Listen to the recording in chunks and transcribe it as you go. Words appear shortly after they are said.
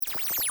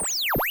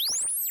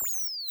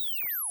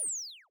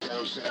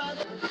Coming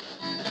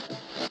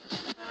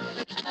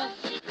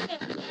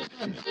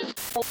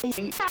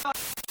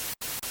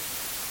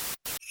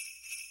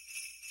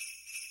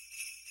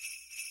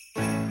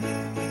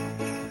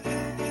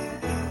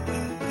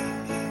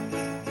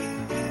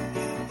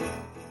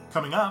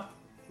up,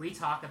 we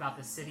talk about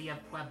the city of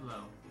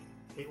Pueblo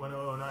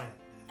 81009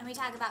 And we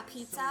talk about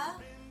pizza.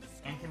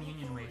 and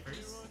communion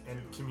wafers. and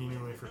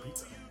communion wafer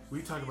pizza.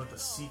 We talk about the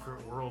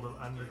secret world of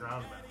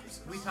underground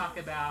mattresses. We talk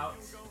about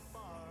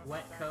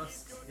what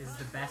coast is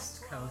the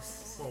best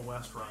coast. Well,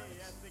 West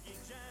rhymes.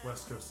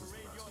 West Coast is the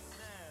best.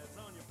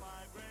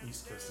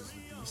 East Coast is the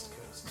East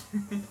Coast.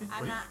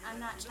 I'm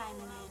not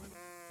chiming in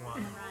Why?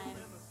 on the rhyme.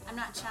 I'm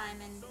not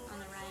chiming on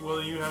the rhyme.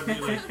 Well, you have the,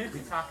 like,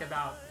 We talk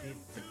about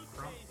the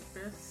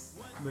Grumpus.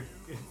 the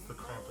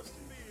Krampus,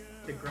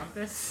 dude. The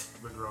Grumpus.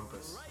 The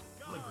Grumpus.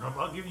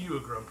 I'll give you a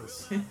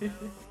Grumpus.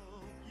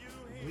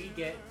 We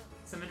get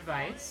some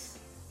advice.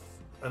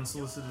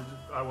 Unsolicited.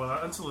 Well,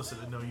 not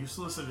unsolicited. No, you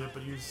solicited it,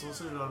 but you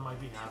solicited it on my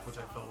behalf, which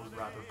I felt was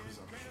rather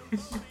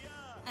presumptuous.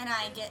 And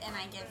I give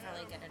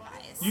really good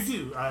advice. You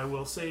do. I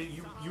will say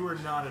you are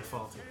not at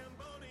fault here.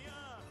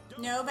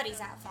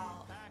 Nobody's at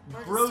fault.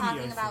 We're Brody, just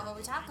talking I about think. what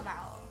we talk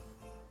about.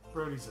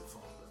 Brody's at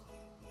fault, though.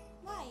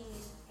 Why?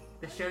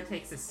 The show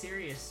takes a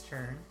serious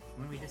turn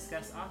when we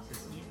discuss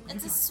autism.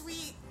 It's a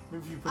sweet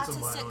Maybe you put some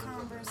autistic violence on there.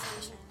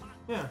 conversation.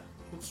 Yeah,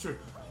 it's true.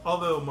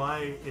 Although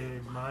my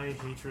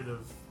hatred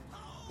of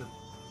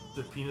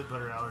the peanut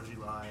butter allergy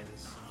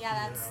lies.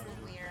 Yeah, that's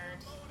weird.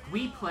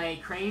 We play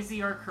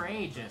Crazy or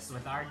Courageous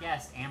with our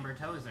guest, Amber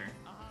Tozer.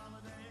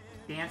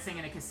 Dancing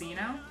in a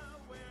casino?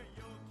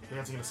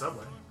 Dancing in a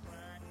subway.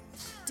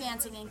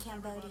 Dancing in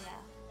Cambodia.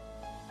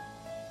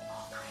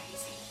 Oh,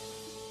 crazy.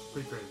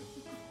 Pretty crazy.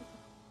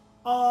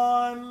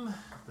 On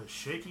the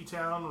Shaky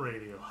Town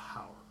Radio.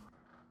 How?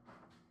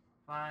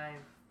 5,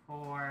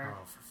 4.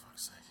 Oh, for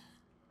fuck's sake.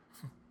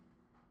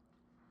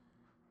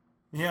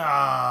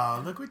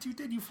 Yeah, look what you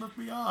did. You flipped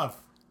me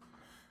off.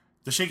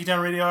 The Shaky Town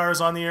Radio Hour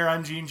is on the air.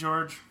 I'm Gene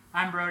George.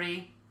 I'm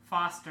Brody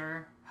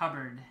Foster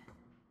Hubbard.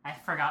 I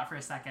forgot for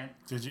a second.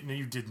 Did you? No,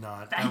 you did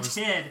not. I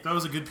did. That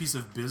was a good piece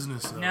of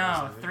business, though. No,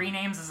 wasn't it? 3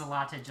 names is a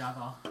lot to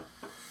juggle.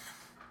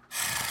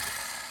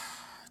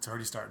 It's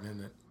already starting,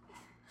 isn't it?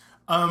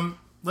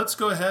 Let's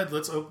go ahead.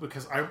 Let's open,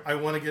 because I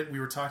want to get. We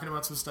were talking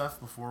about some stuff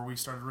before we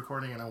started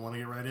recording, and I want to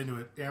get right into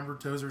it. Amber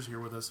Tozer's here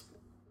with us.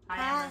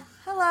 Hi, Amber.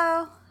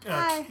 Hello.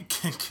 Hi.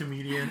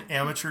 Comedian,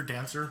 amateur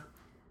dancer.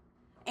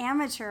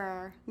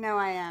 Amateur. No,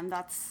 I am.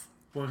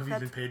 What have you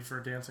been paid for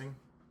dancing?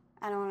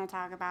 I don't want to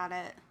talk about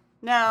it.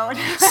 No.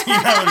 See,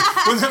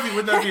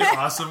 wouldn't that be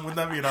awesome? Wouldn't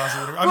that be an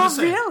awesome? I'm just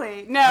saying.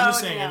 Really? No. I'm just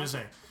saying. no. I'm just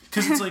saying.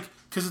 Because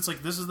it's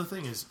like this is the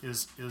thing is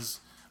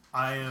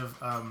I have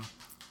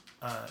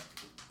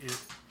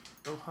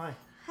oh hi.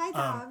 Hi,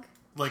 dog.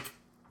 Like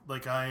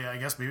I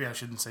guess maybe I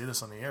shouldn't say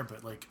this on the air,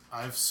 but like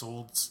I've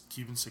sold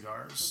Cuban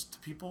cigars to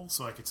people,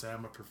 so I could say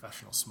I'm a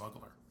professional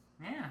smuggler.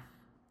 Yeah.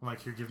 I'm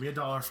like, here, give me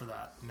 $1 for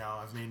that. Now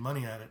I've made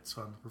money at it,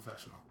 so I'm a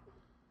professional.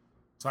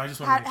 So I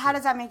just want to make sure. How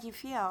does that make you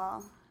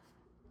feel?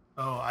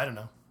 Oh, I don't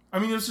know. I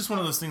mean, it was just one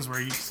of those things where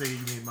you could say you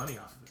made money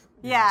off of it.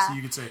 Yeah. So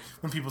you could say,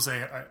 when people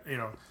say,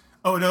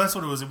 oh no, that's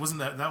what it was. It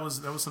wasn't that. That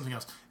was something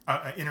else.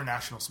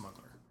 International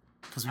smuggler,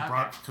 because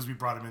we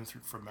brought him in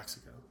from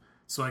Mexico.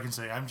 So I can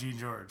say, I'm Gene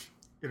George,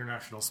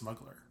 international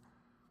smuggler.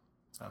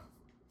 So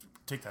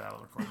take that out of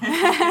the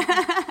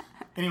recording.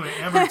 Anyway,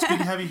 Amber, it's good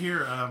to have you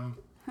here.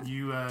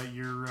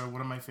 You're one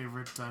of my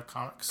favorite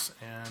comics,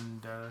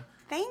 and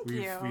Thank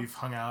you. We've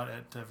hung out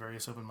at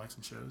various open mics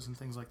and shows and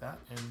things like that,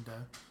 and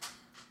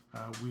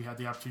we had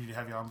the opportunity to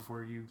have you on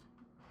before you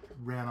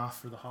ran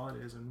off for the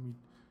holidays, and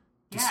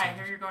we. I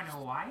hear you're going to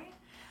Hawaii?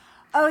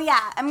 Oh, yeah.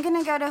 I'm going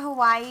to go to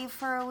Hawaii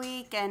for a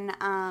week, and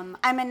I'm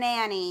a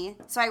nanny,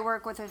 so I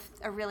work with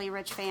a really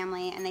rich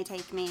family, and they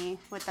take me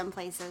with them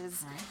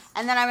places. Nice.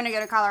 And then I'm going to go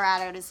to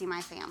Colorado to see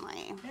my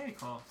family. Very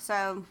cool.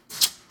 So,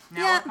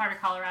 Now, yeah. what part of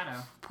Colorado?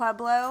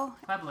 Pueblo.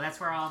 Pueblo. That's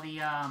where all the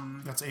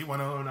That's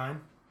 81009.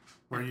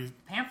 Where you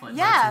pamphlets.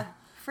 Yeah.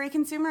 Free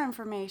consumer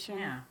information.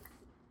 Yeah.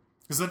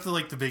 is that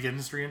the big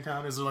industry in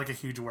town? Is there like a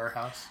huge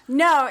warehouse?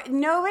 No,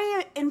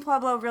 nobody in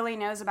Pueblo really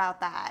knows about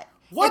that.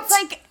 What? It's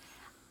like,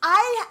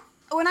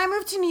 when I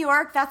moved to New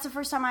York, that's the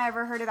first time I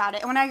ever heard about it.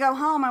 And when I go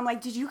home, I'm like,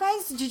 did you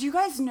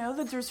guys know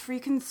that there's free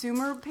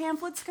consumer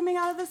pamphlets coming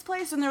out of this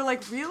place? And they're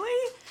like,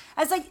 really?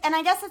 I was like, and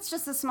I guess it's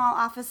just a small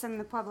office in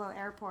the Pueblo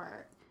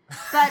airport.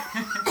 But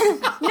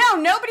no,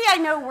 nobody I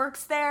know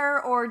works there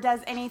or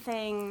does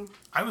anything.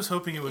 I was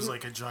hoping it was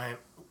like a giant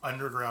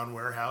underground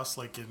warehouse,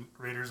 like in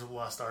Raiders of the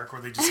Lost Ark,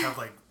 where they just have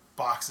like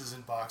boxes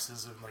and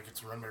boxes and like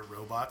it's run by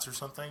robots or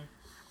something.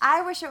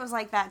 I wish it was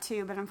like that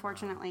too, but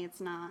unfortunately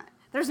it's not.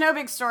 There's no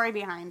big story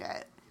behind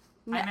it.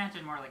 I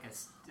imagine more like a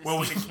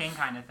Stephen King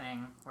kind of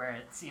thing, where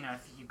it's, if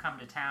you come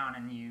to town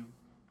and you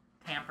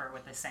tamper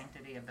with the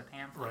sanctity of the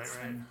pamphlets,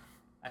 Right. then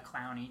a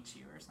clown eats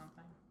you or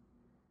something.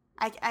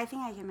 I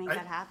think I can make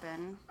that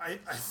happen.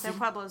 So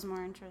Pueblo's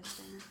more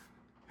interesting.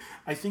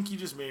 I think you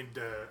just made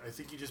a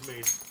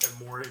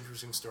more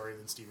interesting story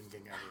than Stephen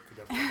King ever could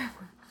ever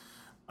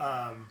come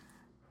up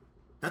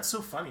with. That's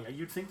so funny.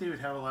 You'd think they would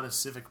have a lot of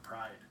civic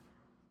pride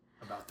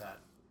about that.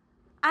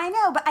 I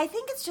know, but I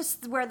think it's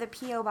just where the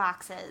P.O.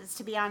 box is,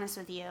 to be honest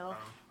with you.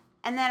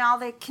 And then all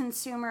the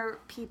consumer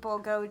people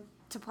go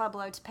to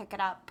Pueblo to pick it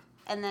up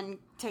and then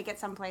take it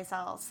someplace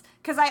else.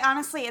 Because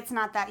it's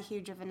not that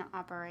huge of an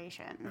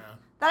operation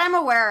that I'm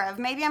aware of.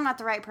 Maybe I'm not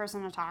the right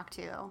person to talk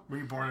to. Were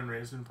you born and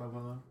raised in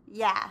Pueblo, though?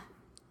 Yeah.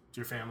 To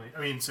your family?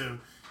 I mean, so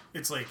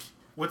it's like,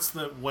 what's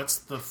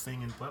the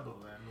thing in Pueblo,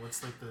 then?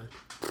 What's like the...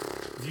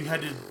 If you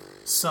had to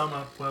sum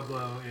up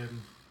Pueblo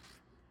in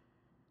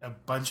a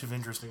bunch of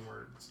interesting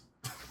words.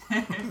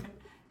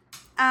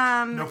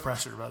 No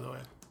pressure, by the way.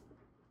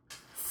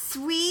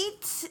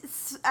 Sweet,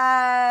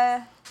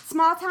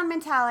 small town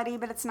mentality,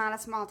 but it's not a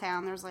small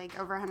town. There's like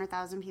over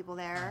 100,000 people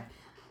there.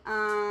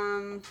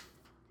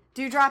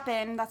 Do Drop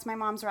In, that's my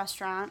mom's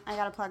restaurant. I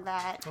gotta plug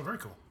that. Oh, very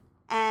cool.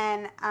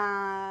 And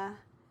I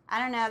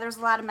don't know, there's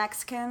a lot of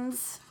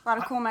Mexicans, a lot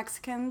of cool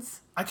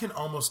Mexicans. I can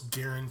almost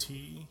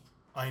guarantee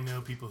I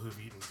know people who've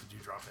eaten the Do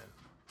Drop In.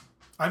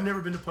 I've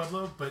never been to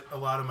Pueblo, but a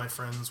lot of my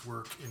friends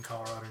work in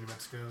Colorado, New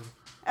Mexico.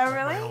 Oh,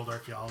 really? My old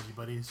archaeology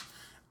buddies.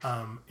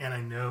 And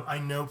I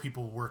know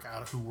people who work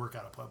out of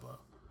Pueblo.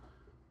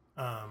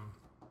 I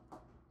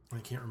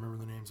can't remember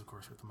the names, of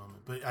course, at the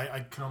moment. But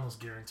I can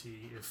almost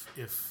guarantee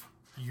if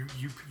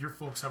your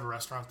folks have a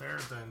restaurant there,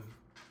 then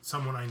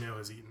someone I know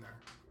has eaten there.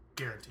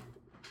 Guaranteed.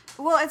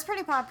 Well, it's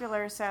pretty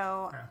popular,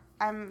 so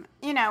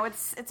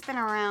it's been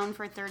around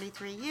for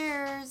 33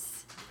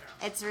 years.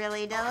 Yeah. It's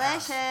really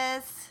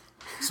delicious.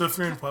 So if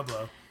you're in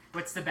Pueblo,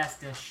 what's the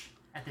best dish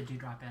at the Do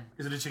Drop In?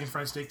 Is it a chicken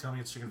fried steak? Tell me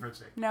it's chicken fried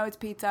steak. No, it's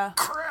pizza.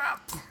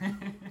 Crap.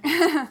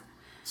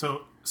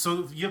 So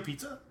you have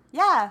pizza?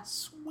 Yeah.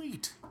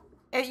 Sweet.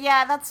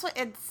 That's what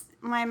it's.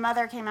 My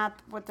mother came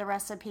up with the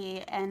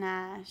recipe, and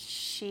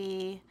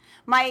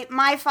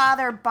my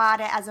father bought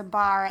it as a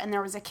bar, and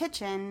there was a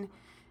kitchen,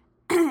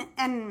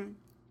 and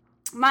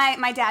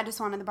my dad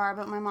just wanted the bar,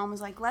 but my mom was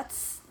like,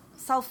 "Let's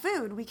sell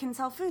food. We can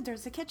sell food.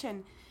 There's a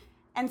kitchen."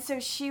 And so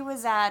she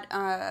was at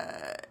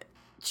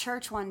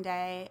church one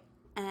day,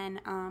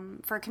 and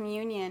for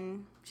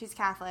communion, she's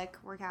Catholic.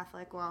 We're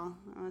Catholic. Well,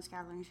 I was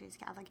Catholic. She's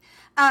Catholic.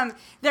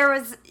 There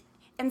was,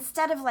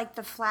 instead of like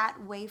the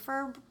flat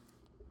wafer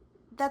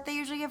that they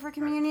usually give for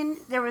communion,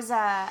 there was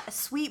a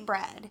sweet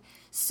bread.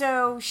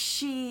 So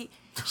she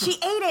ate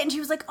it, and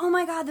she was like, "Oh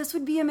my God, this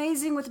would be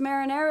amazing with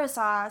marinara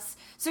sauce."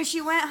 So she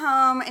went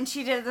home and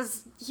she did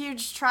this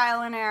huge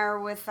trial and error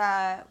with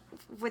the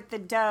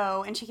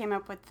dough, and she came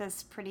up with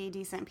this pretty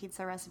decent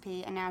pizza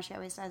recipe. And now she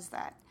always says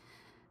that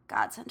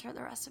God sent her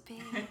the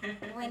recipe.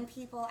 When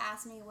people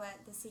ask me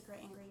what the secret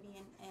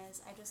ingredient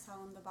is, I just tell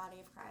them the body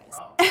of Christ.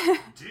 Oh,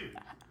 dude.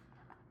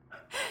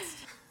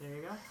 There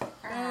you go.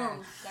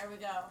 Boom. There we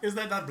go. Is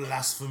that not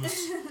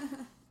blasphemous?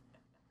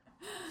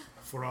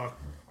 For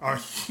our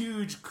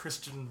huge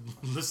Christian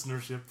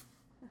listenership.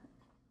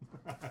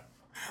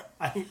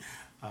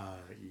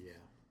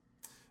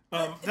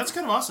 That's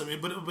kind of awesome.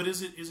 But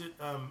is it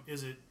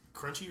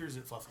crunchy or is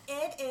it fluffy?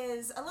 It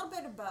is a little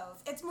bit of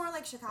both. It's more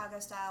like Chicago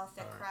style,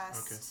 thick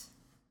crust.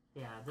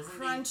 Okay. Yeah,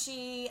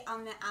 crunchy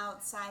on the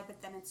outside, but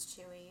then it's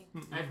chewy.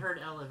 I've heard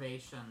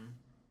elevation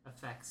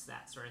affects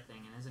that sort of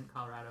thing, and isn't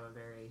Colorado a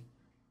very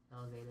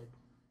elevated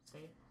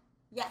state?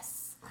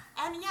 Yes,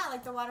 and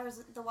like the water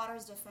is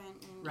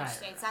different in each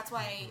states. That's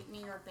why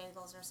New York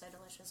bagels are so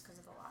delicious because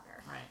of the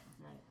water. Right.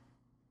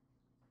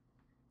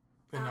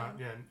 And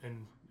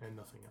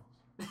nothing else.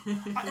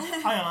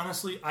 I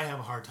honestly have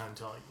a hard time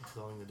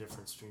telling the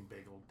difference between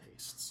bagel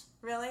tastes.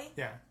 Really?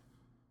 Yeah.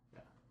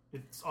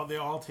 They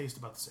all taste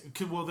about the same.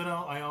 Well, then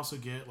I also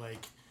get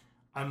like,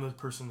 I'm the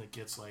person that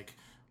gets like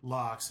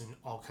lox and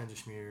all kinds of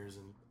schmears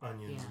and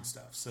onions and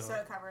stuff. So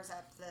it covers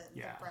up the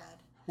bread.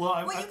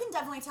 Well, you can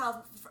definitely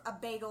tell a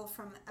bagel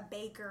from a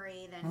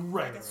bakery than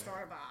a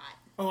store bought.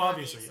 Oh,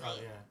 obviously. Oh,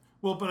 yeah.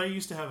 Well, but I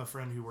used to have a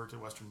friend who worked at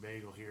Western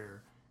Bagel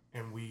here,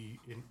 and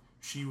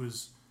she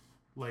was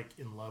like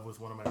in love with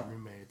one of my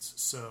roommates,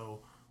 so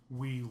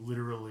we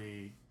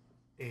literally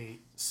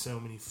ate so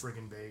many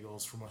friggin'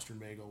 bagels from Western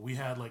Bagel. We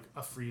had like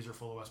a freezer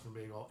full of Western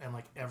Bagel and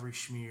like every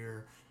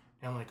schmear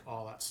and like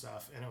all that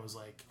stuff, and it was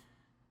like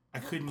I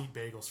couldn't eat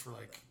bagels for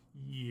like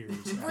years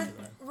after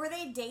that. Were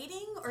they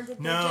dating or did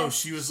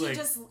she was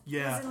was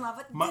in love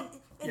with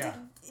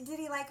did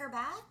he like her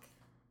back?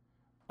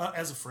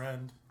 As a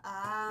friend.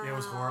 Oh, it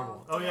was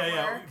horrible. Oh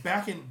yeah.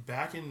 Back in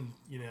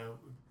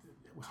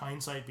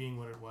hindsight being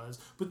what it was.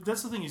 But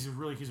that's the thing, he's a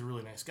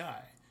really nice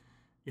guy.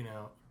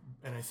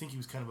 And I think he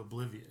was kind of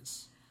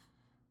oblivious.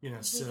 She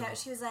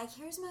was like,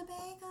 "Here's my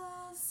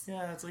bagels."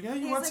 Yeah, it's like, "Oh,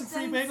 you want some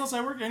free bagels?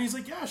 I work." And he's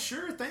like, "Yeah,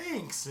 sure,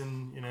 thanks."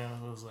 And it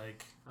was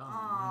like,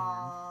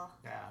 oh,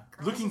 yeah.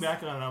 Looking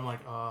back on it, I'm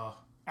like, oh,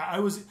 I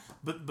was,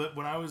 but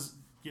when I was,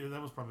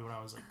 that was probably when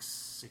I was like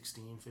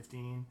 16,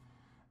 15,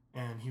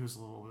 and he was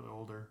a little bit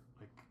older,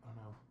 like I don't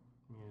know,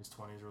 in his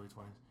 20s, early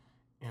 20s,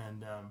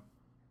 and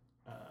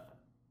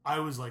I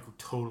was like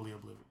totally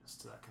oblivious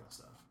to that kind of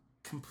stuff,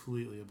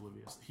 completely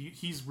oblivious.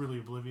 He's really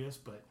oblivious,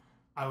 but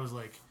I was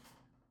like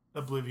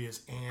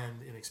oblivious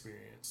and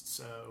inexperienced.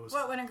 So it was,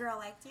 what, when a girl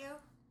liked you?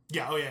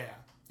 Yeah. Oh yeah.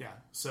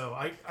 So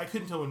I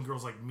couldn't tell when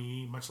girls like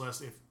me, much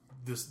less if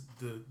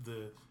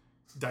the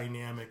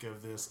dynamic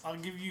of this. I'll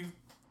give you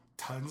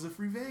tons of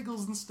free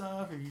bagels and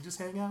stuff if you just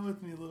hang out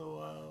with me a little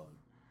while.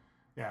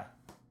 Yeah.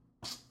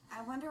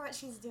 I wonder what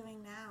she's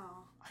doing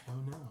now. I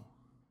don't know.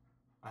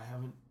 I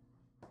haven't.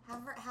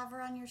 Have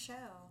her on your show.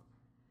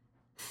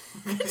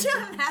 Could you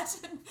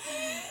imagine?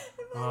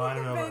 Oh, I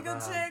don't know bagel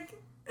about that. chick.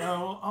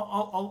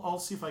 I'll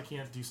see if I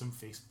can't do some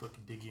Facebook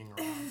digging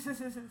around.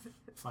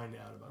 Find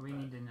out about We that.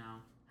 need to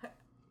know.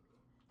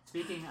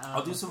 Speaking of,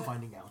 I'll do some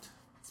finding out.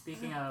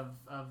 Speaking of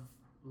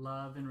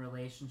love and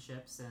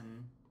relationships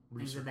and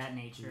things of that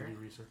nature, Do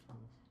research on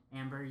this.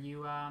 Amber,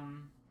 you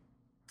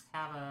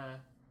have a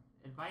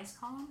advice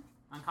column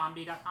on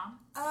comedy.com?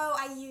 Oh,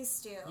 I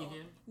used to. You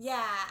do?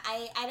 Yeah,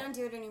 I don't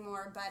do it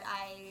anymore, but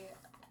I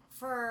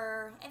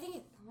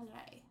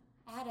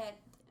had it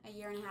a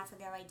year and a half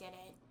ago. I did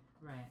it.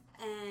 Right.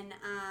 And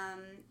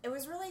it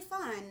was really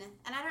fun.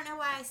 And I don't know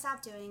why I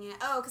stopped doing it.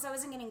 Oh, because I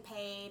wasn't getting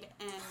paid.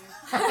 And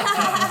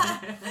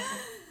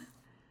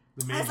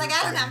I was like,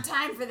 I don't have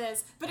time for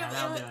this. But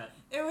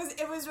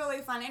it was really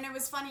fun. And it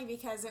was funny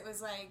because it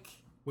was like...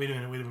 Wait a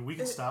minute. We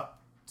can stop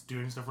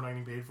doing stuff we're not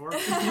getting paid for.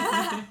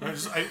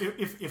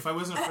 If I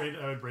wasn't afraid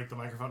I would break the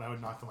microphone, I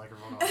would knock the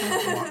microphone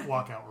off.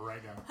 Walk out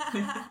right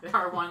now.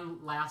 Our one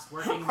last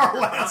working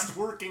microphone. Our last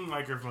working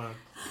microphone.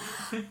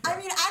 I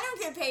mean, I don't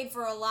get paid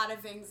for a lot of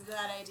things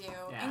that I do,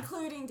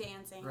 including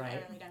dancing. Right. I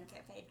really don't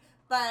get paid.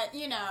 But,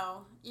 you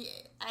know,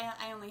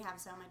 I only have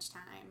so much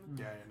time.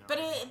 Yeah, But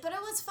it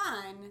was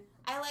fun.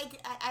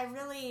 I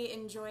really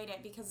enjoyed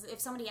it because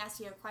if somebody asks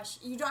you a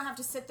question, you don't have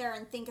to sit there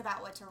and think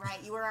about what to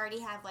write. You already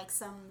have like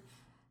some...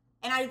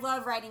 And I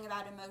love writing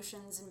about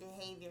emotions and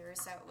behavior,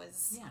 so it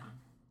was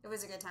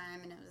a good time,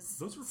 and it was...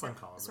 Those were fun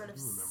columns. Sort of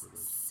remember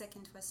those. sick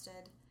and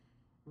twisted.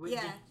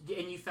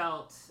 And you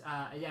felt,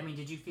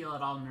 did you feel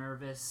at all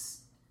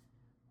nervous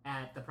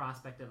at the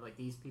prospect of, like,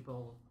 these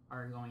people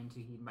are going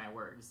to heed my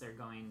words? They're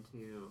going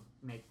to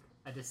make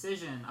a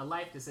decision, a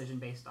life decision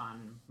based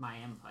on my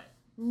input.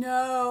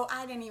 No,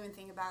 I didn't even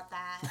think about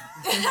that.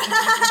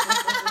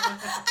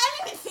 I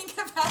didn't even think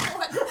about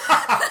what...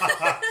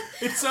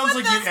 It sounds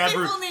like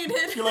people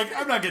needed. You're like,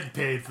 I'm not getting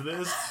paid for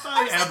this.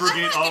 I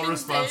abrogate all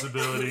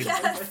responsibility.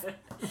 Yes. And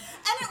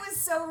it was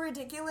so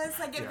ridiculous.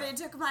 Like, if they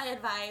took my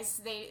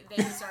advice, they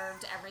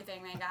deserved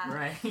everything they got.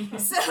 Right.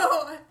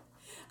 So,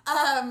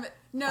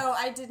 no,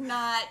 I did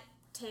not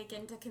take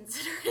into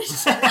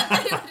consideration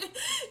that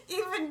they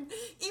would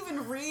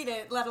even read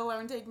it, let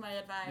alone take my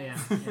advice.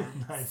 Yeah.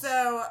 Nice.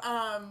 So,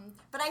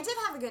 but I did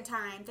have a good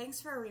time. Thanks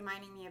for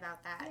reminding me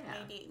about that.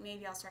 Yeah.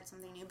 Maybe I'll start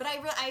something new. But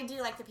I do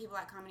like the people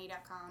at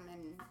comedy.com,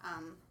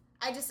 and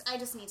I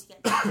just need to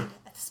get paid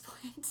at this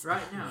point.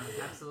 Right. No.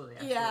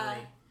 Absolutely. Yeah.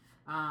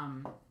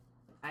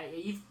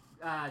 You've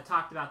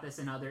talked about this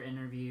in other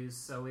interviews,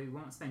 so we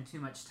won't spend too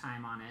much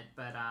time on it.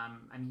 But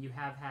you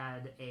have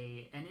had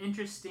an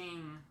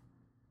interesting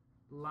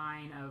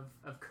line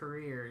of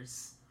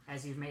careers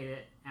as you've made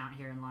it out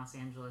here in Los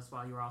Angeles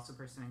while you were also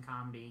pursuing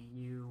comedy.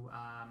 You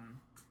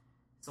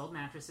sold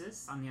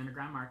mattresses on the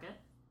underground market.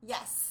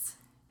 Yes.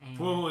 And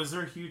Whoa, is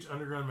there a huge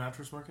underground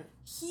mattress market?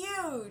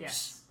 Huge.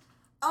 Yes.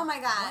 Oh my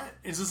god. What?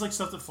 Is this like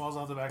stuff that falls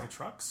off the back of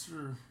trucks?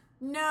 Or?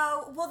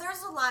 No. Well,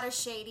 there's a lot of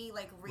shady,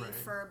 like,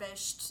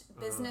 refurbished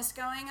business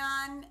going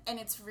on, and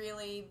it's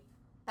really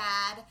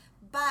bad.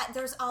 But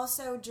there's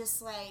also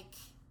just, like,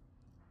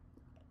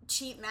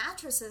 cheap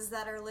mattresses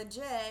that are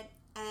legit,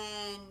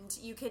 and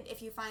you could,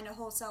 if you find a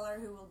wholesaler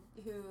who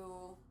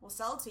will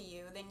sell to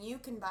you, then you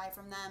can buy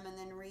from them and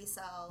then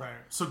resell. Right.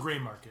 So gray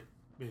market,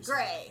 basically.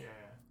 Gray.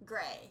 Yeah.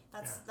 Gray.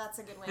 That's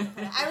a good way to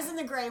put it. I was in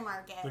the gray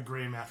market. The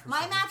gray mattress.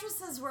 My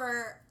mattresses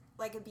were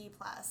like a B+,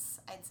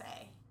 I'd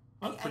say.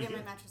 Oh, I did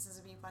my mattresses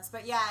a B+.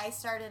 But yeah, I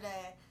started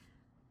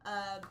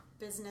a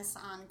business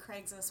on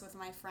Craigslist with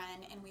my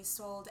friend, and we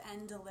sold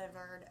and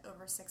delivered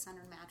over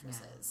 600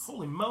 mattresses.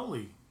 Holy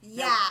moly.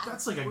 Yeah.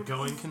 That's like a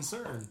going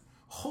concern.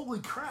 Holy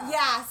crap.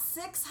 Yeah,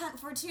 600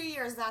 for 2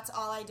 years. That's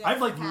all I did.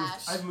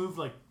 I've moved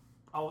like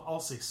I'll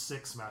say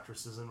 6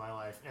 mattresses in my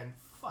life, and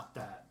fuck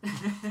that.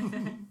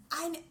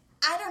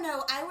 I don't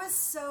know. I was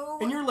so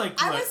And you're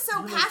like, I was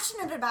so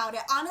passionate about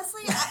it.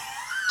 Honestly,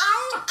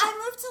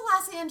 I moved to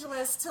Los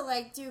Angeles to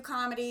like do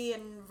comedy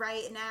and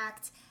write and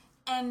act.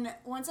 And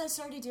once I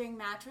started doing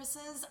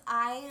mattresses,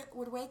 I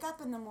would wake up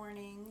in the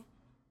morning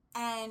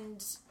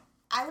and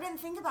I wouldn't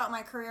think about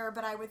my career,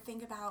 but I would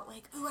think about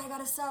like, ooh, I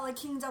gotta sell a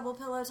king double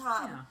pillow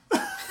top.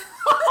 Yeah.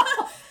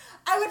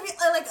 I would be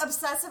like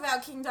obsessed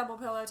about king double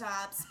pillow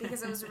tops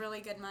because it was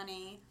really good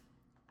money.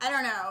 I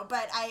don't know,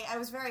 but I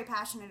was very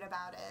passionate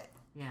about it.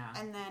 Yeah.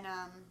 And then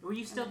were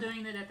you still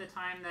doing it at the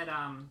time that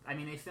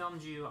they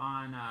filmed you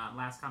on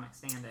Last Comic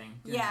Standing?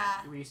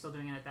 Yeah. Were you still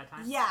doing it at that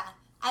time? Yeah.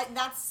 I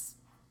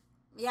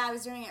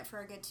was doing it for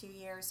a good 2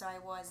 years, so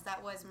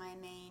that was my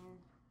main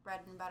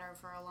bread and butter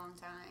for a long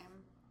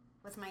time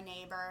with my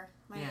neighbor,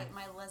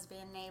 my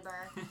lesbian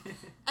neighbor.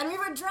 And we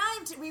would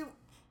drive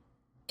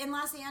in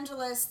Los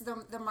Angeles,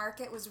 the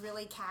market was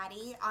really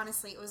catty.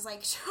 Honestly, it was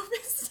like show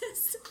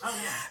business.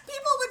 Oh, yeah.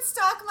 People would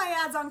stalk my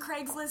ads on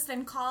Craigslist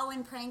and call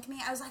and prank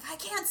me. I was like, I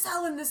can't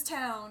sell in this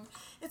town.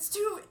 It's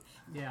too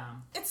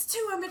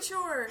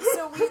immature.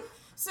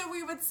 So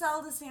we would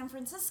sell to San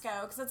Francisco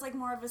because it's like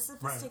more of a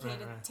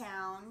sophisticated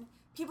town.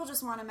 People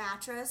just want a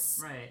mattress.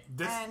 Right.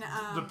 And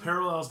the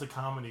parallels to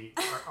comedy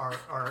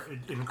are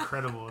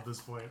incredible at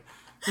this point.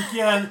 Like,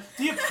 yeah,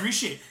 they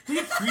appreciate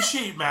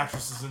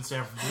mattresses in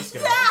San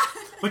Francisco.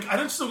 Yeah. Like, I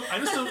just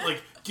don't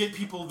like get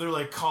people. They're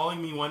like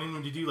calling me wanting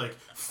me to do like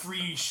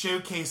free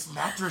showcase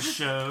mattress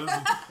shows.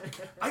 And,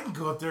 like, I can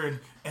go up there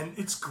and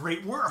it's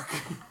great work.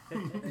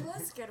 It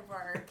was good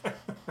work.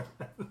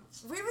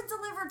 We would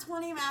deliver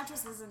 20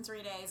 mattresses in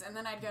 3 days, and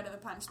then I'd go to the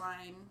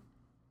Punchline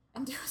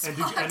and do a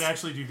spot. And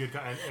actually do good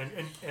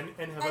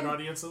and have an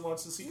audience that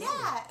wants to see.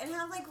 Yeah, and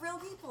have like real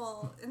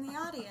people in the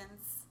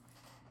audience.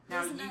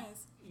 Now,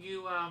 nice.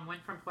 You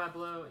went from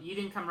Pueblo. You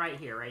didn't come right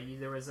here, right?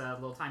 There was a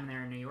little time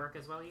there in New York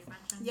as well. You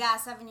mentioned. Yeah,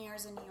 7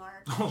 years in New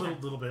York. A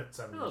little bit,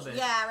 7 years. Bit.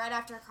 Yeah, right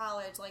after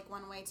college, like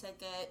one-way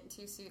ticket,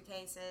 2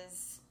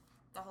 suitcases,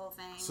 the whole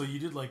thing. So you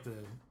did like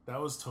that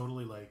was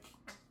totally like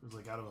it was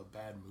like out of a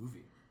bad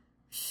movie.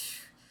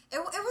 It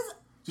was.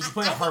 Did you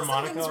play a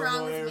harmonica something's wrong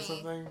on the way or with me.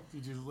 something?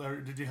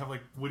 Did you have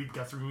like Woody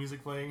Guthrie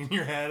music playing in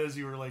your head as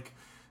you were like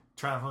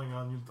traveling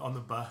on the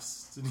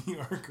bus to New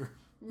York? Or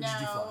did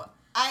you fly?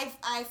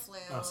 I flew.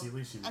 Oh, see, at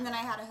least you did. And then I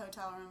had a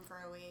hotel room for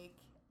a week.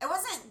 It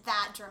wasn't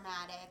that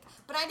dramatic,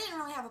 but I didn't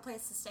really have a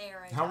place to stay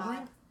or a How job. old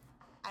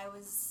were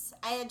you?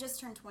 I had just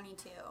turned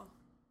 22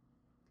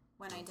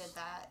 when I did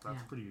that.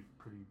 That's pretty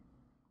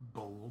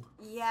bold.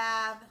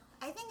 Yeah,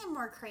 I think I'm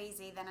more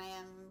crazy than I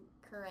am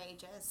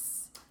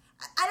courageous.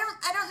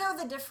 I don't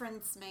know the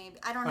difference. Maybe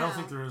I don't know. I don't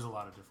think there is a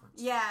lot of difference.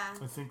 Yeah.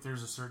 I think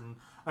there's a certain.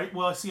 I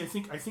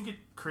think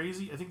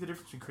crazy. I think the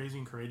difference between crazy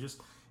and courageous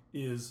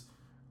is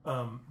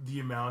the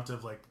amount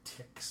of like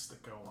ticks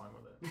that go along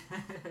with it.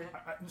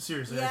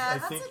 Seriously, Yeah, I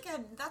think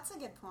that's a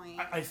good point.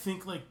 I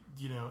think like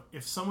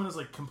if someone is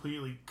like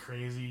completely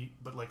crazy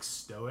but like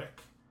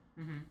stoic.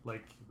 Mm-hmm.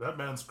 Like, that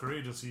man's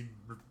courageous. He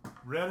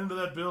ran into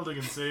that building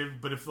and saved.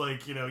 But if,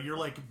 like, you're,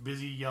 like,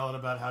 busy yelling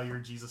about how you're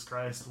Jesus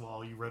Christ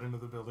while you run into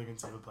the building and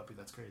save a puppy,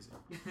 that's crazy.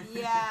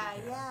 Yeah.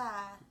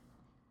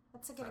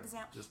 That's a good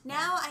example.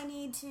 Now I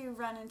need to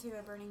run into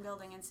a burning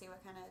building and see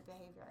what kind of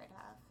behavior I'd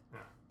have. Yeah.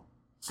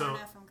 I don't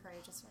know if I'm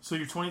courageous. So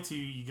you're 22,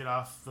 you get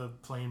off the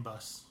plane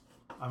bus.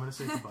 I'm going to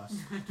say the bus.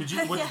 Did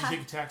you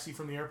take a taxi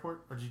from the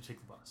airport, or did you take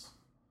the bus?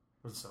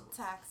 Or the subway?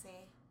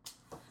 Taxi.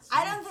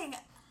 I don't think...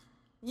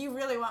 You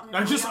really want me to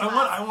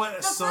I want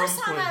the first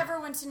time I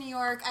ever went to New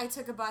York, I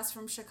took a bus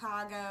from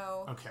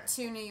Chicago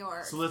to New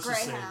York. So let's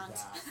Greyhound.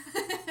 just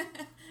say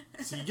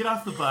that. So you get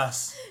off the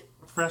bus,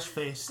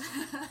 fresh-faced,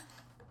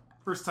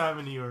 first time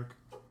in New York.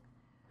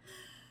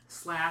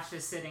 Slash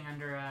is sitting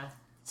under a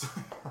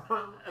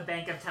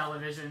bank of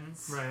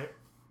televisions. Right.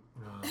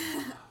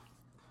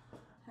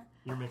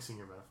 You're mixing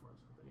your metaphors.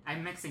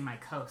 I'm mixing my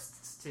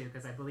coasts too,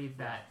 because I believe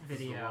that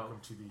video,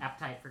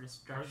 Appetite for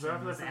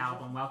Destruction, was the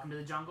album. Welcome to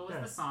the Jungle was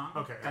the song.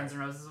 Okay, Guns N'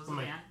 Roses was the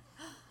band.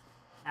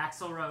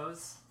 Axl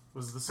Rose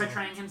was the singer.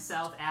 portraying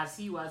himself as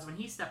he was when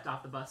he stepped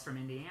off the bus from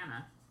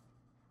Indiana.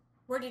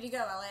 Where did he go?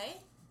 LA?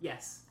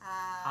 Yes.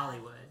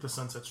 Hollywood. The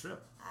Sunset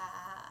Strip.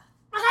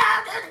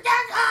 Welcome to the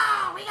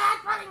Jungle! We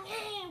got fun and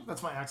games!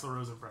 That's my Axl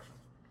Rose impression.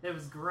 It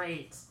was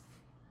great.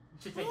 You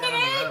should take that on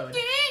the road.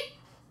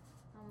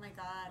 Oh my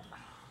god.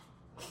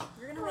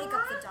 You're gonna wake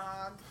up the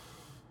dog.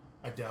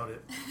 I doubt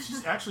it.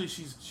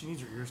 She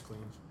needs her ears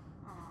cleaned.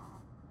 Aww.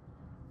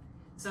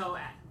 So,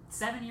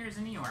 7 years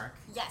in New York.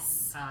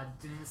 Yes.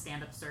 Doing the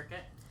stand-up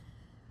circuit.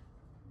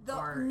 No.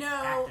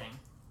 Acting.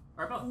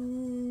 Or both.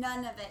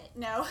 None of it.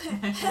 No.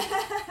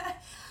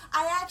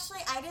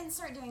 I didn't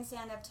start doing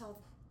stand-up till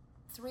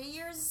 3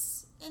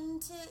 years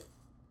into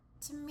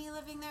me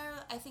living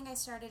there. I think I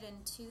started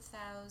in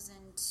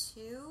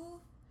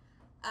 2002.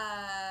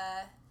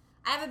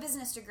 I have a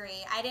business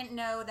degree. I didn't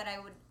know that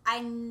I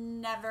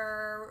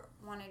never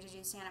wanted to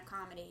do stand-up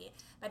comedy.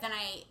 But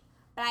I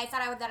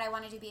thought that I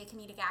wanted to be a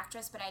comedic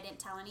actress, but I didn't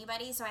tell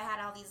anybody. So I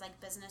had all these like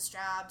business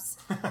jobs.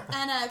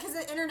 And because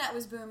the internet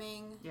was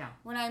booming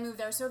when I moved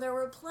there. So there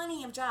were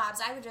plenty of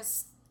jobs. I would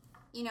just,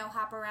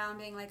 hop around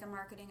being like a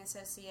marketing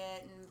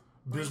associate and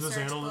business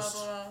analyst.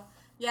 Blah, blah.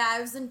 Yeah,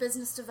 I was in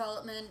business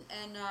development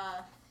and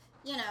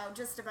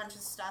just a bunch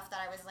of stuff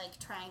that I was like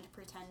trying to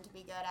pretend to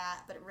be good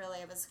at, but really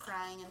I was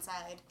crying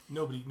inside.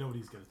 Nobody's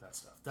good at that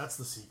stuff. That's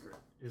the secret,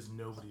 is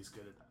nobody's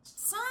good at that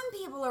stuff. Some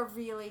people are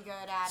really good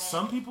at it.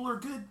 Some people are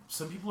good.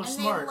 Some people are and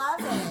smart.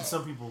 They love it.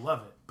 Some people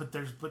love it.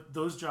 But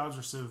those jobs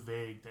are so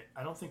vague that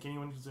I don't think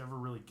anyone is ever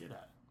really good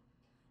at it.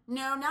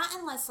 No, not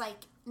unless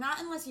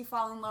you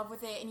fall in love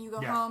with it and you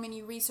go home and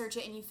you research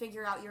it and you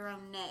figure out your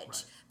own niche.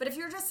 Right. But if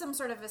you're just some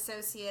sort of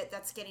associate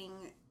that's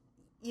getting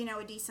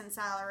a decent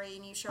salary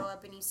and you show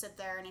up and you sit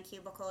there in a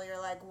cubicle, you're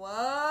like,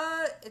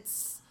 what?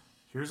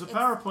 Here's a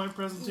PowerPoint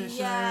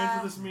presentation I made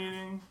for this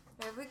meeting.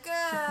 Here we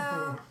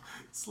go.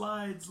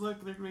 Slides.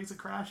 Look, there makes a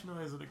crash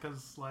noise when it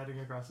comes sliding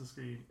across the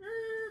screen.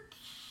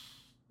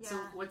 Yeah. So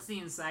what's the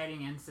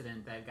inciting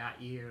incident that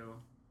got you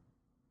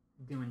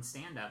doing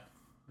stand-up?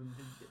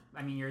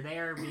 I mean, you're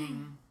there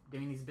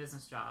doing these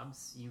business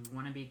jobs. You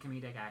want to be a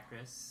comedic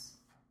actress.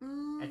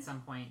 At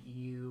some point,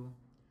 you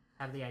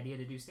have the idea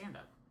to do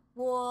stand-up.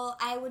 Well,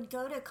 I would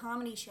go to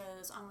comedy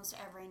shows almost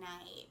every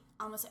night,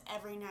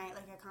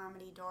 like a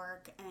comedy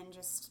dork, and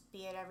just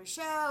be at every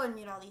show and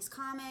meet all these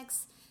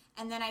comics.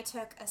 And then I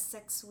took a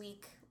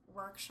 6-week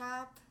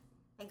workshop,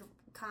 like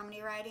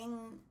comedy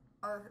writing,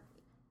 or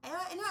no,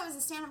 it was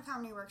a stand-up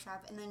comedy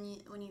workshop. And then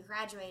when you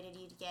graduated,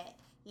 you'd get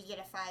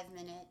a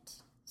 5-minute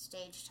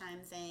stage time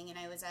thing. And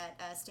I was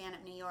at Stand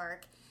Up New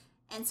York,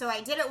 and so I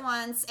did it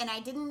once, and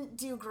I didn't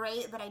do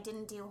great, but I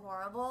didn't do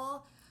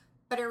horrible.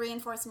 But it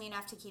reinforced me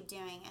enough to keep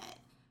doing it.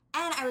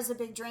 And I was a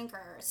big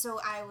drinker, so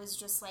I was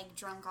just, like,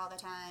 drunk all the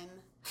time.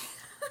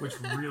 Which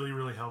really,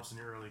 really helps in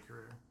your early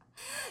career.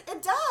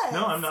 It does!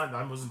 No, I'm not.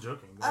 I wasn't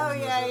joking.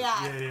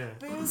 Yeah.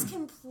 Booze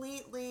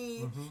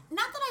completely...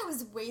 Not that I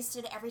was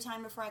wasted every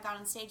time before I got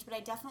on stage, but I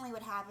definitely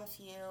would have a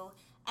few.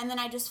 And then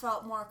I just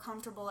felt more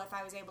comfortable if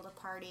I was able to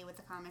party with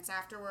the comics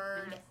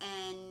afterward.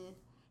 And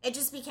it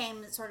just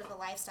became sort of a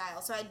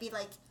lifestyle. So I'd be,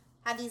 like...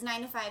 have these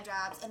 9-to-5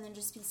 jobs, and then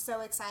just be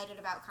so excited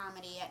about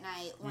comedy at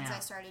night once I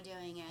started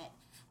doing it.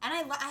 And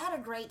I had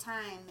a great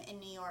time in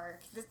New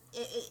York.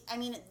 I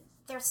mean,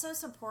 they're so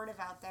supportive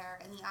out there,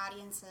 and the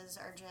audiences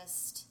are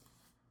just...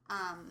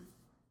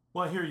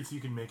 Well, I hear if you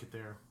can make it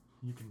there,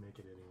 you can make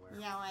it anywhere.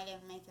 No, I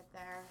didn't make it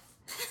there.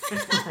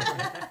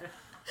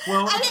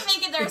 Well, I didn't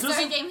make it there, so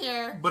I came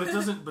here. But it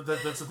doesn't... But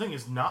that's the thing,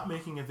 is not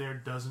making it there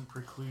doesn't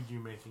preclude you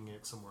making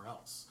it somewhere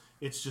else.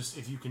 It's just,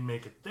 if you can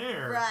make it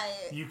there,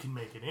 you can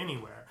make it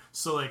anywhere.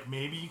 So, like,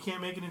 maybe you can't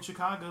make it in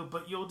Chicago,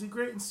 but you'll do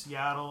great in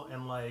Seattle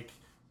and, like,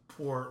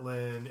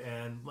 Portland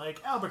and,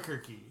 like,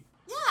 Albuquerque.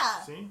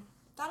 Yeah. See?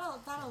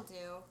 That'll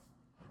do.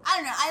 I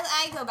don't know.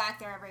 I go back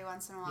there every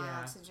once in a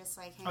while to just,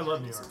 like, hang out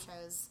and do some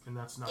shows. And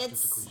that's not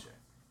just a cliche.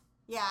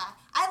 Yeah.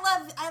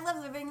 I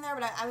love living there,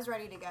 but I was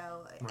ready to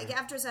go. Right. Like,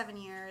 after 7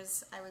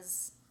 years, I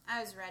was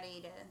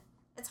ready to...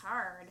 It's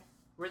hard.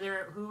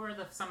 Who were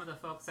some of the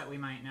folks that we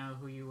might know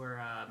who you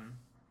were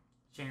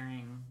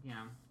sharing,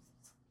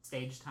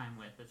 stage time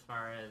with, as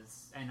far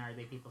as, and are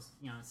they people,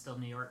 still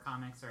New York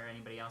comics, or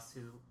anybody else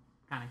who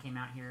kind of came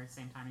out here at the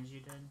same time as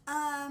you did?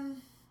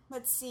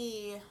 Let's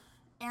see.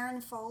 Erin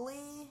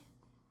Foley,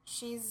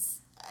 she's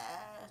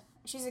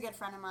a good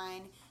friend of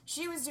mine.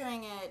 She was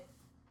doing it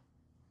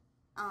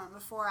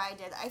before I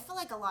did. I feel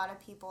like a lot of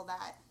people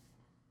that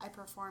I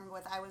performed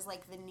with, I was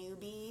like the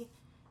newbie,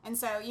 and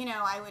so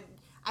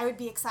I would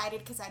be excited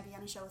because I'd be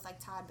on a show with, like,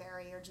 Todd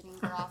Barry or Janine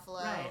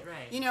Garofalo.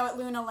 Right. At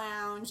Luna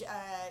Lounge,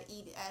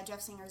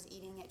 Jeff Singer's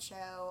Eating It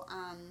show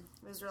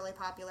was really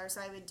popular, so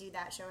I would do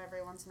that show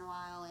every once in a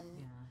while.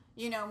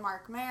 And,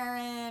 Mark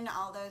Maron,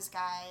 all those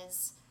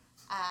guys,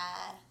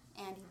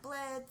 Andy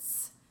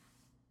Blitz.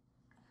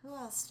 Who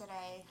else did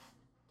I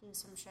do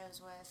some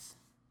shows with?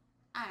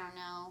 I don't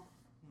know.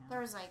 Yeah.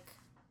 There was, like...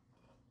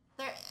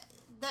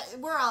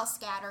 we're all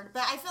scattered,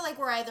 but I feel like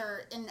we're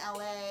either in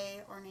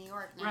LA or New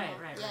York now.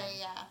 Right.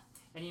 Yeah.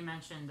 And you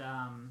mentioned,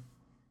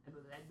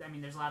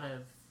 there's a lot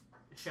of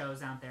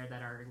shows out there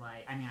that are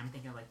like, I'm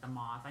thinking of, like, The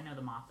Moth. I know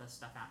The Moth does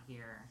stuff out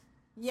here.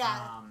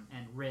 Yeah.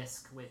 And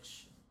Risk,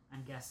 which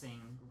I'm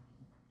guessing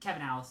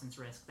Kevin Allison's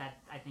Risk, that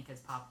I think has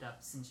popped up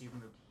since you've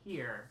moved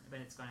here, but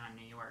it's going on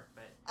in New York.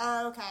 But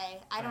oh,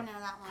 okay. I don't know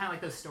that one. Kind of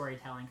like those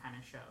storytelling kind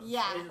of shows.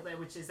 Yeah.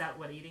 Is that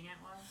what Eating It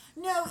was?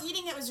 No,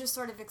 Eating It was just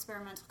sort of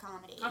experimental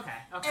comedy.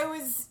 Okay.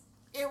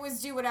 It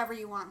was do whatever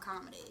you want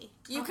comedy.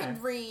 You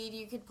could read,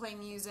 you could play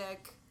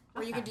music,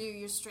 or you could do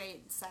your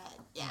straight set.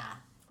 Yeah.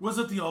 Was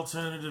it the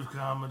alternative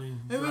comedy?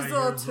 It was the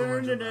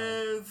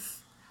alternative.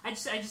 I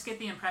just get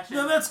the impression.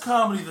 No, that's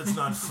comedy that's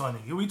not funny.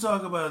 Can we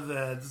talk about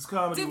that? It's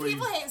comedy.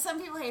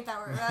 Some people hate that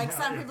word. Like,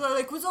 some people are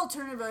like, what's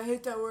alternative? I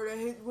hate that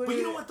word. But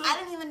you know what? I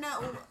don't even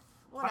know.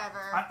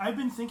 Whatever. I've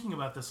been thinking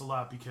about this a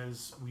lot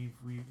because we've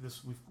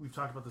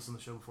talked about this on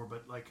the show before,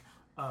 but, like,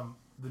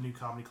 the new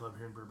comedy club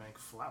here in Burbank,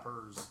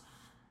 Flappers.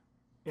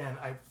 And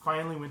I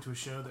finally went to a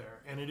show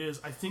there, and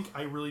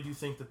I really do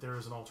think that there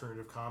is an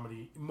alternative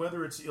comedy,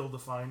 whether it's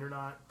ill-defined or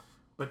not.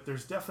 But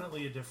there's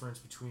definitely a difference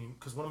between,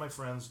 because one of my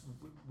friends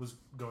was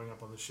going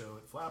up on the show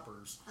at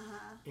Flappers,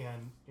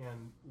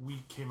 and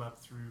we came up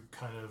through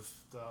kind of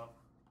the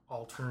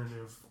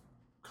alternative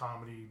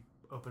comedy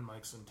open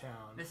mics in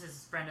town. This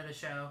is friend of the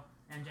show,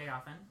 MJ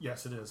Offen.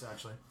 Yes, it is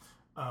actually.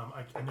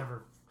 I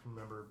never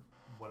remember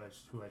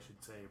who I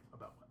should say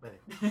about what.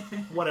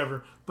 Anyway,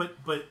 whatever. But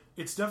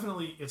it's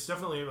definitely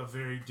a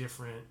very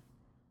different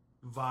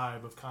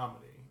vibe of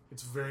comedy.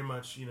 It's very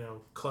much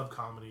club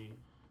comedy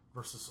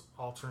versus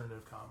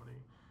alternative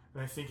comedy,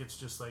 and I think it's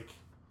just like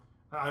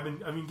I've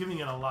been giving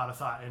it a lot of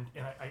thought, and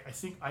I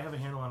think I have a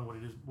handle on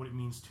what it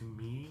means to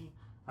me.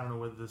 I don't know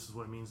whether this is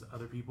what it means to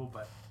other people,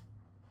 but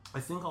I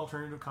think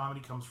alternative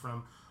comedy comes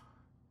from,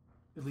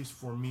 at least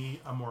for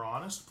me, a more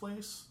honest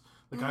place.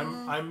 Like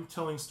I'm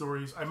telling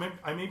stories. I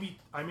may be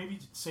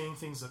saying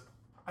things that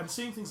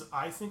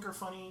I think are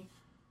funny,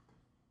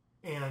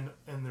 and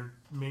they're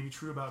maybe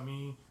true about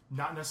me,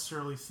 not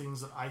necessarily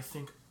things that I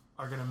think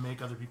are going to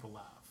make other people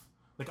laugh.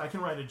 Like, I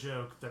can write a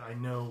joke that I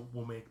know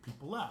will make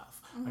people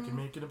laugh. I can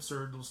make an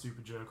absurd little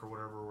stupid joke or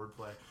whatever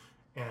wordplay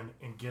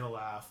and get a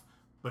laugh,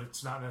 but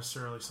it's not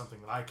necessarily something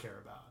that I care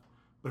about.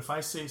 But if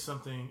I say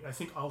something, I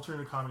think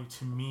alternative comedy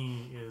to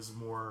me is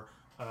more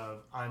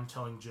of I'm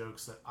telling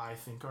jokes that I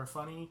think are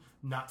funny,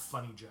 not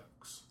funny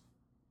jokes.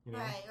 You know?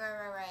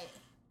 Right.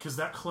 Because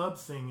that club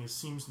thing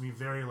seems to me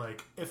very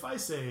like, if I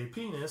say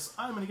penis,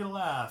 I'm going to get a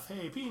laugh.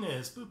 Hey,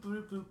 penis, boop,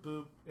 boop, boop,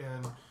 boop,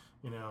 and,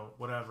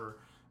 whatever.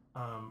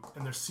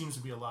 And there seems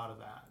to be a lot of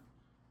that.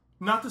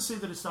 Not to say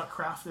that it's not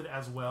crafted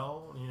as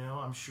well.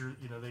 I'm sure,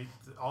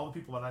 all the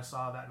people that I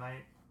saw that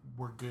night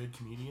were good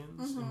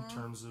comedians in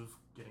terms of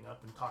getting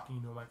up and talking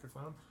into a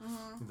microphone.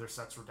 Their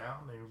sets were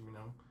down.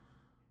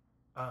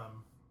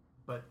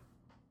 But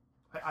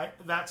I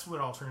that's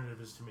what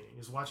alternative is to me,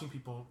 is watching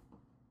people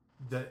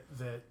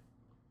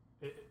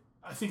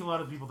I think a lot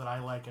of the people that I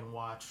like and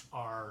watch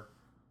are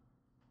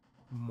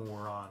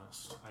more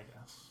honest, I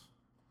guess.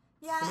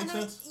 Yeah, That make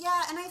sense?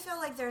 and I feel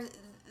like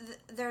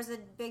there's a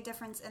big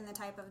difference in the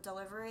type of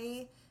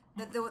delivery,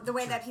 the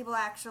way that people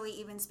actually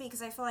even speak.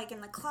 Because I feel like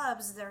in the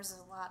clubs, there's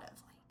a lot of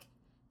like,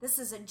 this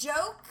is a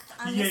joke.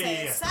 I'm going to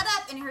say a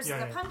setup, and here's the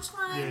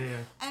punchline. Yeah.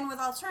 And with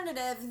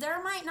alternative,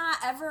 there might not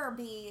ever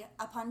be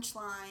a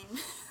punchline,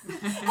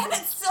 and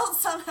it's still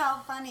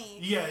somehow funny.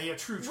 Yeah,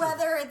 true.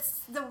 Whether it's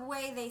the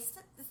way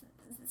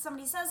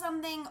somebody says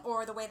something,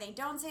 or the way they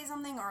don't say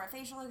something, or a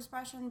facial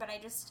expression. But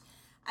I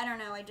don't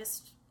know. I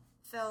just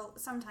feel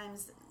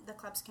sometimes the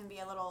clubs can be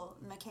a little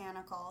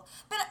mechanical.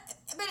 But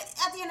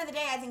at the end of the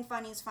day, I think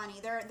funny is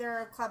funny. There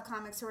are club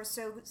comics who are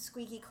so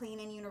squeaky clean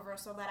and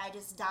universal that I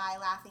just die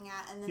laughing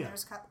at, and then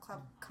there's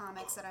club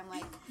comics that I'm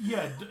like...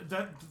 Yeah,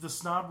 the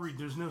snobbery,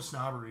 there's no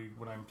snobbery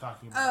when I'm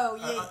talking about.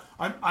 Oh,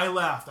 yeah. I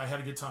laughed. I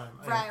had a good time.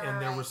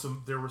 And there right.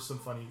 were some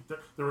funny...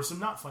 There were some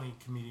not funny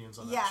comedians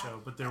on that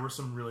show, but there were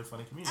some really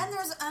funny comedians. And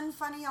there's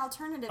unfunny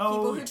alternative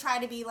people who try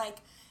to be like...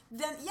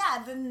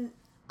 Then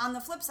on the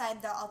flip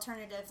side, the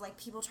alternative, like,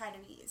 people try to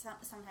be...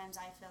 Sometimes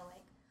I feel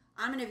like,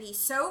 I'm going to be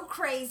so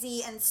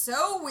crazy and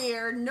so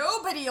weird,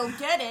 nobody will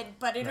get it,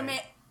 but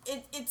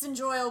it's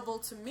enjoyable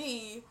to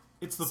me.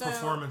 It's the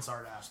performance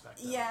art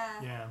aspect.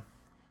 Yeah.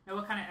 Now,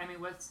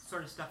 what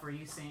sort of stuff were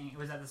you seeing?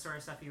 Was that the sort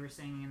of stuff you were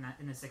seeing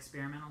in this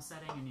experimental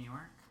setting in New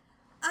York?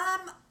 I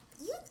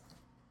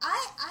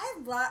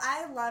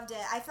loved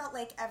it. I felt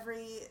like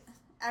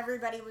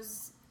everybody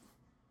was...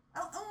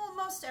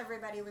 most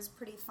everybody was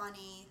pretty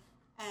funny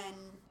and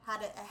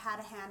had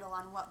a handle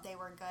on what they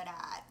were good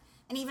at.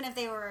 And even if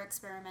they were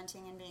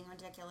experimenting and being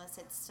ridiculous,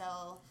 it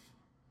still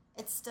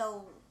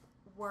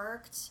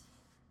worked.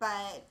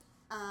 But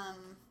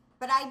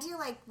I do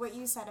like what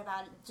you said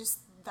about it, just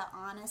the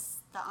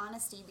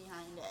honesty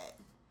behind it,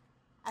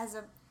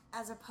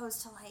 as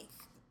opposed to like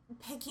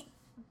picking,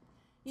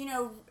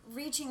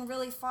 reaching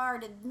really far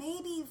to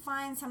maybe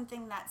find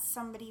something that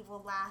somebody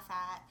will laugh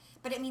at,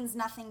 but it means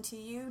nothing to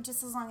you,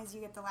 just as long as you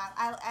get the laugh.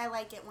 I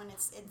like it when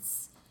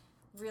it's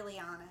really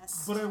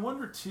honest. But I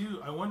wonder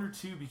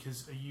too,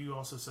 because you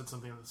also said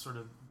something that sort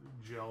of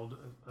gelled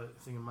a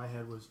thing in my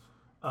head was,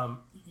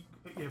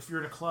 if you're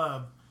in a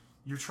club,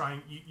 you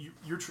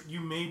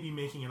may be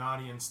making an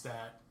audience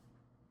that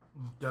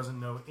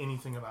doesn't know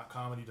anything about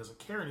comedy, doesn't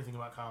care anything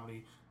about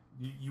comedy.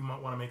 You might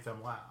want to make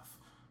them laugh.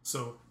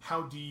 So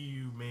how do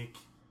you make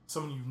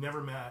someone you've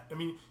never met? I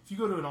mean, if you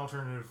go to an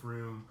alternative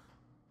room,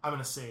 I'm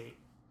going to say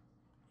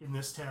in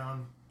this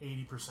town,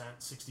 80%,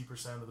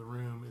 60% of the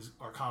room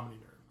are comedy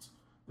nerds.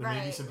 There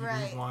may be some people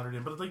who've wandered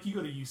in, but like you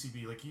go to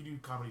UCB, like you do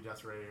Comedy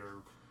Death Ray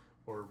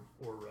or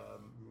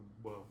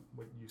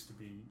what used to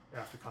be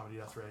after Comedy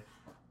Death Ray,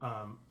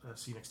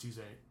 See You Next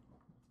Tuesday.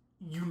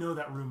 You know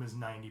that room is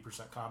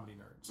 90% comedy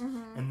nerds,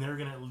 and they're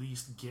gonna at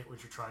least get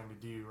what you're trying to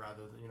do,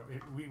 rather than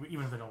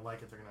even if they don't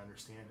like it, they're gonna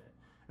understand it,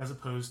 as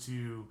opposed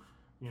to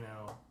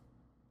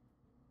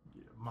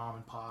mom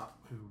and pop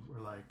who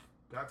are like,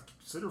 got to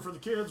consider for the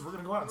kids, we're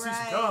going to go out and see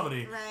some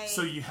comedy. Right.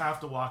 So you have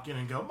to walk in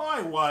and go,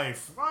 my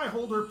wife, I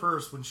hold her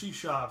purse when she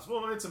shops.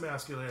 Well, it's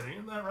emasculating.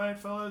 Isn't that right,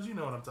 fellas? You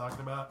know what I'm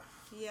talking about.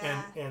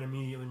 Yeah. And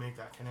immediately make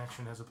that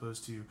connection, as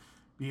opposed to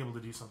be able to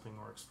do something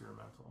more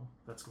experimental.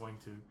 That's going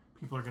to,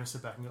 people are going to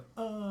sit back and go,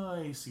 oh,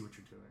 I see what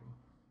you're doing.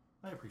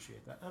 I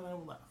appreciate that. And I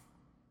will laugh.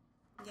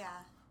 Yeah.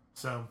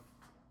 So,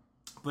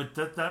 but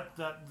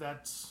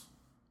that's,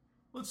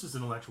 let's just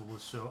intellectual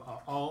this show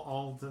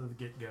all to the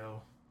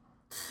get-go.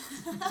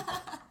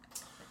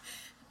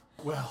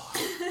 Well,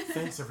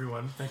 thanks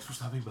everyone. Thanks for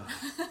stopping by.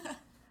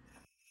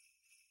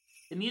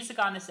 The music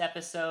on this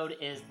episode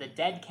is the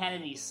Dead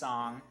Kennedys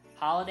song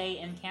Holiday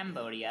in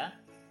Cambodia,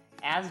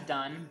 as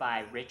done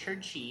by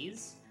Richard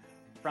Cheese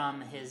from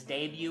his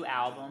debut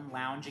album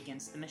Lounge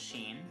Against the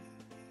Machine.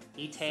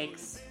 He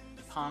takes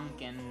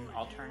punk and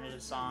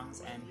alternative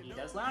songs and he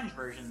does lounge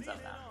versions of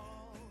them.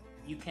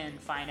 You can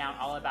find out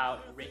all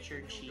about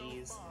Richard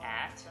Cheese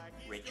at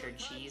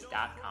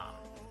richardcheese.com.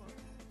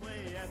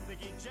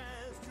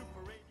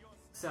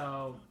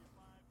 So,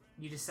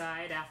 you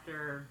decide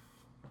after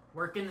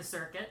working the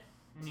circuit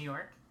in New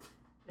York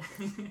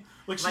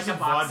Like she's Like in a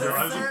boxer.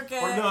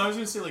 vaudeville. I was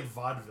gonna say like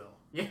vaudeville.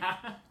 Yeah.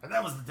 And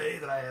that was the day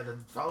that I had to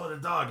follow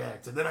the dog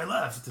act, and then I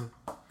left.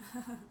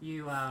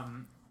 You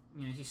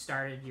you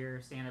started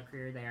your stand-up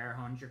career there,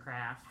 honed your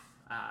craft,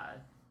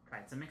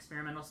 tried some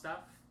experimental stuff,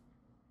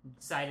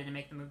 decided to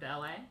make the move to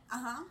LA.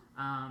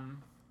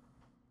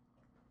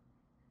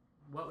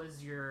 What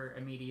was your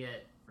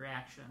immediate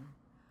reaction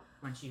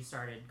once you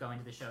started going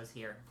to the shows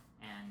here?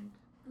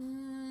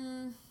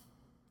 And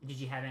did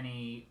you have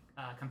any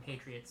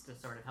compatriots to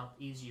sort of help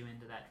ease you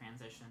into that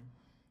transition?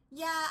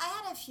 Yeah,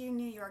 I had a few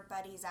New York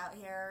buddies out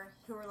here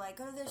who were like,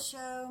 go to this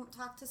show,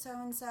 talk to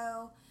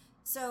so-and-so.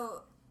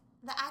 So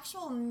the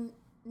actual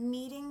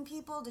meeting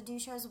people to do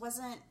shows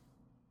wasn't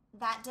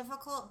that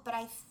difficult, but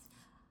I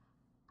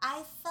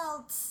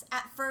felt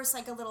at first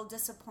like a little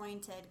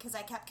disappointed because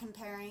I kept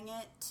comparing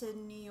it to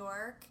New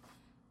York,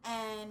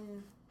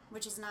 and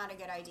which is not a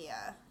good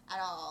idea at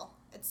all.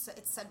 It's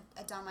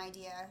a dumb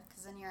idea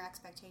because then your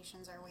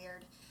expectations are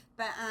weird.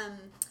 But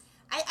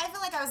I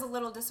feel like I was a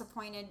little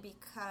disappointed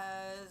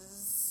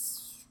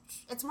because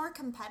it's more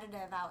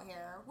competitive out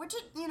here, which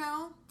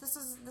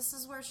this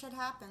is where shit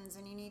happens,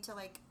 and you need to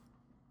like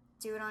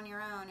do it on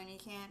your own, and you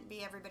can't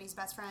be everybody's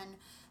best friend.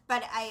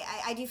 But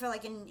I do feel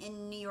like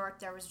in New York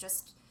there was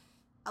just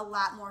a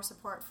lot more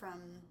support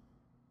from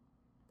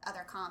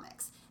other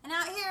comics, and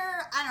out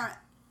here I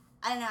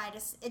don't know.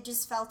 It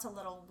just felt a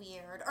little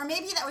weird, or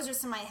maybe that was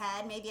just in my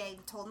head. Maybe I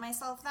told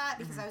myself that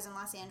because I was in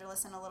Los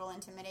Angeles and a little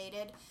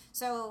intimidated.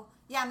 So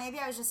yeah, maybe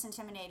I was just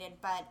intimidated.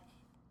 But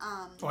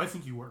I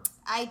think you were.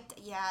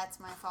 Yeah, it's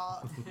my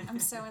fault. I'm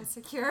so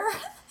insecure.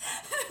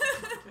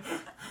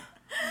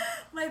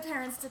 My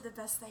parents did the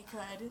best they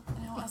could,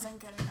 and it wasn't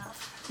good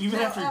enough. Even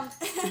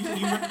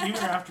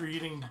after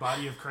eating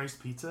Body of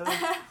Christ pizza,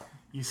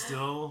 you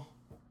still.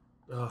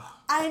 Ugh.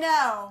 I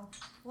know.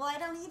 Well, I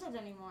don't eat it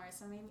anymore,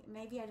 so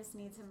maybe I just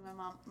need some of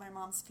my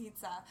mom's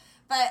pizza.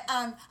 But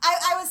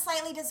I was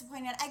slightly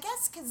disappointed, I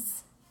guess,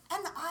 because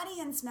and the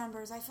audience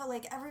members. I feel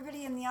like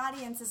everybody in the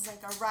audience is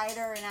like a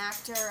writer, an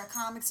actor, a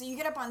comic. So you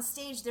get up on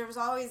stage, there's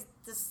always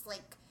this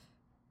like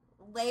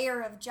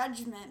layer of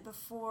judgment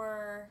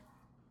before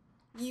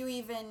you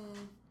even.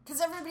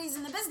 Because everybody's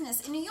in the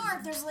business. In New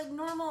York, there's like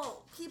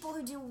normal people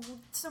who do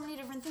so many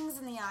different things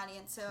in the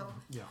audience. So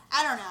yeah.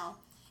 I don't know.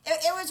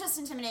 It was just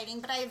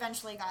intimidating, but I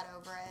eventually got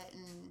over it,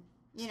 and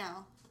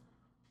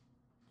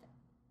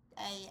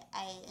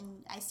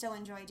I still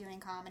enjoy doing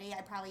comedy.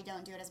 I probably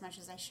don't do it as much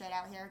as I should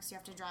out here because you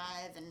have to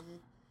drive,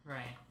 and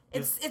right.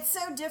 It's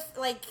so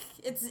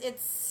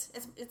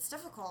it's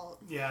difficult.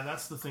 Yeah,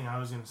 that's the thing I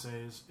was going to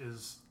say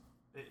is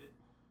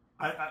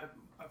I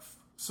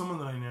someone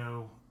that I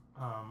know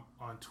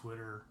on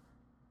Twitter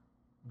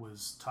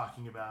was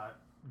talking about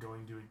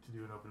going to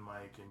do an open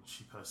mic, and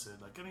she posted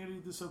like, I'm gonna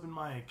do this open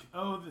mic.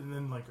 Oh, and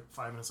then like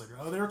 5 minutes later,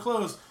 they were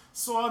closed.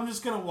 So I'm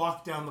just gonna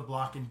walk down the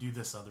block and do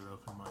this other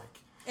open mic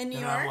in New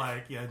York. I'm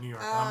like, yeah, New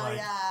York.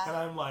 And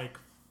I'm like,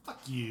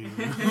 fuck you.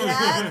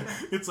 Yeah.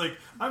 It's like,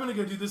 I'm gonna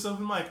go do this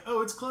open mic.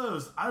 Oh, it's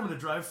closed. I'm gonna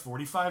drive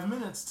 45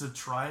 minutes to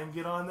try and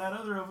get on that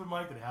other open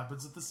mic that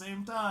happens at the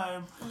same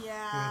time.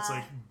 Yeah. And it's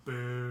like,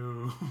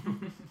 boo.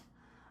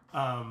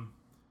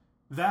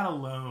 That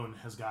alone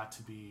has got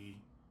to be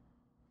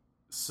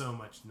so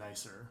much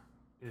nicer,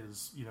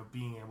 is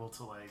being able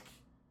to like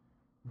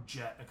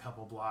jet a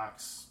couple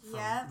blocks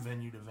from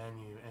venue to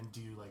venue and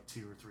do like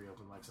 2 or 3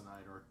 open mics a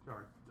night or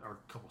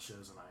a couple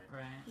shows a night.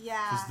 Right.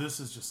 Yeah. Because this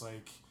is just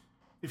like,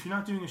 if you're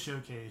not doing a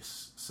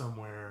showcase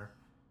somewhere,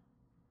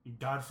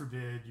 God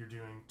forbid you're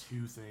doing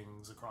 2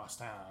 things across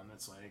town,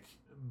 it's like,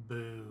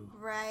 boo.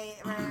 Right.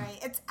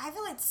 I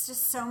feel like it's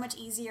just so much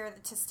easier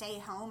to stay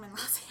home in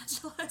Los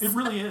Angeles. It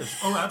really is.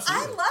 Oh,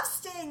 absolutely. I love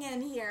staying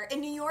in here. In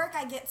New York,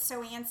 I get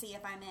so antsy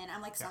if I'm in.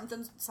 I'm like,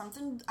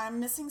 something, I'm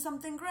missing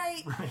something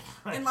great.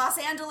 Right. In Los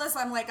Angeles,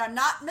 I'm like, I'm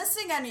not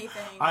missing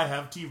anything. I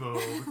have TiVo.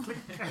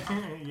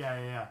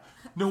 Yeah.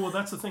 No, well,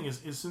 that's the thing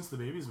is since the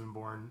baby's been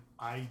born,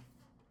 I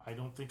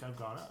don't think I've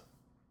gone up.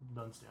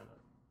 Done stand up.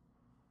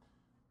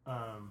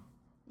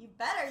 You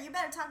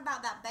better talk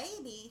about that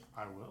baby.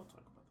 I will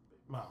talk about the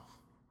baby. Well,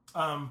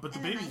 but the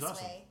in a baby's nice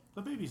awesome. way.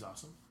 The baby's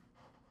awesome.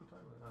 I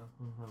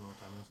don't know what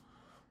time it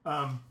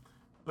is.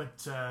 But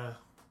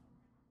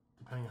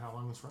depending on how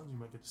long this runs, you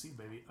might get to see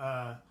the baby.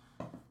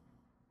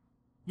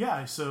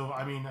 Yeah. So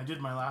I mean, I did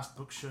my last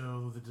book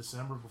show the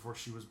December before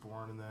she was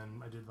born, and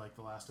then I did like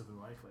the last open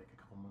mic like a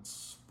couple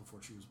months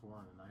before she was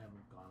born, and I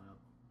haven't gone up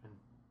and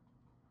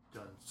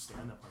done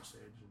stand up on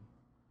stage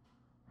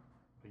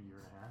in a year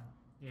and a half.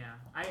 Yeah,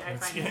 I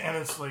find it... And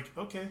it's like,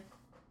 okay,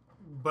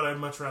 but I'd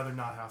much rather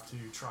not have to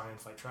try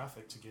and fight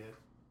traffic to get,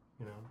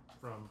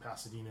 from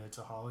Pasadena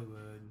to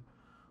Hollywood,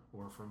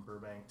 or from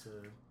Burbank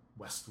to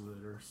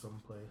Westwood or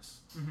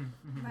someplace.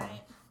 Mm-hmm.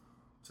 Right.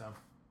 So,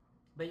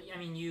 but I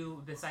mean,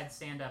 you besides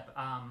stand up,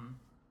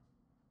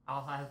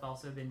 have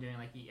also been doing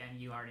and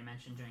you already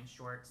mentioned doing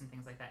shorts and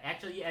things like that.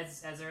 Actually,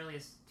 as early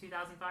as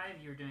 2005,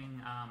 you were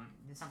doing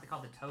something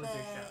called the Tozer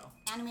Show,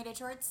 animated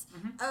shorts.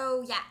 Mm-hmm.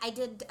 Oh yeah, I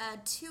did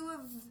two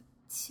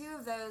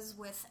of those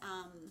with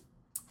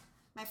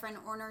my friend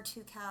Orner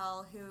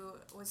Tukel, who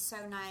was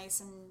so nice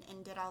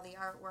and did all the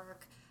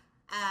artwork.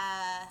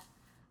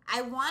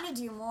 I want to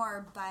do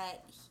more,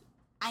 but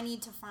I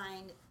need to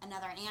find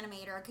another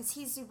animator because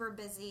he's super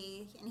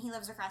busy and he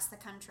lives across the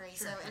country.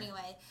 Sure.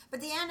 Anyway, but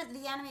the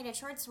animated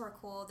shorts were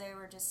cool. They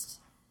were just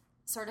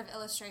sort of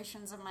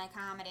illustrations of my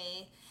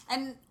comedy,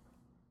 and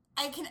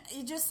I can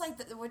just like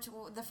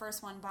the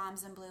first one,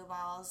 Bombs and Blue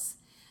Balls.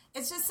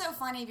 It's just so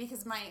funny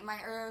because my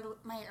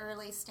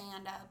early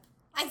stand up.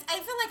 I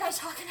feel like I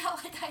talk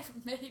about like I've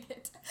made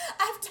it.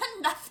 I've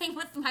done nothing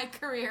with my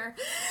career.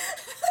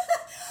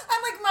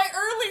 I'm like my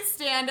early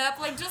stand-up.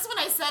 Like just when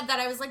I said that,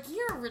 I was like,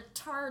 "You're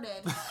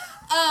retarded."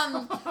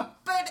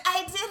 But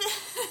I did.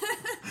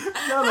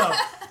 No.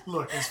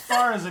 Look, as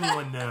far as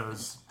anyone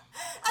knows.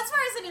 As far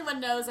as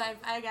anyone knows, I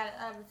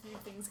have a few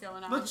things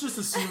going on. Let's just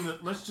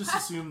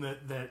assume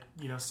that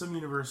some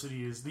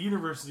university is the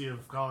University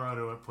of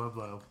Colorado at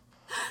Pueblo.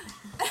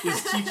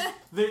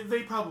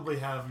 They probably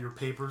have your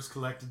papers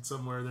collected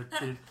somewhere.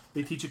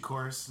 They teach a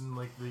course in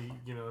like the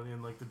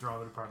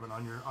drama department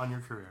on your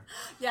career.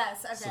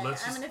 Yes, okay. So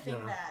I'm gonna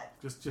think that.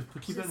 Just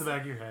keep that in the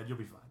back of your head. You'll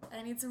be fine.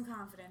 I need some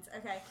confidence.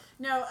 Okay.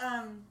 No.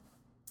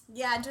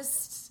 Yeah.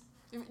 Just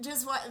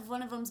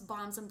one of them's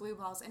Bombs and Blue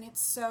Balls, and it's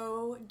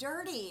so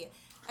dirty.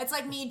 It's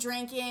like me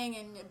drinking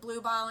and blue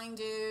balling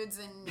dudes,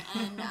 and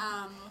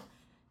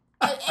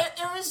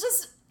it was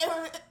just.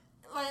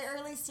 My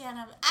early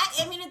stand-up.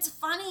 I mean, it's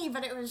funny,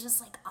 but it was just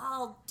like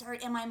all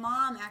dirt. And my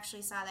mom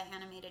actually saw that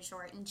animated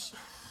short, and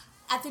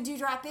at the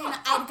Dewdrop Inn,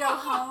 I'd go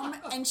home,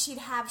 and she'd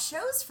have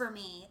shows for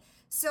me.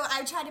 So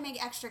I tried to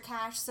make extra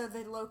cash, so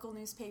the local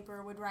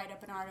newspaper would write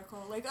up an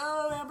article like,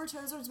 "Oh, Amber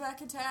Tozer's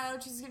back in town.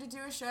 She's going to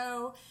do a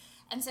show,"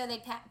 and so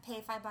they'd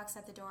pay $5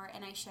 at the door,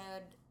 and I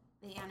showed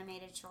the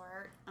animated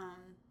short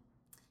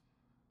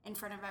in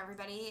front of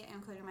everybody,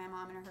 including my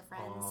mom and her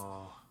friends,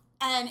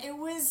 and it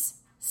was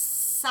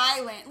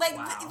silent. Like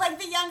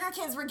the younger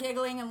kids were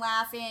giggling and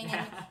laughing,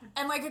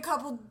 and like a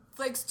couple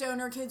like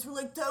stoner kids were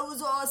like, "That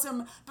was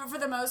awesome." But for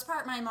the most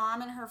part, my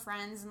mom and her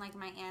friends and like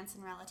my aunts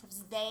and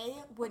relatives, they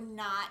would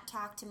not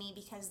talk to me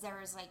because there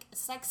was like a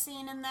sex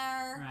scene in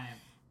there, right?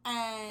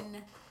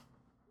 And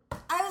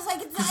I was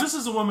like, because this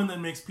is a woman that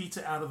makes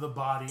pizza out of the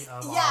body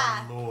of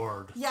our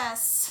Lord.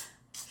 Yes.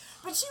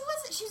 But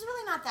she's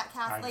really not that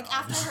Catholic.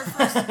 After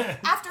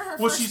her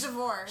first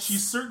divorce.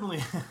 She's certainly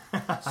she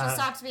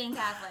stopped being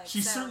Catholic.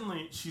 She's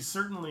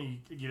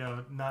certainly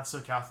not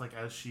so Catholic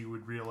as she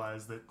would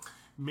realize that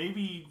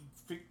maybe,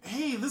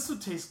 hey, this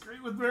would taste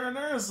great with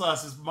marinara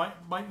sauces.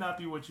 Might not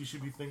be what you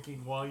should be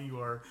thinking while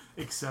you are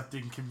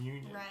accepting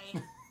communion.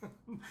 Right.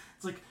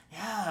 It's like,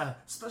 yeah,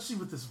 especially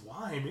with this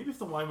wine. Maybe if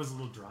the wine was a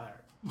little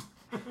drier.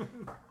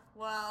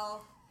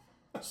 Well,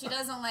 she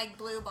doesn't like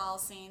blue ball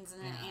scenes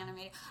in an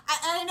animated.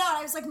 I know.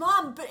 I was like,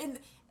 Mom, but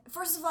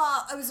first of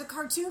all, I was a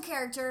cartoon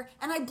character,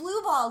 and I blue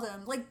balled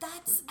him. Like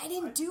I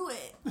didn't do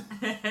it.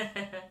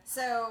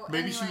 So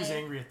maybe she was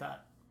angry at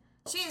that.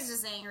 She is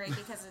just angry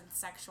because it's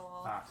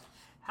sexual.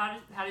 How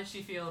did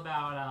she feel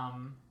about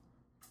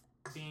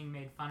being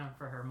made fun of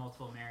for her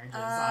multiple marriages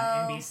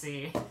on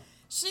NBC?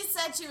 She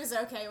said she was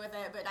okay with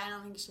it, but I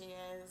don't think she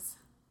is.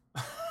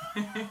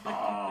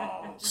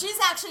 She's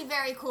actually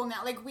very cool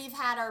now. Like we've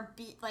had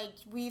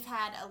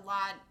a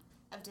lot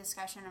of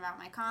discussion about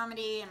my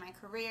comedy and my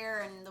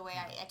career and the way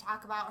I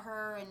talk about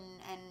her and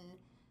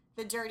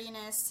the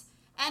dirtiness.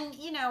 And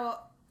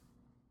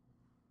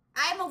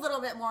I'm a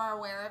little bit more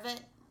aware of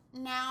it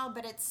now,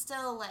 but it's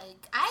still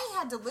like I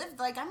had to live.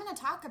 Like I'm going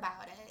to talk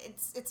about it.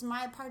 It's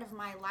my part of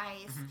my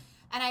life,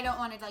 and I don't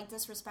want to like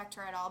disrespect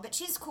her at all. But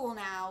she's cool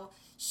now.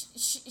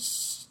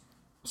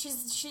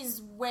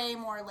 She's way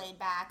more laid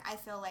back. I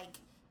feel like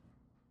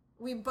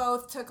we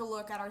both took a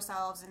look at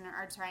ourselves and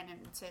are trying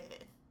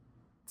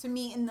to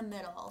meet in the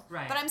middle.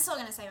 Right. But I'm still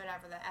going to say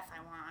whatever the F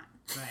I want.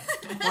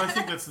 Right. Well, I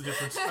think that's the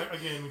difference.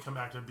 Again, we come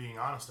back to being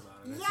honest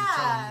about it.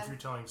 Yeah. If you're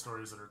telling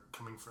stories that are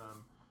coming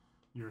from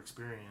your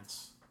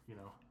experience,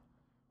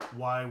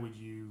 why would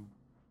you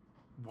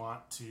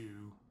want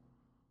to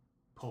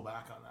pull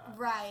back on that?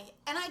 Right.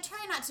 And I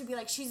try not to be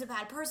like, she's a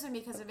bad person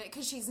because of it,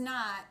 because she's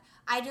not.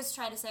 I just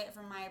try to say it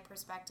from my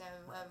perspective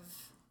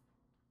of...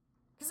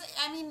 Because,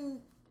 I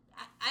mean,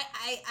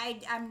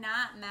 I'm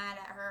not mad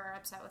at her or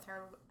upset with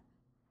her,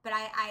 but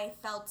I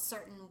felt a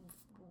certain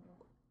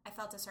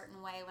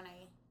way when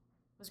I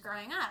was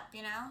growing up,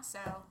 So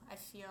I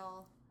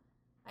feel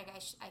like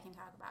I can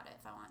talk about it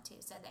if I want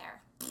to, so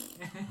there.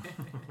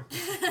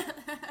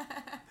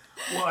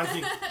 Well, I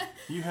think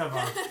you have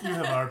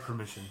our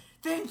permission.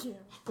 Thank you.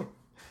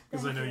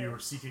 Because I know you were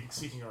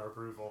seeking our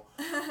approval.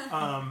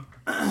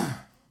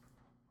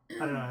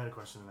 I don't know. I had a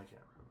question and I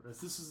can't remember.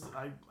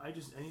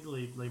 I need to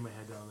lay my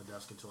head down on the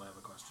desk until I have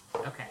a question.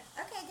 Okay.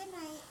 Okay. Good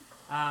night.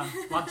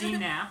 While Dean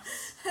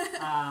naps,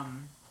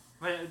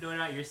 what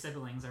about your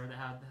siblings? Or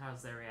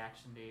how's their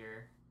reaction to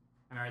your?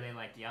 I mean, are they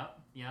like, yep,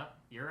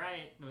 you're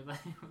right? They're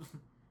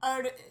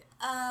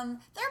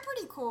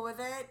pretty cool with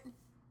it.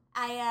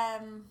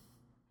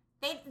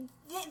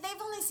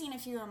 They've only seen a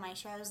few of my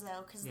shows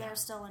though, because they're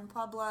still in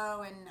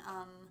Pueblo, and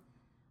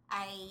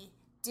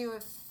do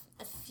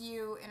a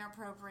few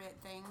inappropriate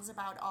things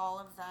about all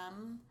of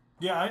them.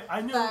 Yeah,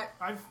 I know.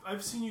 But,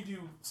 I've seen you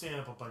do stand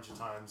up a bunch of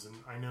times, and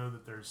I know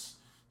that there's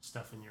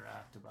stuff in your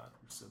act about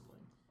your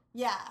sibling.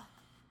 Yeah,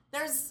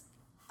 there's.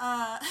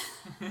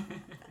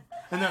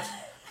 And that's.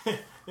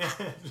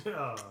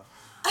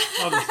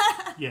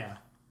 Yeah.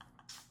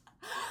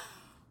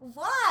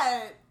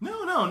 What?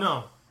 No.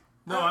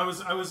 I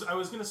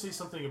was gonna say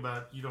something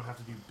about you don't have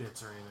to do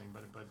bits or anything,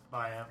 but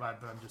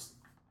I'm just.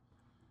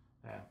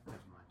 Yeah, never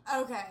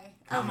mind. Okay.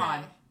 Come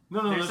on.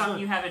 No. There's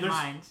something you have in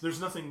mind. There's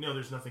nothing. No,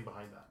 there's nothing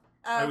behind that.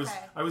 Okay.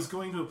 I was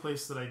going to a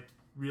place that I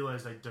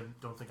realized I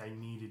don't think I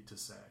needed to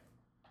say.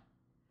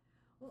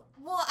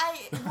 Well, are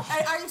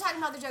you talking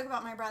about the joke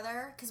about my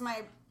brother? Because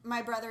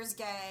my brother's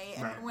gay,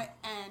 and Right.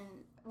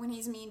 when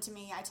he's mean to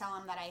me, I tell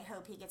him that I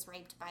hope he gets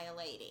raped by a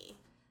lady.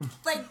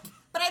 Like,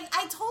 but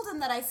I told him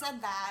that I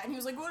said that, and he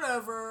was like,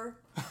 whatever.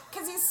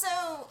 Because he's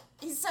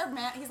so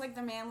man. He's like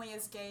the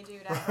manliest gay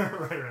dude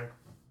ever. Right.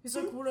 He's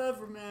like,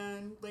 whatever,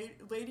 man.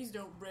 Ladies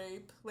don't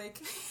rape. Like,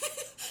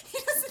 he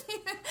doesn't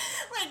even,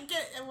 like,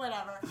 get,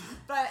 whatever.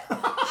 But,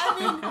 I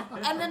mean,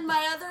 and then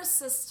my other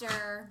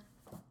sister,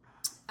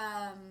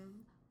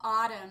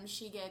 Autumn,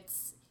 she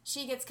gets,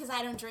 because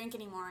I don't drink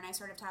anymore, and I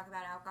sort of talk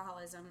about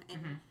alcoholism,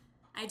 and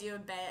I do a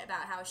bit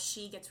about how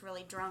she gets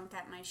really drunk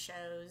at my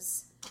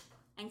shows,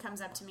 and comes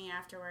up to me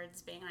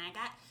afterwards being like,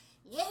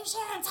 you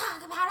shouldn't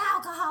talk about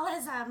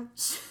alcoholism.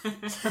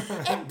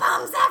 It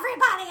bums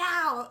everybody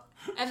out.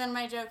 And then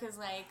my joke is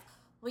like,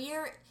 well,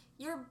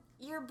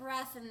 your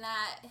breath and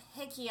that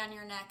hickey on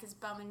your neck is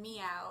bumming me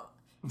out.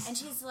 And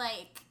she's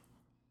like,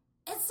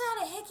 it's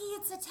not a hickey,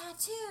 it's a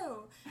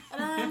tattoo.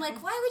 And I'm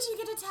like, why would you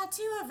get a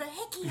tattoo of a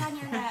hickey on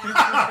your neck?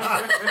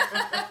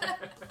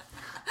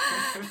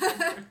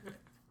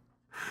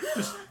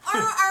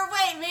 or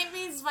wait, maybe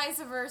it's vice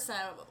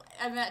versa.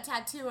 And that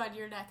tattoo on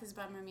your neck is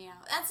bumming me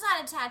out. That's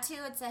not a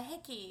tattoo, it's a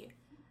hickey.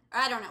 Or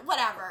I don't know,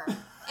 whatever.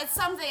 It's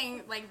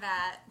something like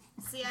that.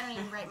 See, I don't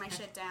even write my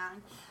shit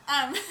down.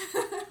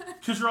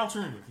 Because you're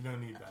alternative. You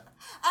don't need that.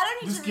 I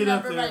don't need Just to get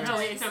up remember there. my No,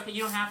 jokes. it's okay.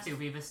 You don't have to.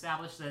 We've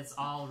established that it's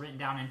all written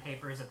down in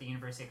papers at the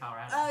University of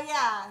Colorado. Oh,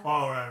 yeah.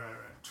 Oh, right.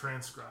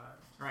 Transcribe.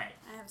 Right.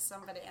 I have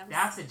somebody.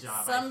 That's a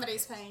job.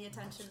 Somebody's paying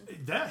attention.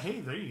 Hey,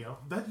 there you go.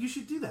 That you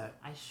should do that.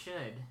 I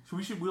should. So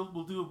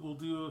we'll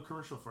do a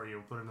commercial for you.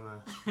 We'll put it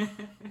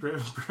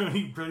in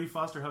the Brody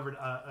Foster Hubbard,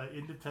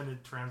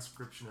 independent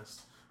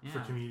transcriptionist for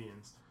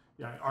comedians.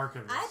 Yeah,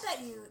 archivist. I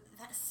bet you.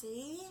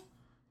 See?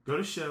 Go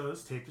to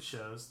shows, tape the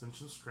shows, then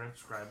just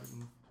transcribe it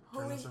and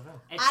turn Holy- this stuff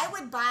in. I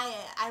would buy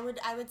it.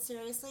 I would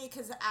seriously,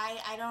 because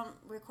I don't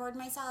record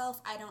myself.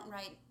 I don't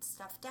write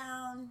stuff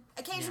down.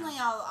 Occasionally,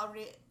 I'll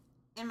read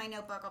in my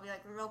notebook. I'll be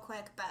like real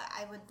quick, but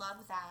I would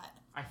love that.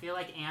 I feel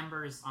like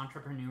Amber's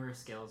entrepreneur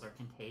skills are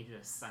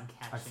contagious. I'm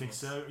catching I think it.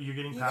 so. You're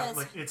getting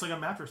it's like a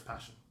mattress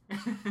passion.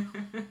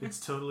 It's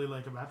totally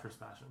like a mattress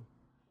passion.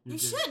 You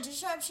should just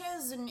show up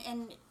shows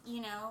and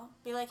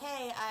be like,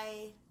 hey,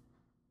 I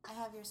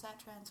have your set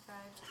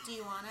transcribed. Do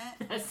you want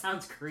it? That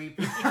sounds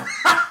creepy. It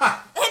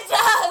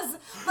does,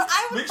 but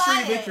I would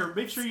buy it.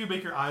 Make sure you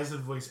make your eyes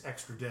and voice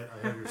extra dead.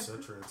 I have your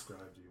set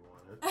transcribed. Do you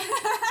want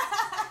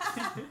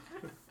it?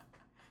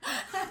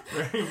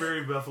 Very,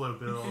 very Buffalo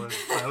Bill and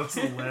Silence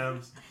of the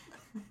Lambs.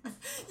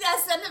 Yeah,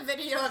 send a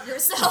video of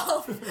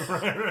yourself.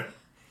 Right.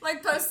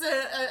 Like, post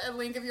a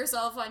link of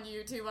yourself on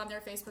YouTube on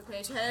their Facebook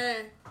page.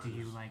 Hey. Do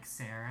you like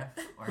serif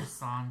or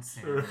sans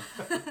serif?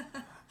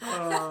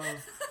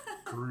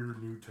 Career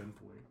new 10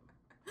 point.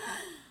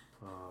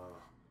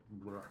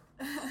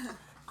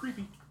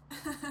 Creepy.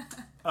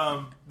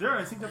 I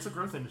think that's a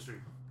growth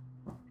industry.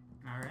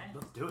 All right.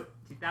 Let's do it.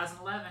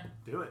 2011.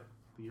 Do it.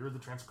 The year of the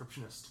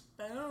transcriptionist.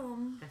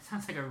 Boom. That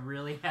sounds like a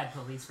really bad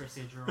police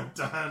procedural.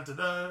 Dun,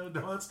 dun, dun.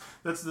 No,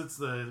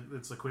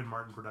 it's the Quinn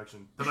Martin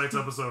production. Tonight's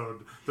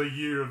episode, the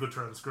year of the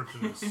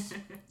transcriptionist.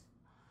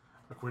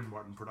 A Quinn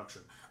Martin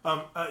production.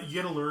 You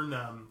got to learn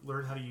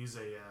how to use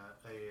a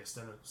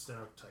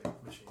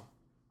stenotype machine,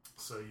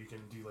 so you can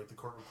do like the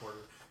court reporter.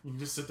 You can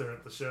just sit there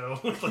at the show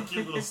with like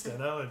your little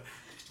steno and.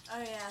 Oh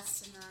yeah,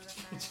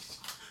 stenographer.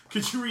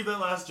 Could you read that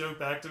last joke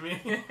back to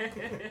me?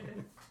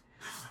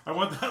 I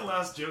want that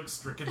last joke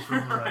stricken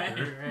from the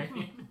record.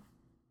 Right.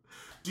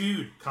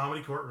 Dude,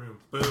 comedy courtroom.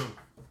 Boom.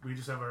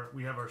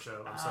 We have our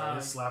show. I'm sorry, I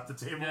slapped the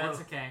table. No,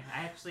 that's okay.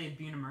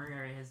 Buna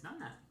Murray has done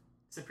that.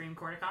 Supreme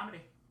Court of Comedy.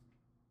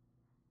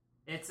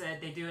 It's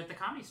they do it at the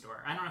Comedy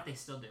Store. I don't know if they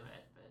still do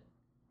it, but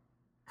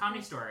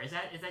Comedy Store is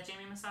that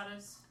Jamie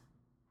Masada's?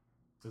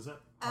 Is it?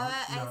 No.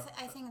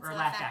 I think it's Or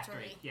Laugh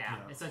Factory. Yeah.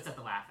 So it's at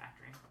the Laugh Factory.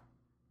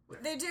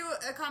 They do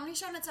a comedy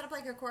show and it's set up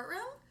like a courtroom?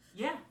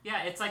 Yeah.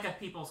 It's like a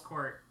people's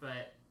court,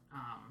 but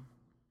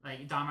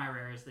like Dom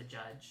Irera is the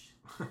judge.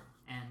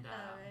 And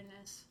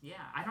goodness. yeah,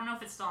 I don't know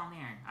if it's still on the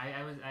air.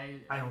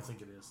 I don't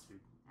think it is, dude.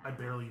 I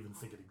barely even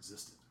think it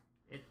existed.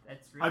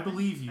 It's really I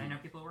believe you. I know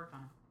people who worked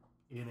on it.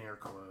 In air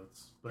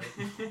quotes, but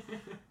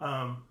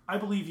I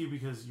believe you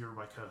because you're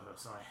my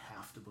co-host, and I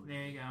have to believe.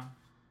 There you go.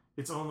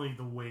 It's only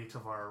the weight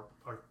of our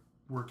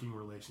working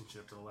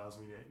relationship that allows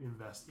me to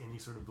invest any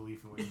sort of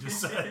belief in what you just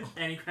said.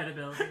 Any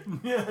credibility.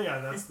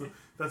 yeah,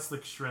 that's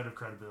the shred of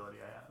credibility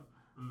I have.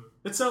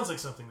 It sounds like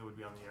something that would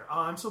be on the air.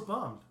 Oh, I'm so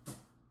bummed.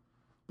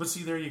 But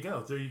see, there you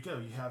go. You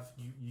have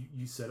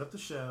you set up the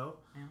show,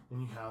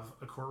 and you have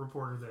a court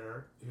reporter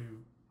there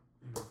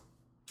who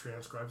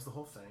transcribes the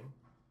whole thing.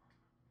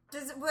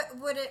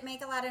 Would it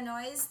make a lot of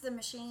noise? The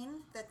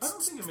machine. I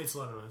don't think it makes a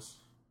lot of noise.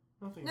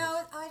 I don't think. It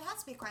has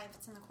to be quiet if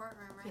it's in the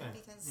courtroom, right? Yeah.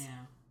 Because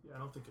I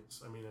don't think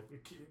it's. I mean,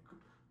 it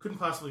couldn't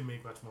possibly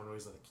make much more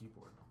noise than a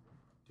keyboard.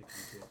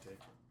 Tick.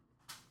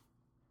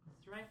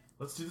 That's right.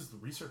 Let's do this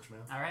research, man.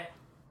 All right.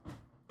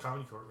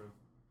 Comedy courtroom.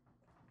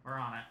 We're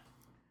on it.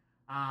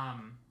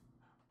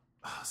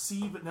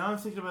 See, but now I'm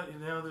thinking about it.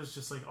 Now there's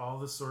just like all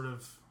this sort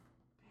of.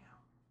 Damn.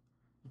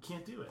 You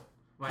can't do it.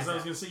 Because I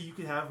was going to say you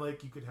could have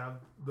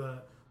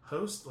the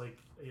host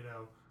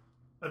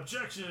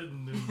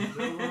objection and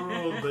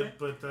overruled,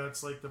 but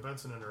that's like the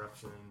Benson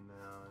interruption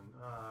now.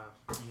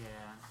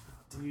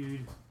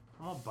 Dude,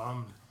 I'm all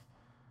bummed.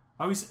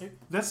 What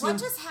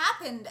just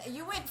happened?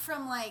 You went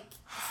from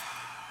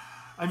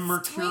I'm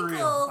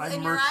mercurial.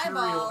 I'm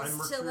mercurial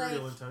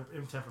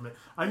in temperament.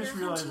 I'm you're just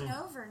realizing.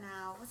 Hunching over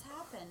now. What's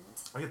happened?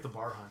 I get the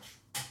bar hunch.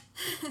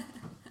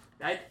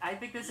 I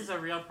think this is a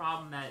real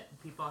problem that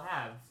people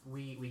have.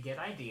 We get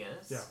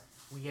ideas. Yeah.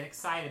 We get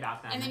excited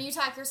about them. And then you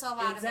talk yourself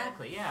out of it.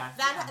 Exactly, yeah.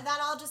 That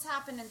all just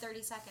happened in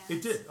 30 seconds.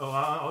 It did.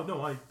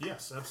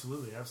 Yes,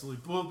 absolutely.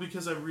 Well,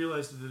 because I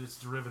realized that it's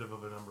derivative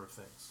of a number of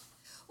things.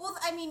 Well,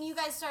 I mean, you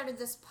guys started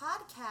this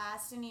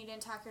podcast and you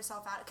didn't talk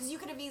yourself out. Because you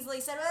could have easily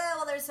said,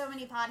 well, there's so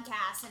many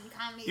podcasts and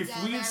comedy. If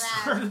we had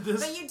started this...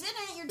 But you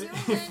didn't. You're doing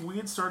it. If we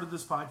had started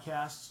this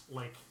podcast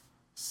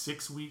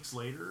 6 weeks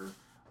later,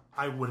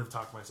 I would have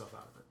talked myself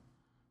out of it.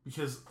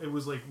 Because it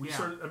was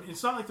started... I mean,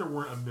 it's not like there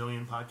weren't a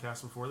million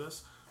podcasts before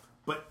this.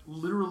 But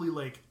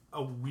literally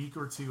a week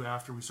or two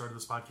after we started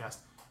this podcast,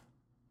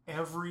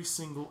 every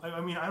single...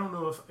 I mean, I don't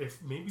know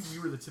if maybe we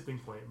were the tipping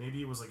point.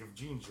 Maybe it was if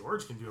Gene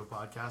George can do a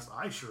podcast,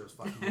 I sure as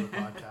fucking do a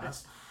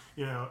podcast.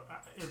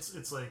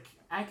 It's like...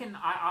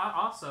 I'll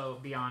also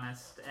be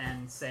honest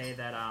and say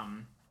that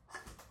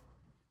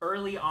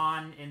early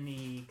on in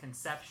the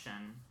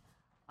conception,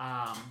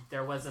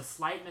 there was a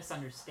slight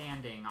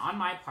misunderstanding on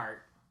my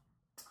part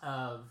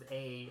of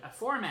a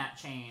format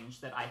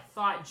change that I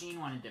thought Gene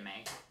wanted to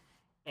make.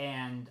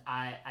 And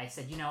I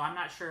said, I'm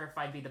not sure if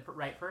I'd be the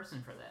right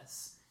person for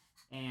this.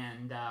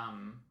 And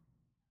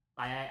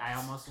I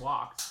almost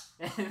walked.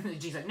 And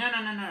Gene's like, no,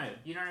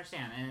 you don't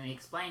understand. And then he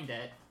explained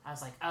it. I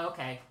was like, oh,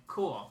 okay,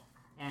 cool.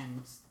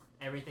 And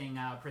everything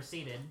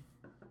proceeded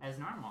as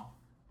normal.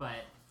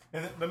 But I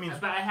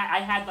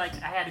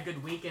had a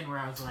good weekend where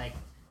I was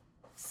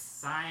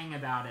sighing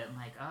about it and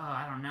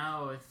I don't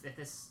know if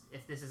this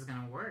is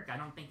gonna work. I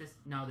don't think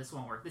this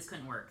won't work. This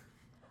couldn't work.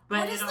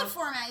 But what is the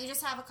format? You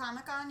just have a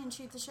comic on and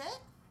shoot the shit?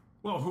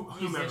 Well,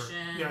 whomever.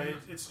 Musician, yeah,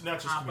 it's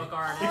not just comic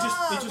artist.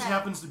 It just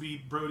happens to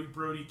be Brody.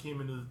 Brody came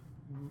into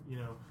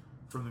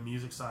from the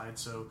music side,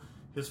 so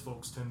his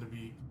folks tend to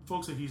be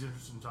folks that he's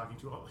interested in talking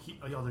to.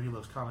 Although he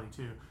loves comedy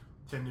too,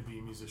 tend to be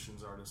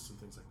musicians, artists, and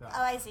things like that.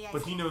 Oh, I see.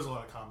 But he knows a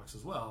lot of comics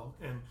as well,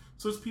 and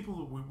so it's people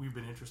that we've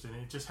been interested in.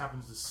 It just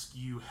happens to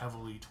skew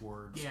heavily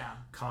towards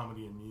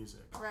comedy and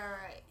music,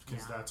 right?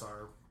 Because that's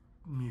our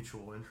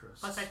mutual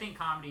interest. Plus, I think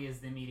comedy is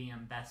the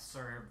medium best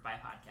served by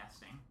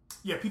podcasting.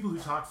 Yeah, people who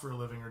talk for a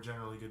living are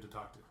generally good to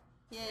talk to.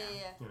 Yeah.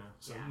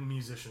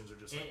 Musicians are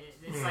just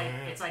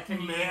it's like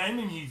man, I'm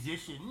a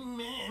musician.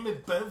 Man, I'm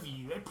above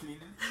you. I play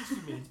the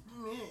instrument.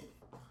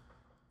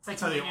 It's like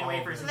Canadian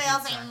wafers. They all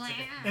say,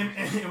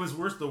 and it was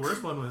worse. The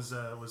worst one was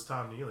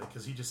Tom Neely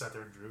because he just sat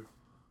there and drew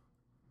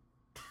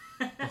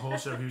the whole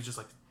show. He was just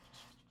like,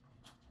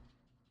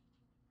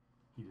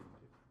 he didn't do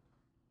it.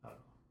 I don't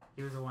know.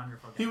 He was a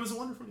wonderful guest. He was a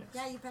wonderful guest.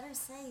 Yeah, you better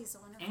say he's a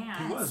wonderful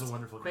guest. He was a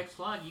wonderful quick guest.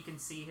 Plug, you can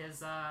see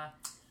his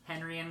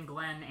Henry and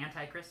Glenn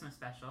anti-Christmas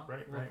special.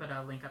 We'll put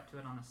a link up to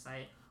it on the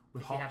site.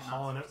 With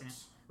Hall and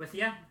Oates.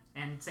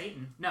 And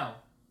Satan. No,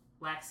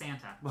 Black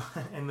Santa.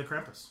 And the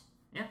Krampus.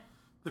 Yeah.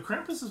 The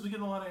Krampus has been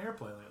getting a lot of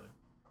airplay lately.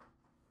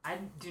 I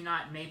do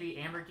not. Maybe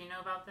Amber, do you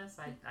know about this?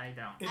 I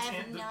don't. I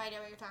have no idea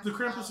what you're talking about.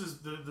 The Krampus is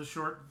the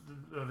short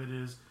of it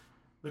is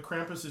the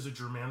Krampus is a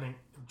Germanic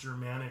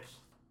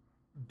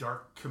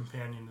dark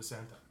companion to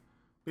Santa.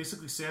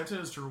 Basically, Santa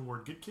is to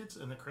reward good kids,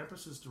 and the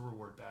Krampus is to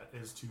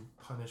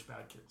punish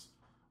bad kids,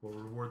 or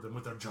reward them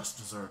with their just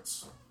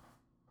desserts.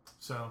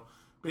 So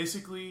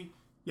basically,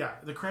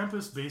 the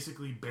Krampus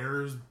basically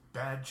bears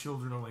bad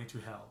children away to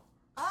hell.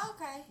 Oh,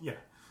 okay. Yeah.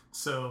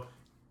 So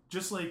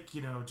just like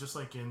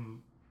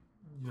in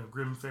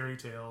Grimm fairy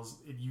tales,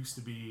 it used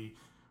to be,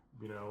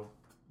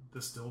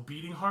 the still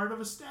beating heart of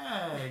a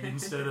stag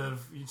instead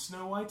of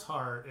Snow White's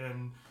heart,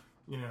 and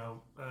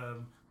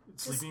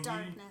Sleeping Beauty.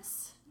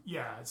 Darkness.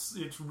 Yeah,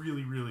 it's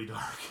really, really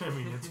dark. I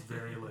mean, it's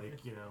very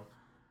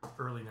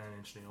early 9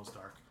 Inch Nails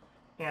dark,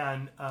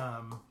 and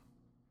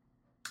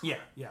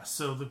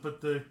So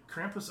the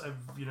Krampus,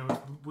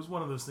 was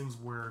one of those things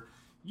where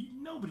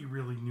nobody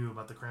really knew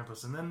about the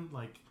Krampus, and then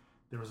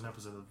there was an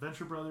episode of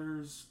Venture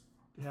Brothers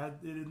had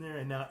it in there,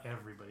 and now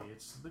everybody.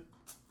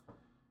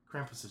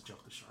 Krampus has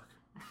jumped the shark.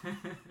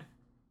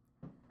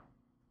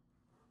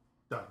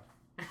 Done.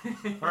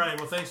 All right.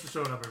 Well, thanks for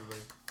showing up,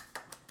 everybody.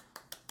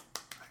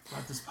 I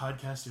brought this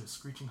podcast to a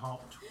screeching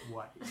halt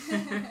twice.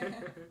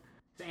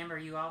 So, Amber,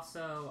 you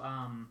also,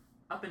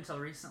 up until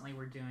recently,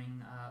 were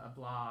doing a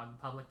blog,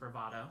 Public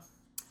Bravado.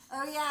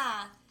 Oh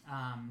yeah.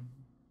 Are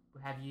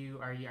you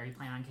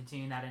planning on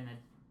continuing that in a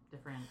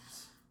different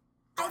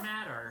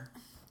format, or?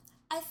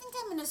 I think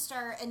I'm gonna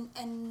start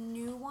a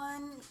new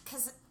one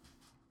because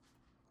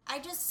I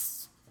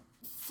just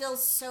feel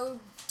so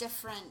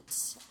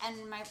different,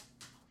 and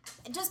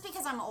just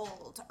because I'm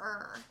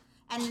older,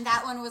 and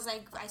that one was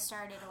like I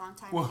started a long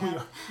time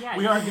ago.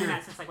 We are doing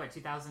that since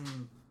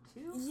 2002.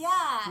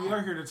 Yeah, we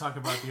are here to talk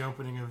about the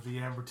opening of the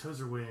Amber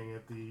Tozer wing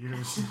at the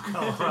University of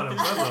Colorado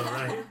Pueblo,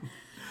 right?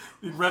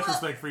 In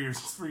retrospect, for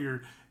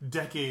your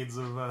decades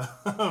of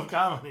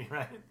comedy,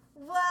 right?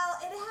 Well,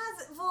 it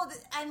has. Well,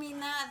 I mean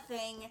that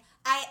thing.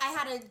 I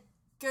had a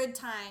good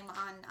time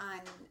on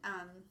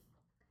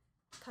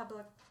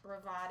Public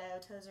Bravado.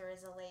 Tozer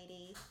is a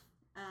lady.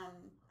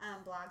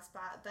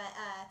 Blogspot, but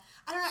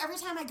I don't know. Every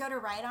time I go to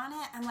write on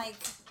it, I'm like,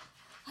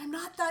 I'm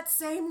not that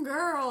same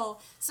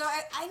girl. So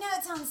I know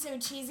it sounds so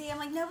cheesy. I'm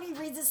like, nobody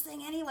reads this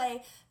thing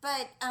anyway.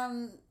 But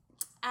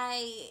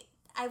I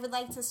would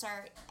like to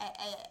start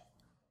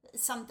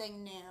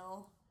something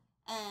new,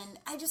 and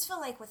I just feel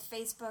like with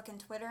Facebook and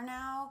Twitter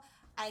now,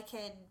 I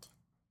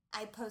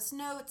post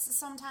notes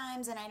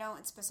sometimes, and I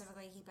don't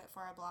specifically keep it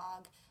for a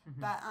blog. Mm-hmm.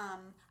 But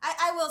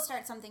I will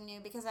start something new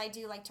because I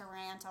do like to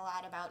rant a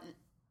lot about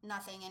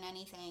nothing and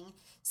anything.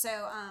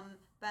 So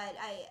but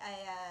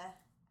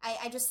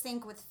I just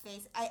think with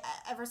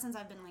ever since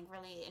I've been like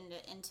really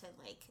into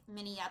like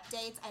mini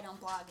updates, I don't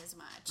blog as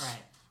much.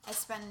 Right. I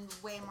spend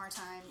way more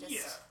time just.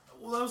 Yeah.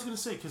 Well, I was gonna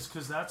say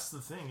because that's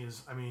the thing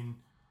is, I mean,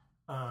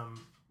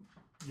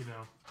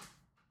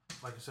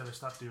 like I said, I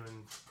stopped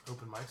doing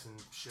open mics and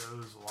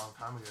shows a long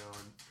time ago,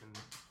 and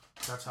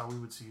that's how we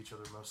would see each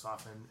other most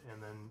often.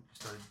 And then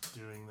started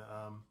doing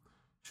the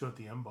show at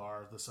the M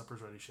Bar, the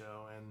Supper's Ready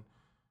show, and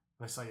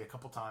I saw you a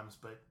couple times.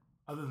 But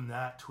other than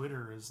that,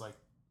 Twitter is like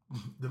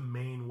the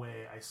main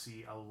way I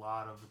see a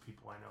lot of the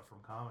people I know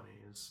from comedy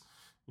is,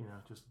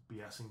 just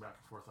BSing back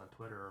and forth on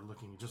Twitter or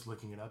looking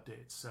at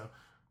updates. So,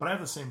 but I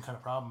have the same kind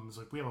of problems.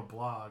 Like we have a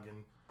blog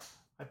and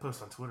I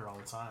post on Twitter all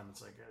the time.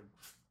 It's like,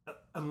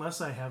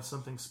 unless I have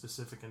something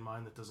specific in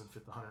mind that doesn't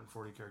fit the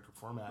 140 character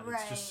format, right.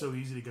 It's just so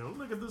easy to go,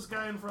 look at this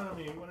guy in front of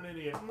me, what an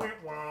idiot,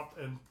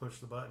 and push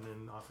the button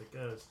and off it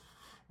goes.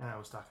 And I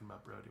was talking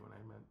about Brody when I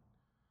meant,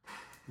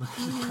 look at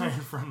the guy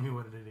in front of me,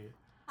 what an idiot.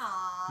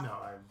 Aww. No,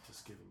 I'm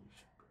just giving you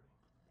shit, Brody.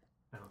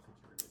 I don't think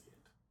you're an idiot.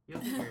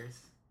 You'll be yours.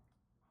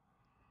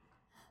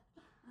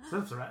 So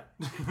that's right.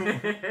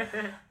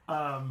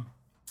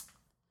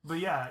 But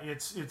yeah,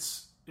 it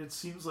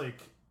seems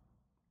like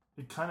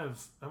it kind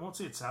of, I won't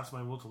say it saps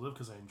my will to live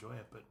because I enjoy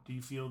it, but do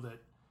you feel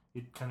that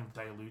it kind of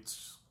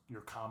dilutes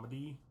your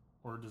comedy,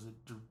 or does it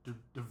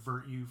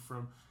divert you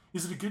from,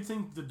 is it a good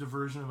thing, the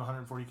diversion of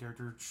 140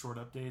 character short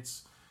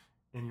updates,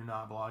 and you're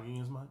not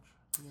blogging as much,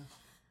 I guess?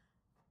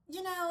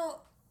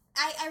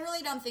 I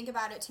really don't think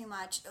about it too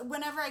much.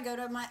 Whenever I go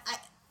to my,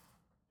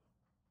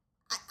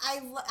 I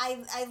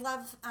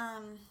love,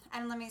 and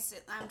let me see,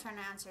 I'm trying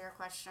to answer your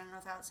question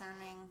without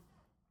sounding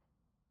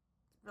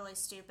really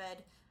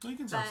stupid. No, you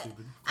can sound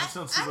stupid. I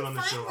sound stupid on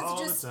the show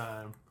all the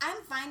time.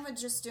 I'm fine with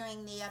just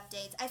doing the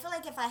updates. I feel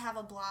like if I have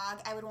a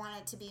blog, I would want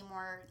it to be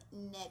more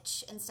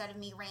niche instead of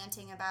me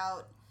ranting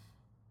about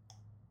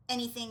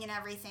anything and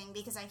everything,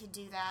 because I could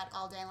do that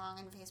all day long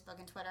on Facebook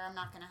and Twitter. I'm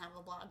not going to have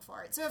a blog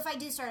for it. So if I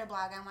do start a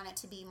blog, I want it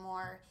to be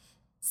more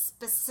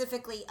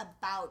specifically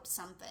about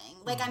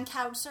something. Like I'm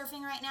couch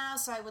surfing right now,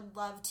 so I would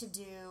love to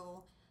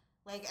do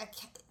like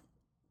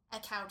a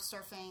couch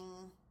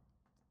surfing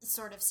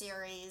sort of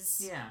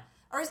series. Yeah.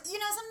 Or,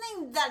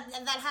 something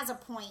that has a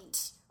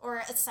point or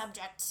a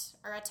subject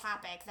or a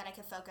topic that I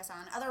could focus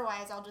on.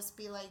 Otherwise, I'll just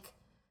be like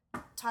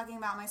talking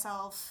about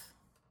myself,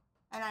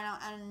 and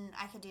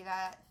I could do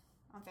that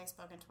on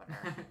Facebook and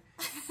Twitter.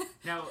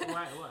 Now,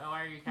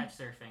 why are you couch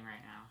surfing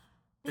right now?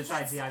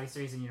 Besides the obvious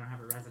reason you don't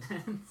have a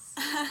residence.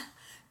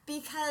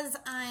 Because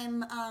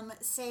I'm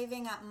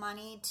saving up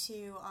money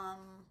to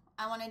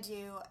I want to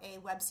do a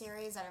web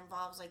series that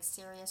involves like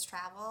serious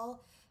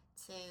travel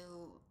to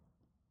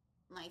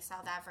like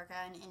South Africa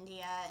and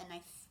India,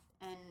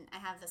 and I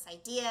have this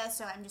idea,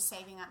 so I'm just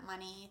saving up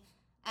money,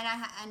 and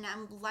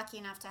I'm lucky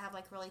enough to have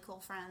like really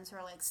cool friends who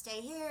are like, stay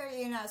here,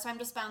 so I'm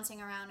just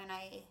bouncing around, and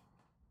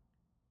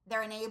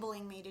they're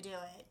enabling me to do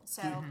it.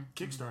 So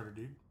Kickstarter,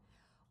 dude.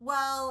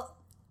 Well,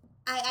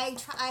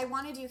 I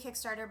want to do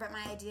Kickstarter, but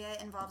my idea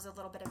involves a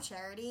little bit of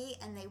charity,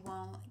 and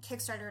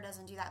Kickstarter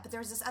doesn't do that. But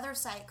there's this other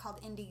site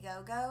called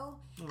Indiegogo,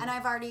 and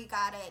I've already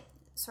got it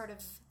sort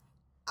of.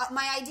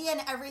 My idea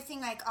and everything,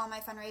 like all my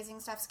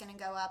fundraising stuff's going to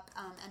go up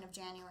end of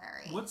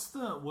January. What's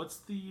the deal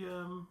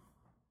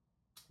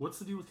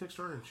with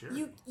Kickstarter and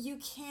charity? You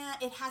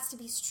can't. It has to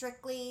be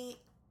strictly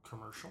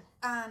Commercial?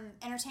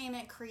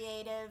 Entertainment,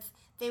 creative.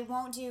 They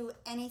won't do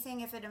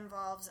anything if it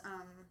involves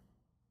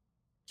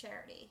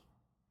charity.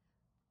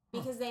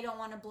 Because they don't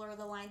want to blur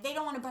the line. They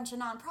don't want a bunch of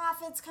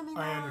nonprofits coming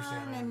on. I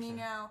understand. And, you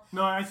know...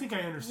 No, I think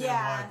I understand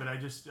Yeah. why, but I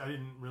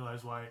didn't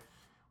realize why.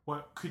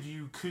 What could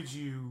you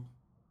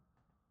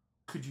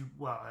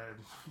well,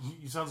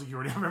 you sounds like you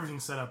already have everything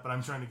set up, but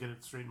I'm trying to get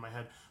it straight in my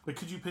head. But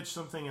could you pitch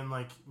something and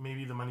like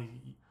maybe the money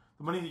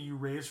that you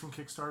raise from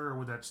Kickstarter, or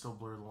would that still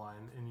blur the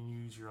line and you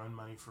use your own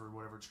money for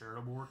whatever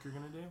charitable work you're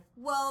going to do?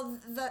 Well,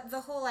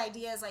 the whole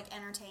idea is like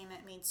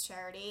entertainment meets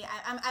charity.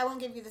 I won't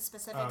give you the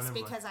specifics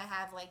because I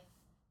have like,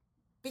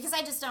 because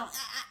I just don't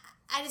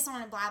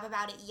want to blab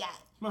about it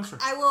yet. No, sure.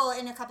 I will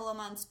in a couple of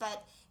months,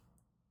 but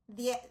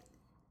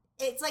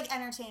it's like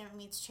entertainment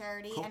meets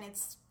charity, cool. and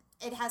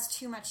it has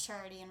too much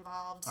charity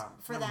involved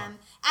for never them. mind.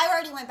 I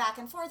already went back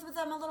and forth with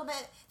them a little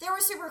bit. They were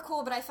super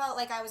cool, but I felt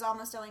like I was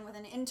almost dealing with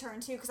an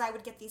intern too, because I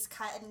would get these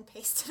cut and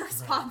pasted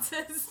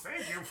responses.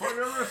 Thank you for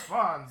your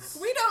response.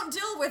 We don't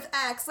deal with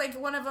X. Like,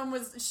 one of them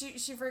was,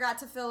 she forgot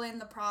to fill in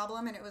the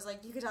problem, and it was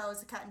like, you could tell it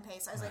was a cut and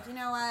paste. I was like, you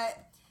know what?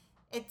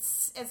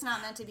 It's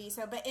not meant to be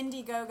so. But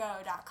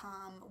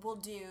Indiegogo.com will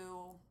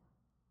do...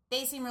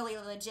 They seem really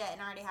legit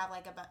and already have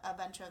like a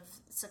bunch of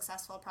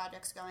successful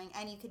projects going,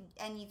 and you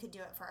could do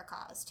it for a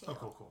cause too. Oh,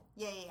 cool.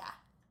 Yeah.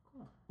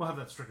 Cool. We'll have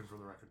that stricken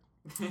from the record.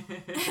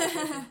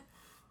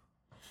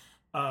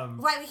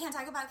 Why, we can't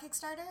talk about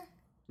Kickstarter?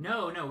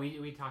 No,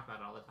 we talk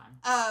about it all the time.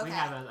 Oh, okay. We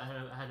have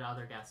had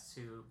other guests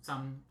who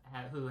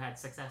had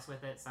success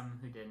with it, some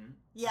who didn't.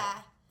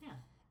 Yeah. Yeah.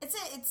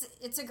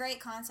 It's a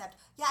great concept.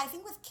 Yeah, I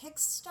think with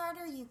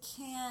Kickstarter you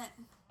can't.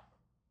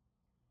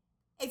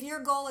 If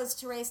your goal is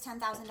to raise $10,000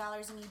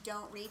 and you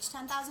don't reach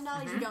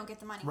 $10,000, you don't get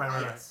the money.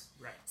 Right.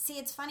 See,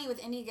 it's funny with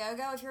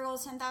Indiegogo. If your goal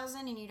is $10,000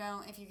 and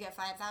if you get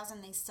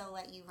 $5,000, they still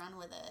let you run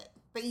with it.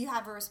 But you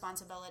have a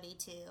responsibility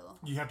to.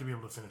 You have to be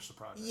able to finish the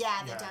project.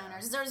 Yeah, the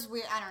donors. There's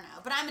weird. I don't know,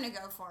 but I'm gonna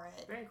go for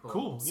it. Very cool.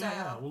 Cool.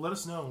 Yeah. Well, let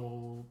us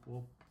know.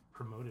 We'll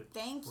promote it.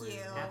 Thank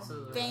you.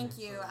 Absolutely. Thank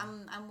you.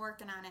 I'm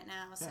working on it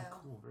now. So. Yeah.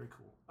 Cool. Very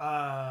cool.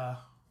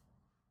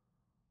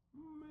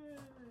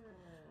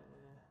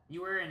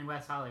 You were in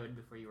West Hollywood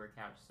before you were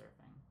couch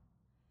surfing.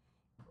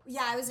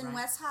 Yeah, I was in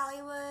West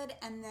Hollywood,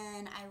 and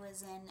then I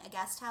was in a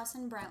guest house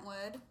in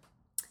Brentwood,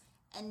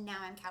 and now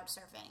I'm couch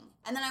surfing.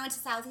 And then I went to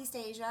Southeast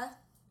Asia.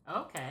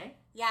 Okay.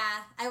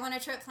 Yeah, I won a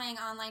trip playing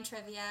online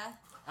trivia.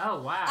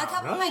 Oh, wow. A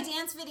couple of my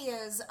dance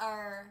videos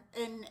are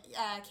in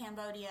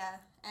Cambodia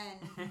and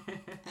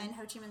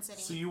Ho Chi Minh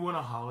City. So you won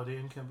a holiday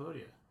in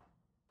Cambodia?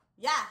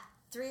 Yeah,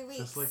 3 weeks.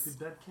 Just like the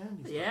Dead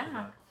Kennedys.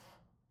 Yeah.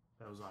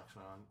 That was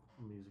actually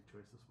on Music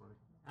Choice this morning.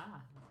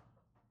 Ah.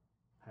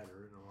 Had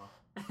heard it a lot.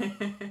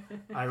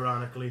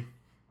 Ironically.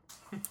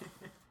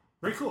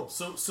 Very cool.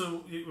 So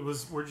it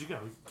was, where'd you go?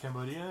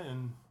 Cambodia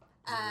and...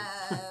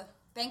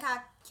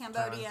 Bangkok,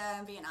 Cambodia,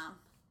 and Vietnam.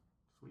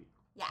 Sweet.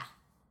 Yeah.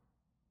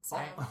 So,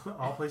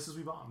 all places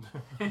we bombed.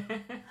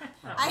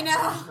 I know.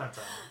 Not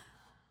Thailand.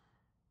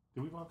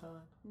 Did we bomb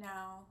Thailand?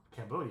 No.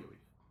 Cambodia we did.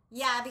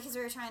 Yeah, because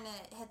we were trying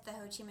to hit the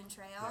Ho Chi Minh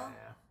Trail.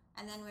 Yeah.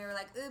 And then we were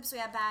like, oops, we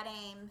have bad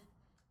aim.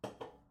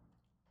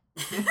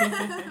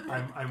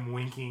 I'm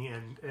winking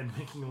and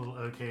making a little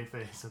okay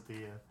face at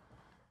the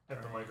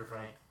microphone.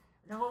 Right.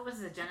 Now, what was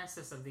the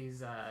genesis of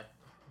these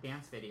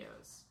dance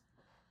videos?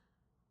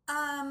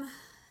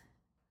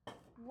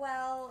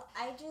 Well,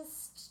 I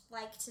just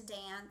like to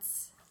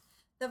dance.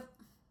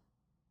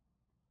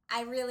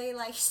 I really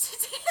like to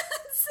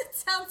dance. It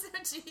sounds so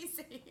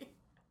cheesy.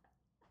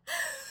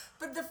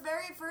 But the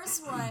very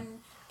first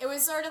one, it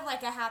was sort of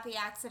like a happy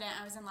accident.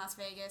 I was in Las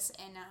Vegas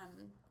and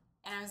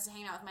I was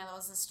hanging out with my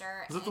little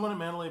sister. Was it the one at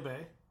Mandalay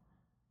Bay?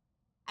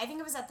 I think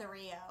it was at the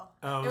Rio.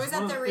 Oh, it was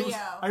at the Rio.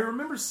 I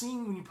remember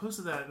seeing when you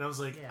posted that, and I was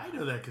like, I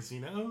know that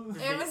casino.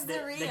 It was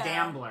the Rio. The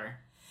Gambler.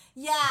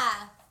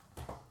 Yeah.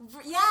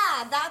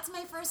 Yeah, that's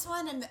my first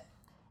one. And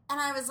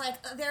I was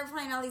like, they were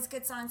playing all these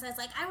good songs. I was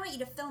like, I want you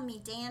to film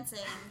me dancing.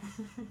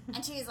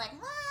 And she was like,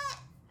 what?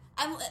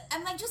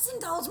 I'm like, just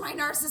indulge my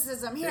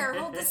narcissism. Here,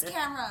 hold this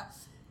camera.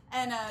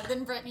 And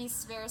then Britney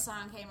Spears'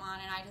 song came on,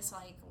 and I just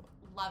like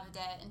loved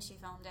it, and she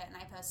filmed it, and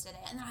I posted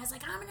it. And then I was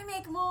like, I'm gonna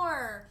make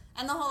more.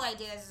 And the whole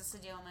idea is just to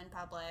do them in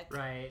public.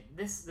 Right.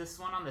 This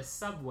one on the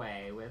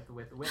subway with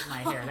my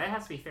hair, that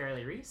has to be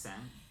fairly recent.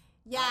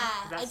 Yeah,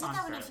 That I did song's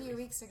that one a fairly few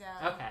weeks ago.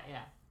 Okay,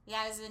 yeah.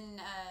 Yeah, I was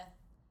in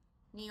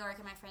New York,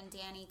 and my friend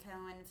Danny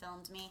Cohen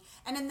filmed me.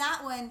 And in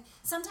that one,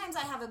 sometimes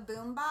I have a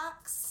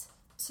boombox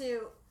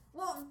to...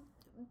 Well,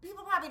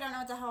 people probably don't know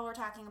what the hell we're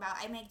talking about.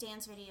 I make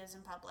dance videos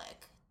in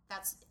public.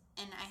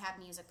 And I have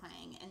music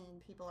playing,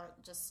 and people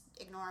just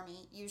ignore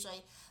me,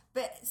 usually.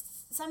 But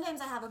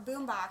sometimes I have a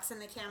boombox,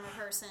 and the camera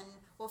person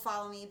will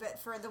follow me. But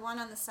for the one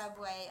on the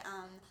subway...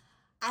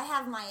 I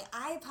have my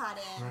iPod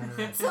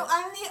in, so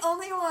I'm the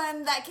only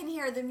one that can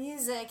hear the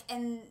music,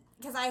 and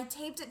because I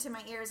taped it to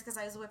my ears because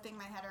I was whipping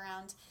my head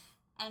around,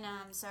 and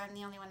so I'm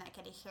the only one that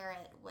could hear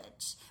it,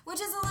 which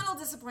is a little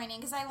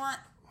disappointing because I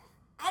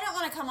don't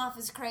want to come off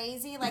as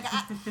crazy. Like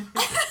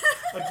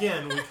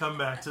again, we come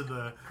back to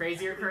the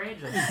Crazy or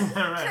courageous?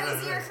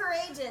 Crazy or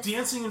courageous?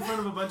 Dancing in front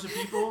of a bunch of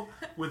people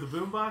with a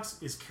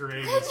boombox is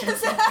courageous.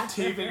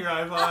 Taping your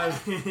iPod,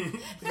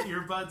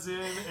 earbuds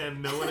in,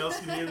 and no one else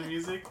can hear the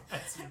music.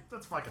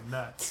 That's fucking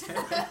nuts.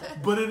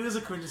 But it is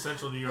a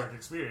quintessential New York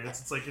experience.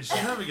 It's like, is she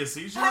having a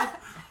seizure?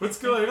 What's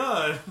going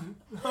on?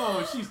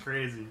 Oh, she's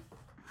crazy.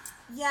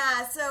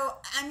 Yeah, so,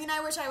 I mean,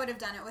 I wish I would have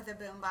done it with a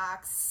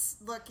boombox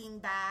looking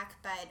back,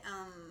 but,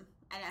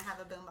 I didn't have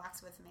a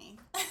boombox with me.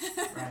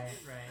 Right.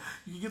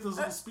 You can get those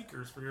little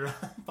speakers for your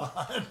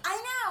iPod.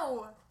 I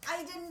know!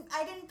 I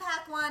didn't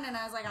pack one, and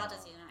I was like, I'll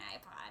just use my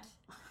iPod.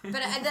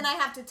 But then I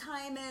have to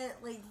time it,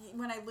 like,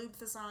 when I loop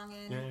the song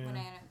in.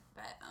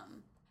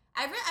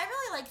 I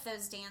really like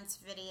those dance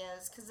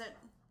videos, because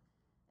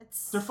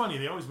it's... They're funny.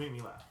 They always make me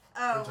laugh.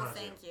 Oh, well,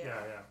 thank you.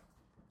 Yeah,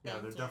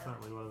 Thank they're you.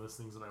 definitely one of those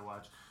things that I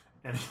watch.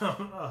 And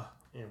oh,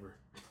 Amber.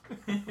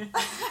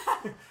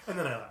 And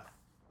then I laugh.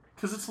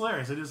 Because it's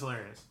hilarious. It is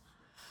hilarious.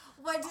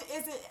 What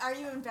is it? Are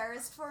you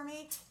embarrassed for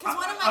me? Because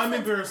I'm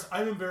embarrassed.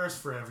 I'm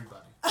embarrassed for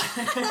everybody.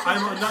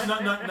 I'm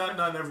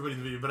not everybody in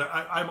the video, but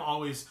I'm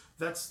always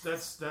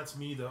that's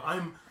me though.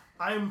 I'm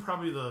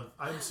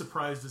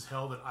surprised as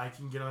hell that I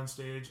can get on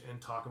stage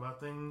and talk about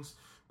things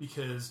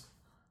because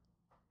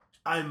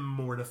I'm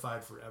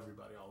mortified for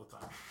everybody all the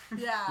time.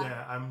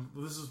 Yeah.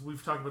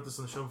 We've talked about this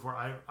on the show before.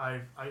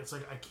 It's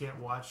like I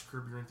can't watch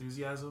Curb Your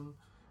Enthusiasm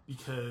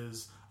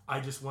because I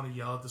just want to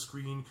yell at the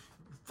screen,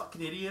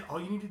 fucking idiot.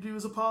 All you need to do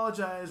is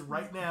apologize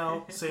right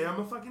now, say I'm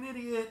a fucking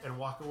idiot, and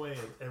walk away,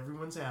 and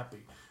everyone's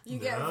happy. You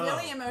get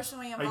really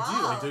emotionally involved.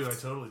 I do. I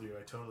totally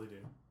do.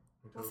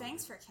 Well,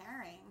 thanks for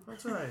caring.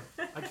 That's all right.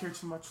 I care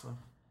too much, though.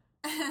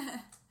 Yeah.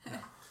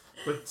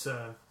 But,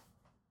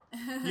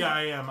 yeah,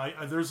 I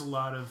am. There's a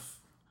lot of...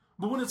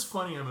 But when it's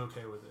funny, I'm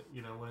okay with it.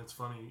 You know, when it's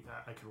funny,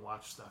 I can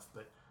watch stuff.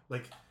 But,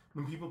 like,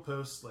 when people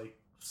post, like,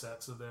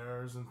 sets of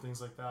theirs and things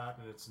like that,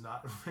 and it's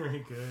not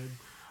very good...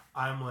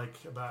 I'm like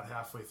about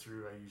halfway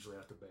through. I usually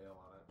have to bail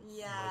on it.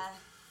 Yeah. Like,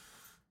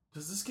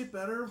 does this get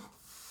better?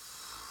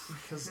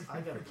 Because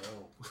I gotta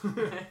go.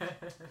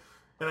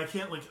 And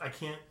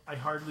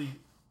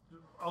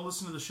I'll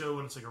listen to the show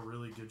when it's like a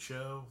really good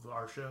show,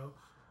 our show.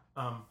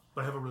 But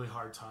I have a really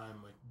hard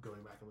time like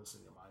going back and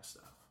listening to my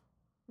stuff.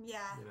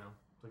 Yeah. You know,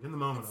 like in the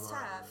moment It's I'm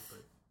alright tough. with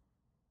it.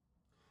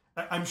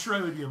 But I'm sure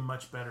I would be a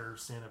much better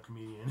stand-up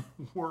comedian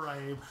were I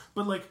able.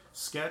 But like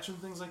sketch and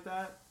things like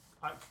that,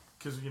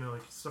 because you know,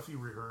 like stuff you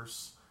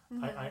rehearse,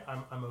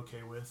 I'm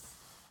okay with.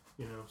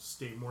 You know,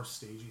 more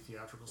stagey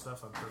theatrical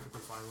stuff, I'm perfectly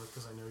fine with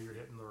because I know you're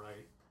hitting the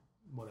right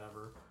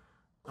whatever.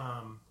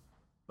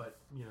 But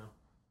you know,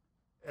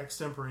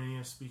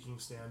 extemporaneous speaking,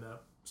 stand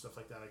up stuff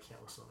like that, I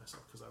can't listen to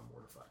myself because I'm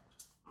mortified.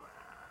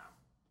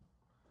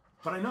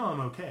 But I know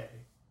I'm okay.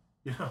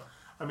 You know,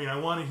 I mean, I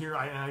want to hear.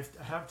 I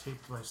have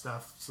taped my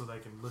stuff so that I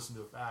can listen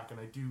to it back, and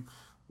I do.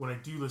 When I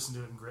do listen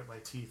to it and grit my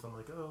teeth, I'm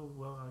like, oh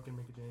well, I can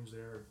make a change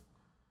there.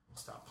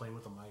 Stop playing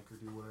with the mic or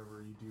do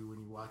whatever you do when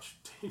you watch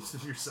tapes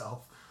of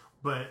yourself.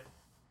 But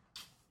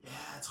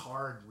yeah, it's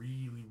hard.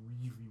 Really,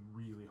 really,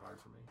 really hard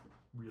for me.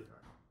 Really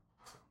hard.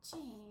 So.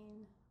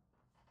 Gene.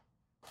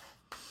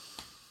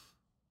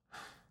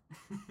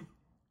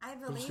 I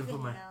just believe in gonna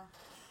you. put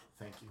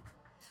Thank you.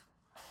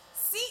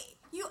 See,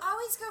 you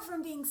always go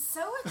from being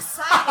so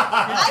excited.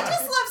 I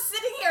just love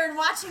sitting here and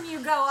watching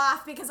you go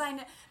off because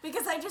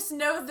I just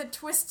know the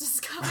twist is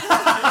coming. It's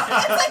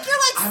like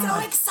you're so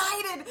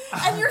excited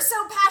and you're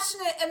so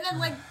passionate, and then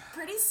like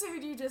pretty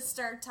soon you just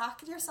start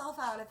talking yourself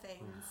out of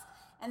things,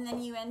 and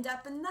then you end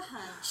up in the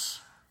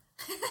hunch.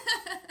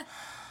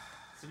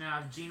 So now,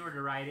 if Gene were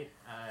to write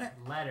a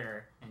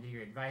letter into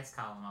your advice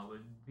column, what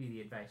would be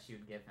the advice you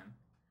would give him?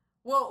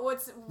 Well,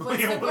 what's the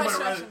question?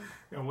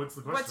 What's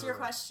the question? What's your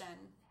question?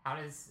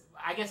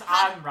 I guess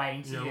I'm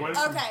writing to you.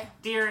 Okay.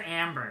 Dear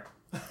Amber,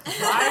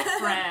 my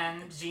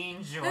friend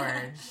Gene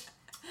George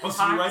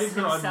so you're writing talks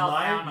her on himself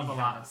my out of a lot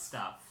behalf. of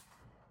stuff.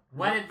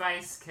 What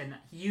advice can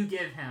you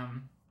give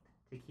him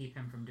to keep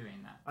him from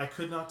doing that? I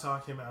could not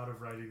talk him out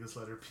of writing this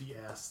letter.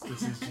 P.S.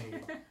 This is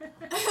Gene.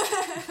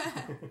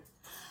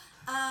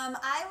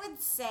 I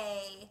would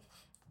say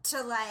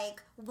to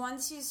like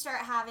once you start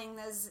having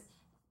those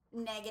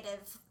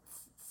negative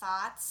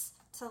thoughts,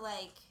 to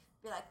like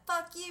be like,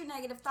 fuck you,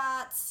 negative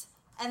thoughts,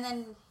 and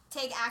then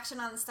take action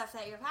on the stuff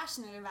that you're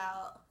passionate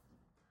about.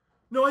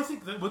 No, I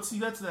think that. But see,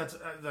 that's.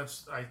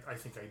 I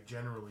think I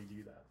generally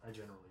do that.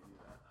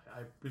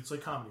 It's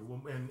like comedy,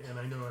 and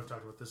I know I've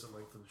talked about this at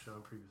length in the show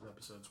in previous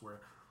episodes,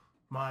 where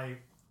my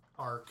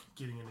arc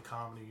getting into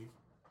comedy,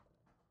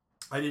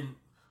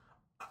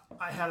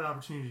 I had an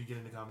opportunity to get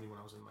into comedy when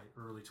I was in my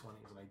early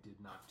 20s, and I did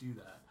not do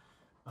that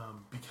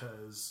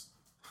because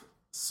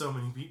so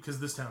many people. Because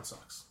this town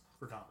sucks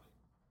for comedy,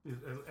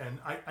 and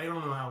I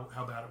don't know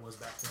how bad it was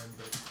back then,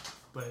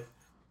 but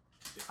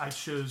I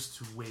chose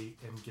to wait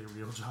and get a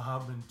real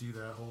job and do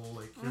that whole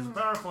like here's a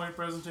PowerPoint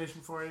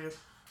presentation for you,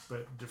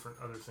 but different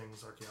other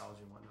things,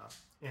 archaeology and whatnot,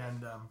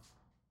 and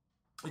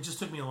it just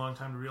took me a long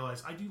time to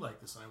realize I do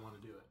like this and I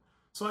want to do it.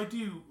 So I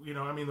do, you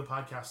know, I mean, the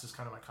podcast is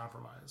kind of my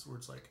compromise, where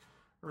it's like,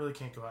 I really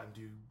can't go out and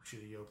do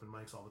shitty open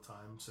mics all the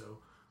time. So,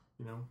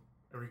 you know,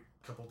 every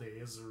couple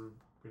days or,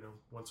 you know,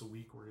 once a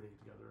week we're going to get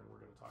together and we're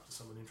going to talk to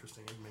someone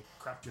interesting and make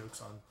crap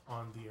jokes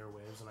on the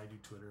airwaves. And I do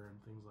Twitter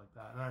and things like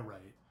that. And I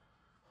write,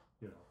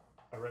 you know,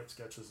 I write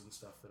sketches and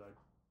stuff that I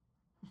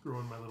throw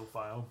in my little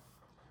file.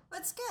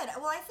 That's good.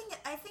 Well, I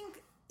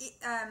think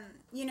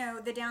you know,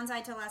 the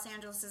downside to Los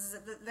Angeles is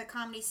that the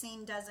comedy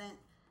scene doesn't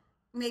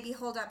maybe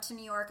hold up to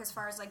New York as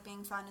far as like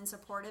being fun and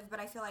supportive, but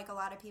I feel like a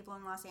lot of people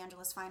in Los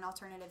Angeles find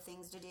alternative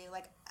things to do.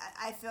 Like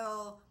I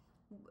feel,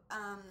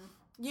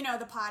 you know,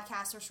 the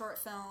podcasts or short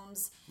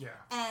films,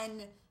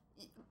 and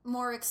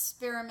more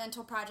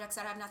experimental projects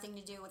that have nothing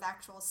to do with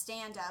actual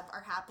stand-up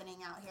are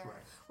happening out here.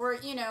 Right. Where,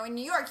 you know, in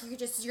New York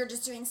you're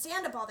just doing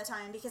stand-up all the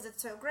time because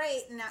it's so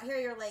great, and out here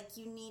you're like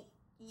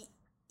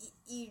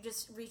you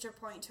just reach a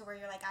point to where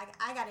you're like,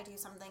 I got to do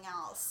something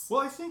else. Well,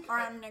 I think, or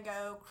I'm gonna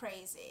go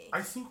crazy.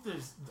 I think the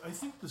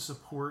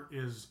support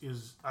is.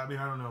 I mean,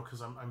 I don't know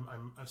because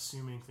I'm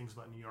assuming things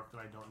about New York that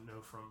I don't know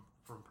from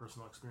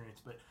personal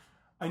experience, but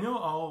I know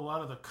a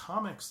lot of the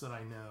comics that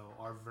I know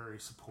are very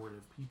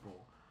supportive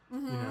people. You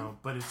know,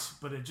 but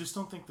I just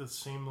don't think the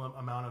same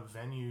amount of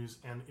venues,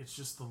 and it's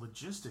just the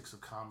logistics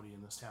of comedy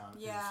in this town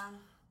is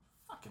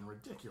fucking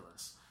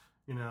ridiculous.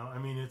 You know, I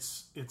mean,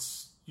 it's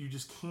you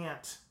just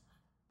can't.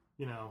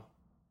 You know,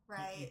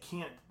 right? You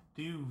can't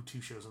do 2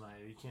 shows a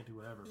night, or you can't do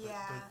whatever.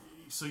 Yeah. But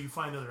so you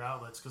find other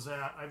outlets because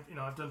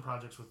I've done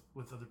projects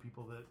with other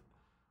people that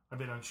I've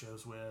been on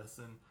shows with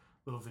and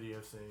little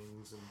video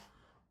things and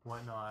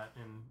whatnot.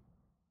 And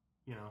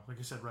you know, like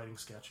I said, writing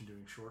sketch and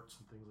doing shorts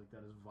and things like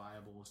that is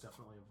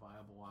definitely a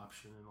viable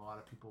option. And a lot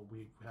of people,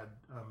 we had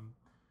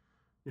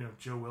you know,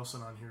 Joe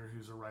Wilson on here,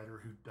 who's a writer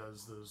who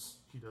does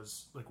he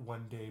does like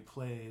 1-day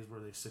plays where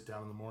they sit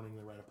down in the morning,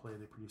 they write a play,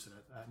 they produce it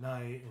at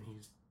night, and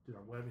he's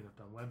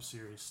done web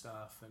series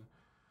stuff. And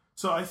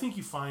so I think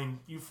you find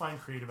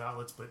creative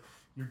outlets, but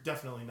you're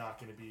definitely not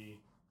going to be,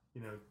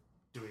 you know,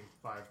 doing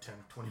 5, 10,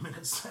 20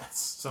 minute sets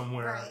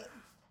somewhere, right.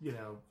 You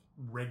know,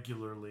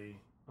 regularly,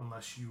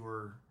 unless you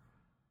are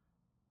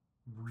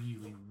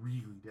really,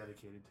 really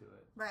dedicated to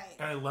it. Right.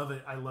 And I love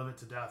it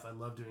to death. I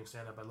love doing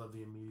stand-up. I love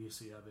the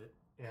immediacy of it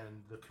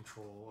and the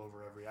control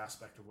over every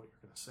aspect of what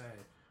you're going to say.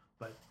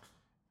 But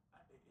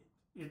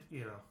it,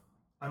 you know,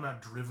 I'm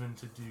not driven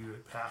to do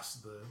it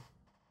past the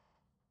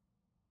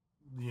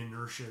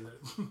inertia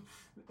that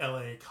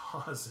LA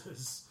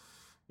causes.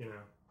 You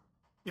know,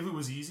 if it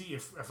was easy,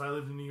 if I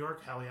lived in New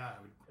York, hell yeah, I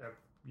would,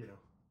 you know,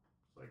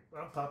 like,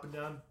 I'm popping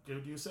down, go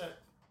do a set,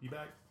 be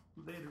back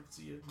later,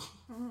 see you,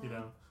 you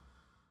know.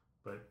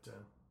 But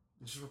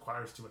it just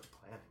requires too much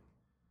planning,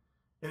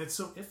 and it's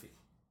so iffy,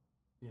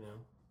 you know.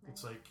 Right.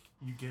 It's like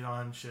you get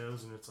on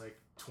shows and it's like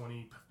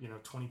 20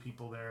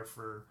 people there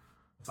for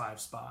 5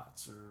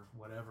 spots or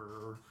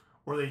whatever,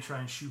 or they try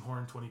and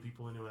shoehorn 20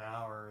 people into an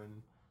hour,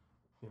 and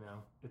you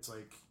know, it's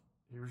like,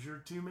 here's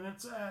your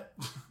 2-minute set.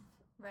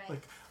 Right.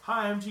 Like,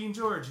 hi, I'm Gene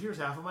George. Here's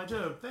half of my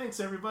joke.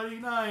 Thanks, everybody.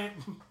 Night.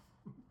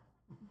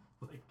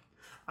 Like,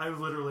 I've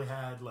literally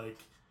had, like,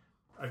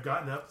 I've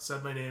gotten up,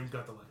 said my name,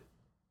 got the light.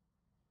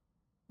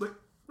 Like,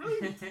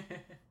 really?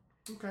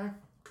 Okay.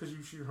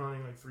 Because you're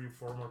running like 3 or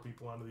 4 more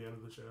people onto the end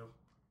of the show.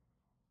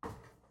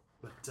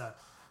 But,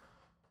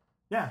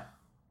 yeah.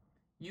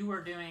 You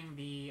were doing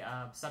the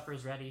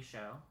Supper's Ready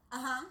show.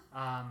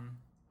 Uh-huh.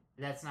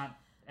 That's not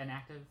an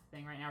active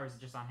thing right now, or is it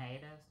just on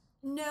hiatus?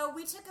 No,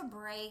 we took a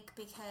break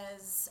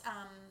because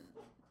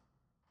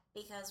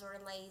we're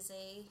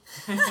lazy.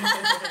 Because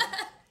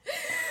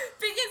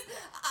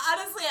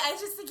honestly, I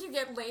just think you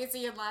get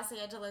lazy in Los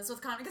Angeles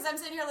with comedy. Because I'm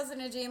sitting here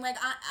listening to Gene. Like,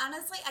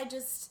 honestly, it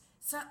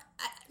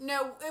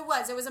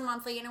was a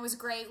monthly, and it was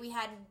great.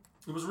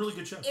 It was a really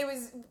good show. It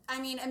was, I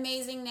mean,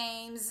 amazing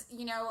names.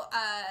 You know,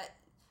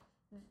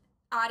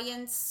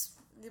 audience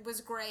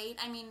was great.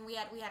 I mean, we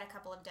had a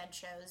couple of dead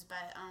shows,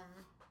 but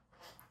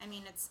I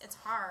mean, it's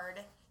hard.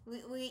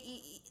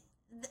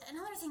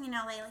 Another thing in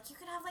LA, like, you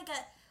could have like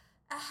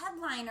a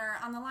headliner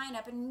on the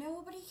lineup and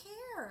nobody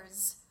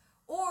cares,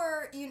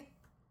 or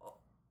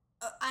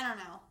I don't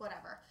know,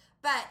 whatever.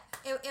 But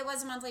it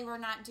was a monthly. We're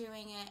not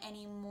doing it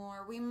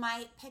anymore. We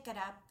might pick it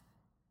up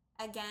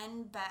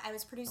again, but I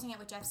was producing it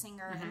with Jeff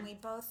Singer, and we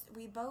both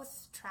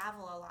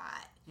travel a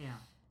lot. Yeah.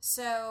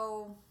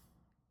 So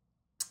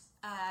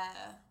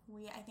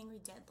I think we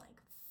did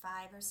like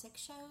 5 or 6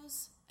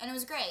 shows, and it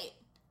was great.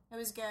 It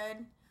was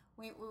good.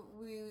 We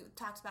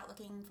talked about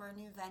looking for a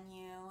new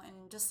venue,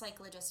 and just like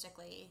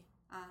logistically,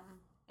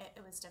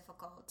 it was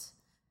difficult.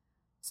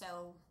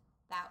 So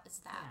that was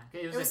that.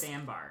 Yeah, it was at the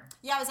M Bar.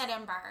 Yeah, it was at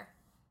M Bar,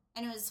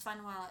 and it was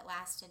fun while it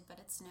lasted, but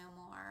it's no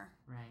more.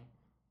 Right.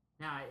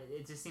 Now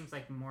it just seems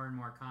like more and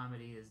more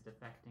comedy is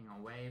defecting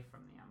away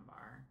from the M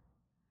Bar.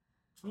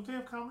 Don't they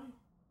have comedy?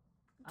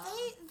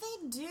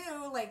 They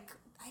do. Like,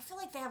 I feel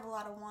like they have a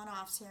lot of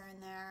one-offs here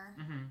and there.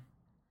 Mm-hmm.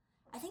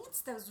 I think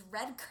it's those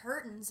red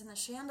curtains and the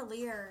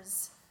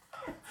chandeliers.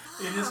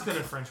 It is kind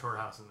of French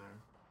whorehouse in there.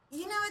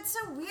 You know, it's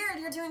so weird.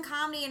 You're doing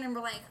comedy and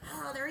we're like,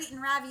 oh, they're eating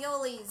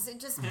raviolis.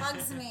 It just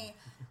bugs me.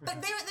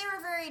 But they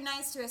were very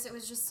nice to us. It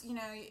was just, you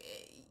know,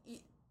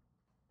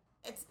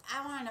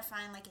 I wanted to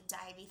find like a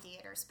divey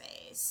theater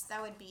space.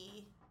 That would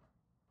be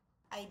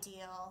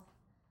ideal.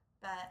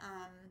 But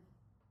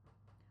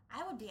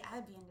I would be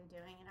into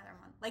doing another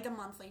month, like a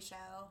monthly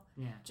show.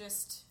 Yeah.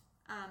 Just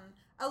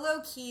a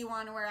low key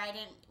one where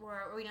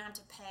we don't have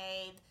to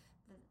pay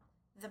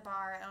the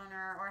bar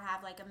owner or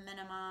have like a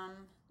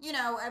minimum. You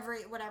know,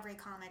 what every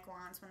comic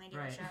wants when they do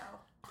a show.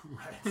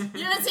 Right.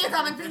 You don't see a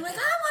comic being like, I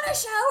want a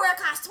show where it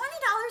costs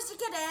 $20 to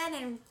get in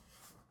and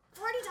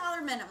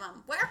 $40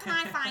 minimum. Where can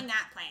I find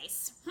that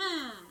place?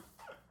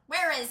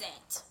 Where is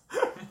it?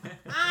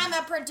 I'm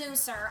a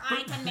producer.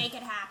 I can make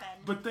it happen.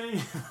 But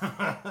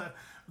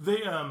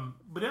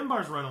but M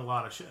Bars run a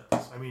lot of shows.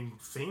 I mean,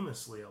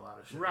 famously a lot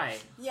of shows.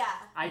 Right. Yeah.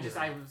 I was.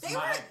 I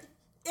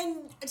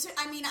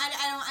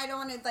don't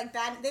want to like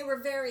bad. They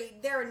were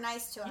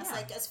nice to us. Yeah.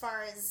 Like as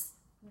far as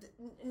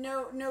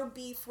no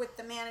beef with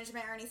the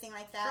management or anything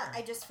like that.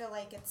 Sure. I just feel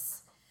like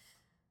it's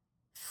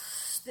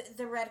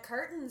the red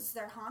curtains.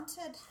 They're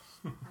haunted.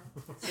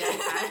 See,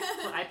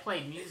 I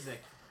played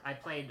music. I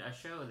played a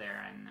show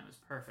there, and it was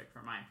perfect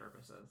for my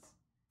purposes.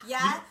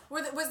 Yeah,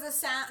 was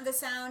the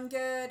sound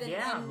good?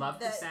 And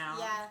loved the sound.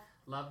 Yeah,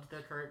 loved the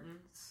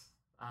curtains.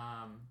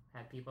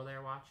 Had people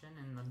there watching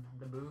in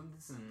the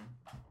booths and.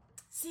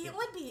 See,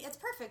 it's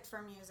perfect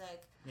for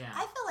music. Yeah. I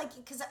feel like,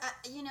 because,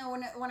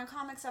 when a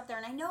comic's up there,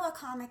 and I know a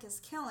comic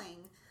is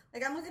killing,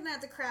 like, I'm looking at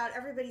the crowd,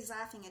 everybody's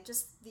laughing at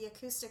just the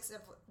acoustics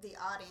of the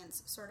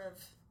audience, sort of.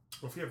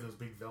 Well, if you have those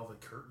big velvet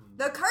curtains.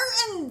 The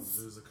curtains!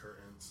 Those are the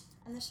curtains.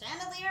 And the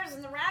chandeliers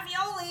and the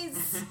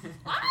raviolis.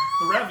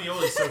 The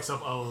ravioli soaks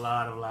up a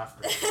lot of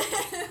laughter.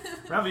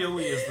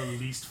 Ravioli is the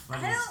least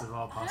funniest of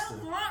all pasta. I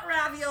don't want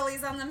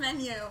raviolis on the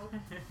menu.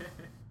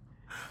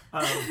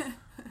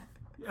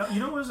 You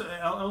know what?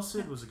 El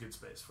Cid was a good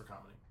space for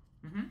comedy.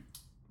 Mm-hmm.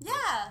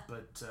 Yeah.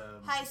 But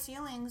high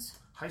ceilings.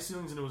 High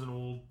ceilings, and it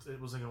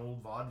was like an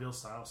old vaudeville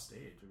style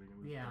stage. I mean, it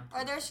was Yeah.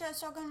 Are there shows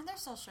still going?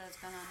 There's still shows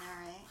going on there,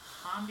 right?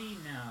 Comedy,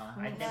 no.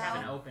 They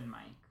have an open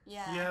mic.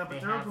 Yeah. Yeah, but They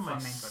their have open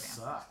mic flamenco dances,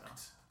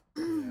 sucked.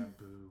 Yeah,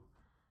 boo.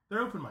 Their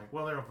open mic.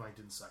 Well, their open mic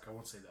didn't suck. I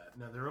won't say that.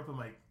 No, their open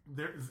mic.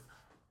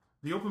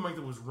 The open mic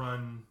that was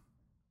run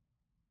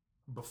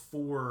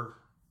before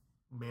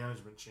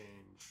management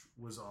change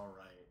was all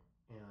right,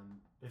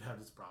 and it had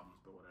its problems,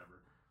 but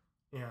whatever.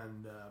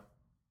 And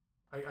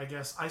I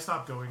guess I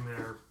stopped going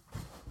there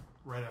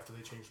right after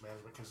they changed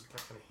management because it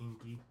got kind of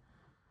hinky.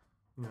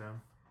 You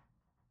know,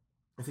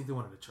 I think they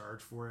wanted to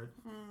charge for it,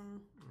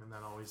 and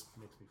that always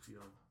makes me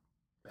feel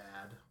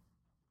bad.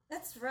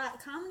 That's right.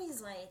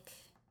 Comedy's like,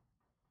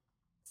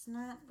 it's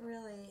not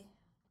really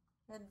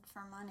good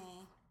for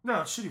money.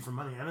 No, it's shitty for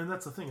money, and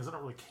that's the thing is I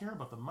don't really care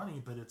about the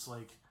money, but it's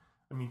like,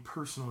 I mean,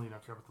 personally, I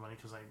don't care about the money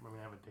because I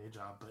have a day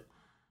job, but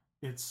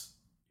it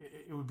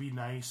would be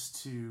nice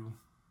to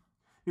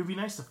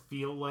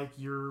feel like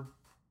you're,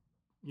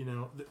 you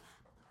know,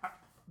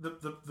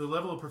 the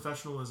level of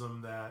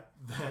professionalism that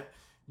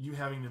you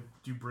having to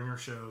do bringer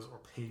shows or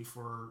pay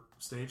for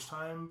stage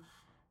time,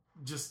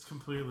 just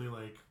completely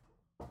like,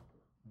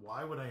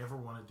 why would I ever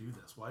want to do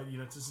this? Why, you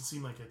know, it doesn't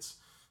seem like it's.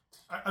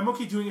 I'm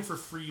okay doing it for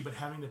free, but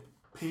having to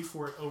pay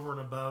for it over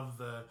and above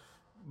the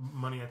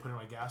money I put in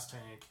my gas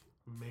tank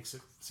makes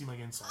it seem like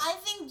insult. I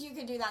think you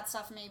could do that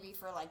stuff maybe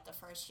for like the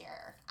first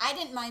year. I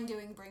didn't mind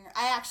doing bringer.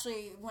 I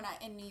actually,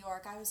 in New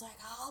York, I was like,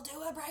 I'll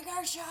do a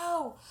bringer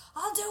show.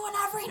 I'll do one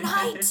every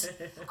night.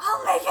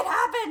 I'll make it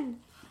happen.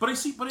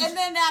 And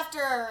then after,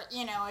 a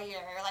year,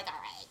 you're like, all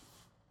right.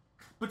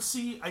 But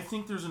see, I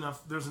think there's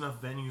enough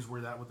venues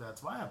where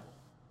that's viable.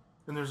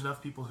 And there's enough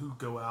people who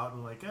go out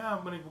and like,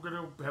 we're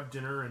gonna have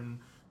dinner and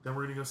then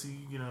we're gonna go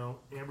see,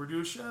 Amber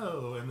do a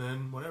show and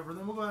then whatever,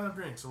 then we'll go out and have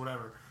drinks or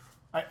whatever.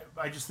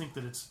 I just think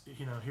that it's,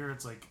 here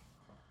it's like,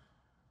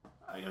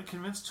 I gotta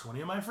convince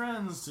 20 of my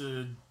friends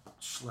to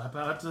schlep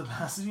out to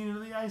Pasadena to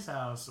the Ice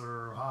House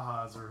or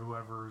Ha-Ha's or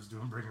whoever is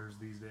doing bringers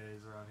these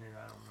days around here.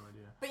 I have no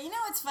idea. But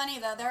it's funny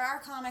though. There are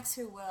comics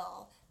who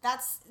will. They're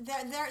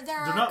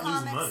not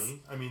comics, losing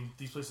money. I mean,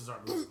 these places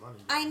aren't losing money.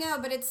 I know,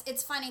 but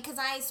it's funny because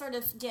I sort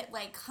of get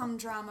like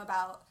humdrum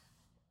about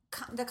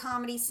the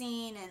comedy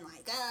scene and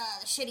like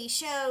shitty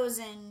shows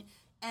and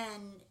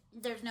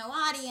there's no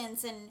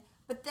audience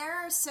but there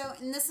are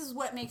and this is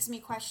what makes me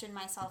question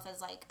myself as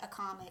like a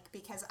comic,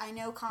 because I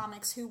know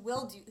comics who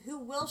will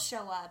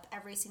show up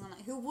every single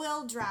night, who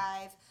will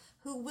drive,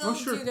 who will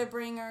do the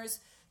bringers,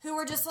 who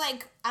are just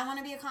like, I want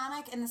to be a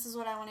comic and this is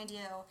what I want to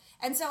do.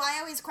 And so I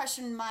always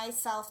question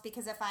myself,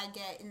 because if I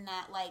get in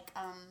that like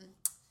I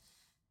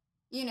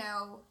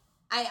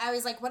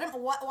was like,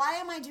 why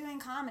am I doing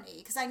comedy?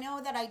 Because I know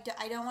that I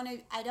don't want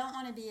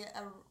to be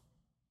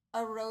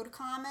a road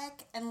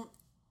comic, and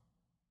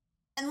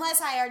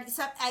unless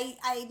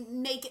I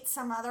make it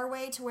some other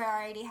way to where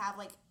I already have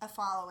like a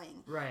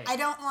following. Right. I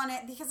don't want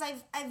it because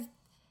I've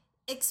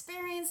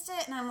experienced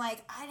it and I'm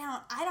like, I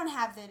don't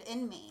have it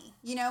in me.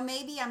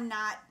 Maybe I'm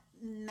not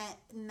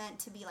meant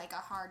to be like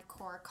a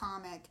hardcore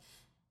comic.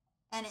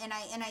 And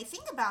I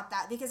think about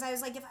that because I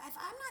was like, if I'm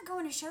not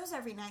going to shows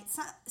every night,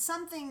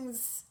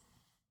 something's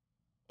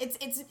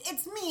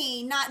it's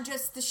me, not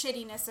just the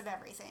shittiness of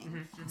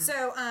everything.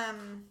 So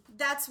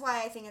that's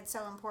why I think it's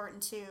so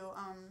important to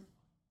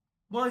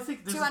well, I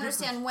think to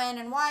understand when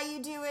and why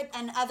you do it,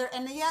 and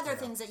the other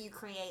things that you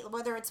create,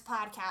 whether it's a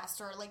podcast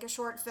or like a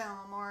short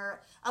film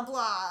or a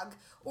blog,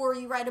 or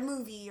you write a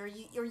movie, or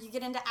you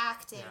get into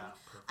acting.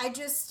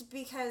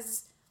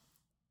 Because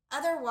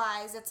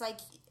otherwise it's like,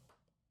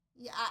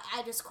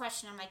 I just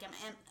question. I'm like, am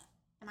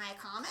I a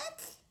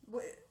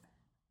comic?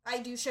 I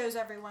do shows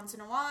every once in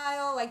a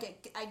while. I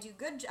do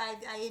good.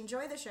 I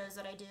enjoy the shows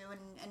that I do,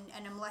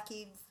 and I'm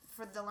lucky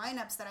for the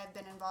lineups that I've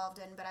been involved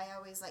in, but I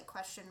always like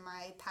question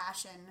my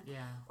passion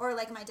or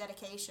like my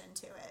dedication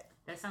to it.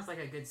 That sounds like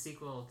a good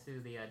sequel to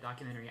the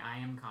documentary I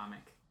Am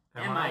Comic.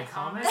 Am I a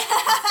comic?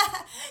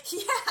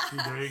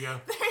 Yeah. There you go.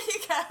 There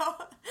you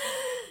go.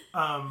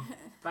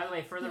 By the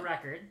way, for the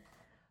record,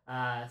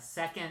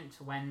 second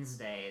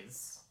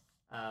Wednesdays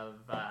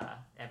of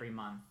every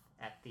month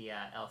at the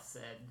El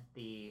Cid,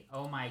 the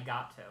Oh My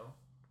Gato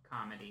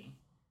comedy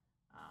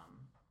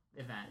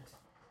event.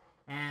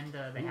 And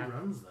they Who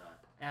runs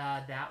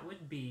that? That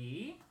would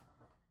be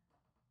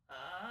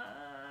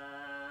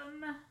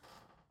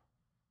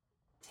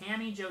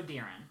Tammy Jo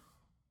Deeren.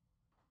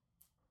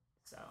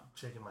 So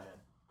shaking my head.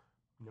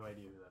 No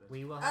idea who that is.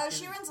 We will. Have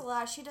she runs a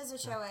lot. She does a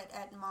show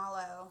at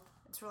Malo.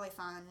 It's really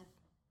fun.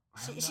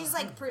 She's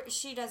like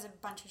she does a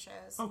bunch of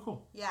shows. Oh,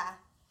 cool. Yeah.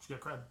 She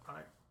got cred. All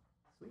right.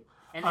 Sweet.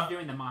 And they're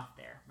doing the moth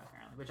there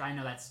apparently, which I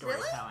know that's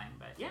storytelling,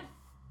 but yeah.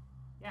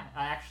 Yeah,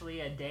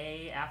 actually, a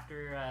day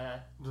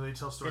after do they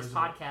tell stories this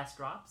podcast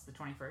drops, the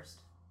 21st.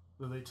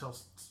 Do they tell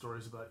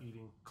stories about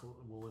eating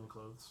woolen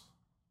clothes?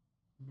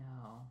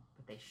 No,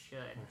 but they should.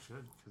 They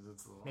should, because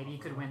it's the law. Maybe you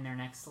could win their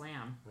next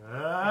slam if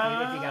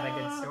you got a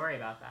good story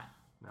about that.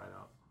 No, I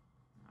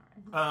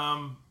don't.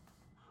 All right.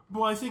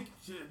 Well, I think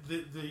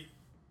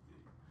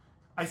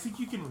I think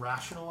you can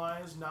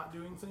rationalize not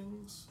doing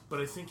things, but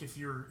I think if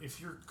you're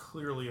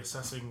clearly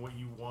assessing what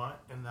you want,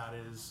 and that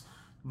is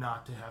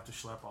not to have to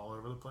schlep all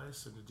over the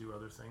place and to do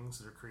other things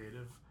that are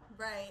creative.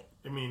 Right.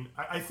 I mean,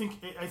 I think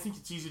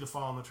it's easy to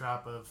fall in the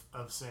trap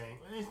of saying,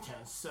 it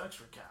kind of sucks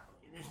for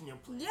comedy. There's no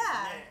place.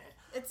 Yeah.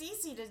 It's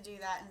easy to do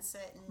that and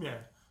sit and... Yeah.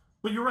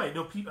 But you're right.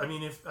 No, people. I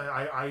mean, if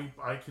I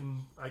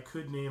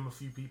could name a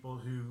few people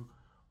who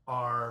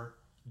are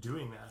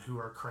doing that, who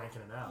are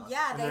cranking it out.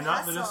 Yeah, and they're not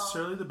hustle.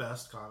 necessarily the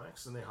best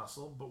comics, and they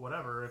hustle. But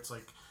whatever, it's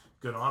like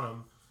good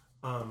on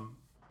them.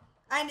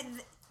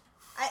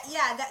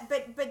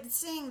 But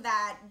seeing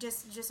that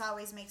just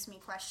always makes me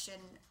question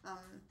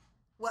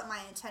what my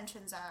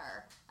intentions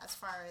are as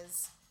far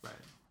as right.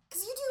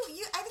 Because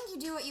I think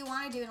you do what you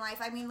want to do in life.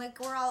 I mean, like,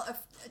 we're all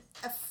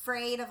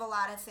afraid of a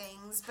lot of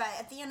things, but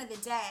at the end of the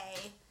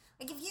day,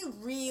 like, if you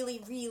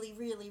really, really,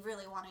 really,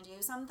 really want to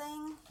do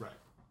something, right,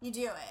 you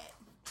do it.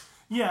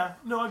 Yeah,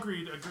 no,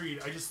 agreed.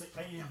 I just think,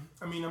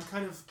 I mean,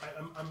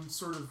 I'm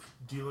sort of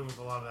dealing with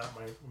a lot of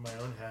that in my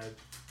own head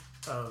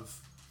of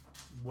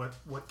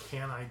what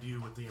can I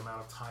do with the amount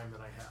of time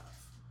that I have,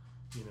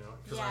 you know?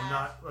 Because I'm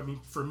not. I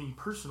mean, for me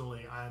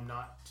personally, I'm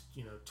not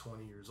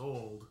 20 years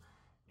old,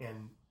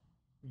 and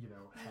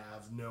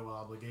have no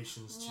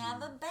obligations to. You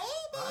have a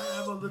baby. I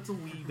have a little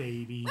wee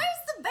baby.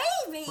 Where's the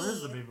baby?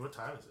 Where's the baby? What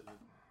time is it?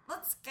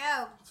 Let's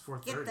go. It's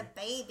 4:30. Get the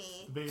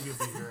baby. The baby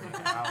will be here in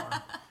an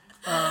hour.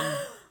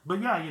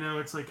 But yeah,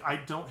 it's like I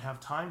don't have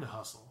time to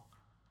hustle.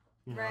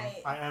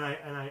 Right.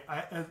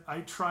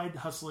 I tried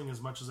hustling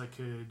as much as I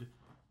could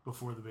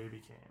before the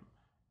baby came,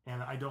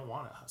 and I don't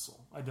want to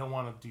hustle. I don't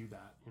want to do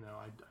that.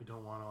 I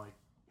don't want to like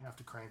have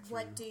to crank through.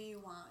 What do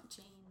you want,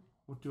 Gene?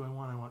 What do I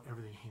want? I want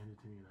everything handed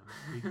to me in a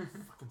big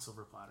fucking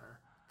silver platter.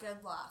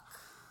 Good luck.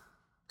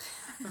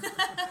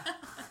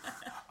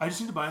 I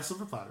just need to buy a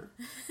silver platter,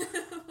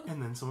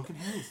 and then someone can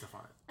hand me stuff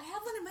on it. I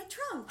have one in my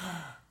trunk.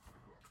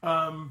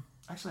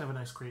 Actually, I have a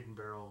nice crate and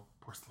barrel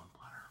porcelain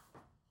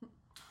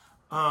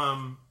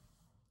platter.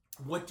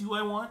 What do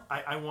I want?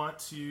 I want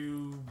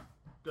to,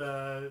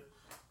 to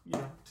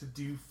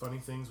do funny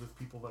things with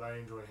people that I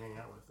enjoy hanging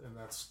out with, and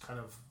that's kind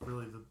of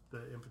really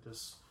the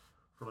impetus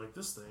for like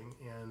this thing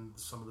and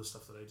some of the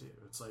stuff that I do.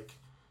 It's like,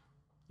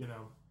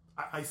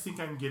 I think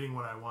I'm getting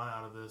what I want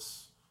out of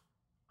this.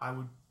 I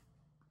would,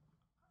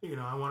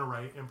 I want to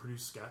write and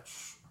produce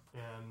sketch,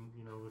 and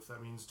if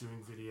that means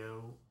doing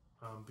video,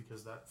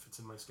 because that fits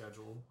in my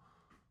schedule,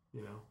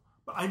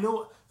 But I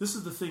know this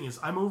is the thing is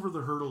I'm over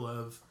the hurdle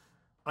of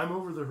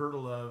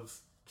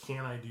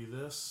can I do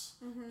this?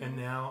 Mm-hmm. And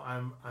now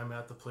I'm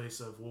at the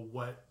place of, well,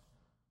 what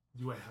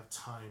do I have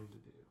time to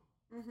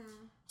do?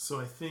 Mm-hmm. So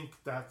I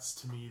think that's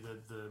to me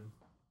the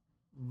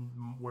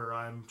where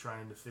I'm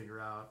trying to figure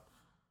out,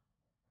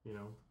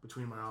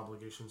 between my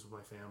obligations with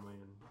my family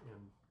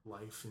and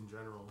life in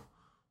general,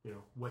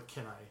 what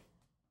can I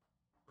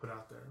put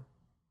out there,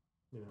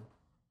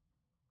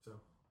 So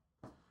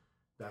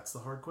that's the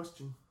hard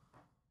question.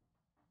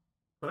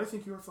 But I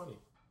think you are funny.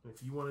 And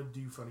if you want to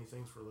do funny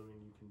things for a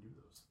living, you can do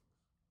those.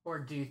 Or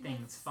do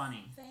things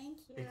funny. Thank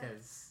you.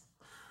 Because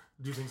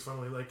do things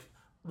funnily, like,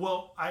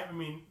 well, I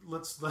mean,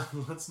 let's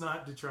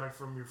not detract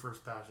from your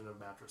first passion of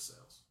mattress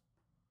sales.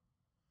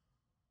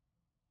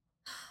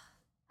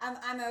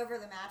 I'm over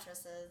the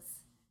mattresses.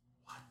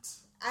 What?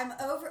 I'm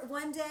over.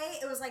 One day,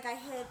 it was like I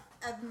hit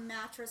a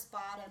mattress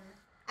bottom.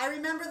 I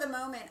remember the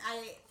moment.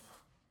 I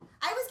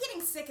was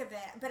getting sick of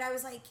it, but I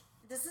was like,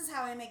 this is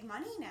how I make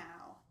money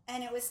now.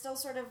 And it was still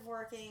sort of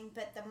working,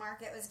 but the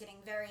market was getting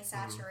very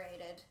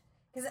saturated.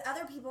 Because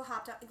other people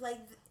hopped up, like,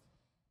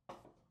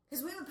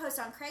 because we would post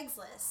on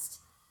Craigslist.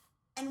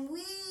 And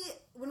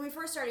when we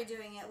first started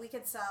doing it, we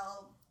could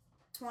sell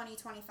 20,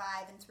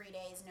 25 in 3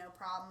 days, no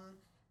problem.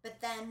 But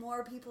then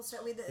more people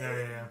started.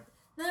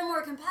 Then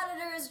more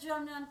competitors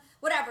jumped on.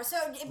 Whatever. So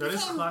it became. That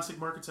is classic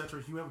market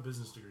saturation. You have a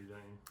business degree, don't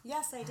you?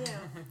 Yes, I do.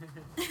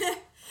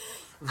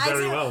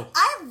 Very well.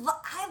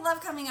 I love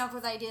coming up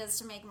with ideas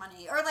to make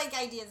money, or like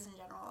ideas in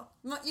general.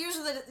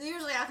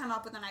 Usually I'll come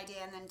up with an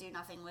idea and then do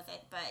nothing with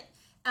it. But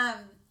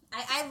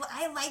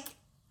I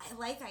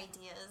like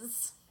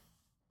ideas.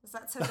 Is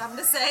that so dumb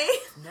to say?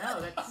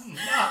 No, that's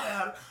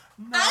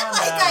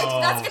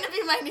That's gonna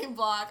be my new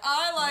blog.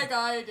 I like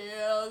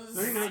ideas.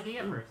 He's an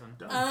idea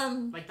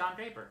person. Like Don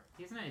Draper.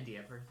 He's an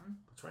idea person.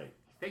 That's right.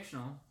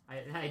 Fictional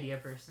idea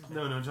person.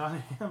 No,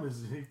 John Hamm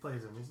he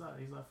plays him. He's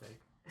not fake.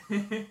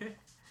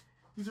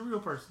 He's a real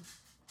person.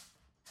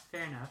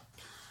 Fair enough.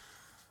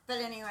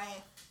 But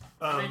anyway.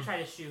 I'm gonna try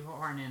to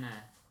shoehorn in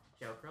a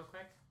joke real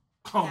quick.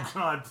 Oh, yeah.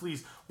 God,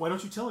 please. Why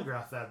don't you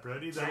telegraph that,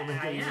 Brody? That'll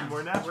make it even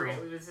more natural.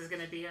 This is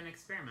going to be an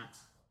experiment.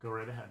 Go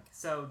right ahead.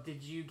 So,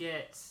 did you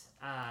get,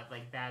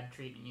 like, bad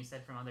treatment, you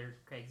said, from other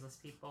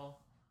Craigslist people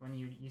when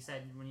you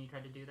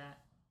tried to do that?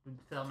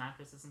 Fill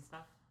mattresses and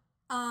stuff?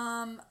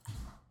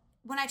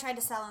 When I tried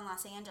to sell in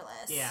Los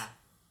Angeles. Yeah.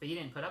 But you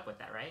didn't put up with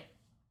that, right?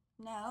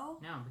 No.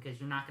 No, because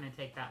you're not going to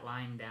take that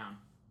lying down.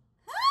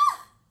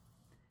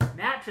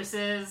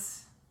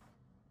 Mattresses!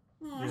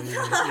 You're going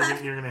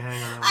to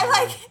hang on that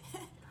one.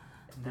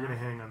 You're going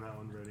to hang on that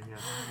one, Brody, yeah.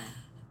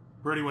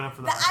 Brody went up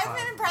for the high I've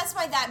been impressed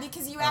by that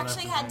because you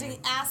actually had to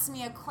ask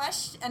me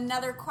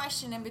another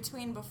question in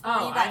between before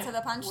you got to the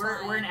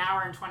punchline. We're an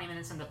hour and 20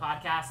 minutes into the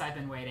podcast. I've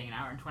been waiting an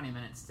hour and 20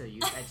 minutes to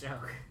use that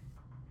joke.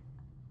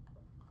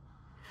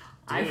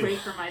 I wait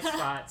for my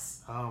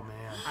spots. Oh,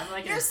 man. I'm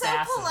like You're an so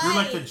assassin. polite. You're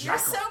like the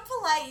jackal. You're so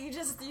polite.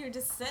 You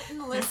just sit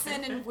and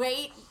listen and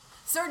wait,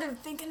 sort of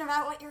thinking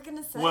about what you're going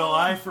to say. Well,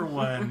 I, for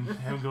one,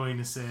 am going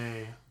to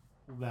say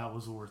that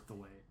was worth the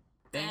wait.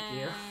 Thank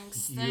you.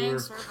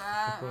 Thanks for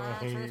that.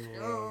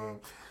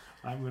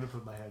 I'm going to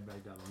put my head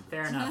back down.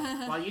 Fair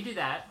enough. While you do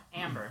that,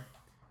 Amber.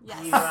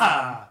 Yes.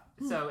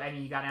 So, I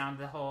mean, you got down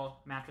to the whole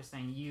mattress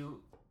thing.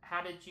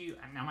 How did you...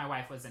 Now, my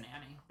wife was a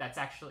nanny. That's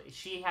actually...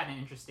 She had an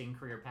interesting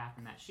career path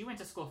in that. She went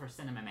to school for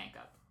cinema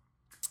makeup.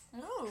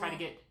 Ooh. Tried to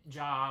get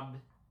job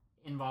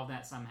involved in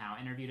that somehow.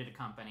 Interviewed at a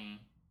company.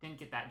 Didn't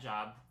get that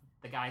job.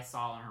 The guy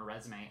saw on her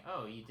resume,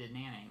 oh, you did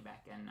nannying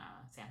back in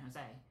San Jose.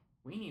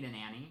 We need a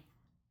nanny.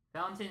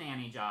 Fell into a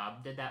nanny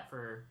job. Did that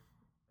for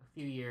a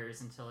few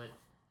years until it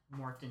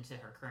morphed into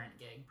her current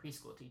gig,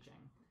 preschool teaching.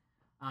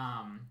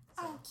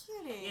 Oh,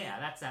 cutie. Yeah,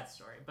 that's that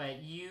story.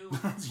 But you...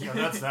 Yeah,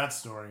 that's that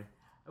story.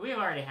 We have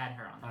already had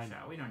her on the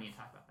show. We don't need to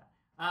talk about that.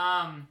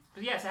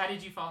 But yeah, so how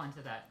did you fall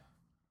into that?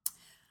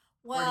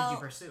 Well, or did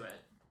you pursue it?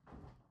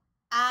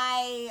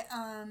 I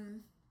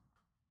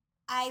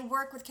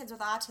work with kids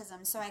with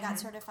autism, so I got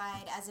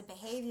certified as a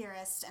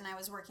behaviorist, and I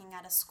was working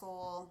at a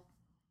school.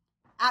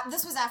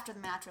 This was after the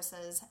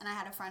mattresses, and I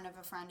had a friend of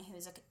a friend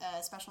who's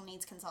a special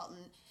needs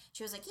consultant.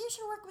 She was like, you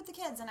should work with the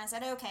kids. And I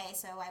said, okay.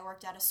 So I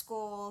worked at a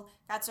school,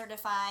 got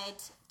certified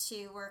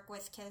to work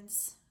with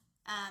kids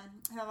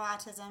who have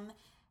autism.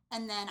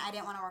 And then I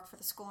didn't want to work for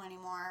the school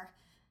anymore.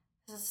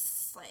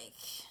 It's like...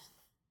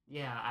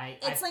 Yeah,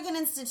 It's like an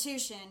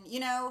institution, you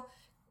know?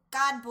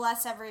 God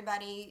bless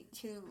everybody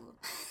who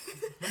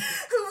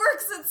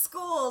works at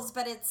schools,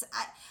 but it's...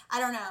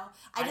 I don't know.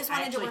 I just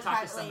wanted to work privately. I actually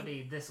talked to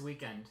somebody this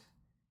weekend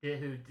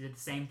who did the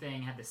same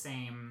thing, had the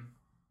same...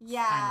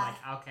 Yeah. Kind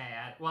of like,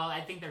 okay, well,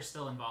 I think they're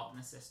still involved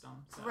in the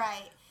system. So.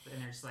 Right.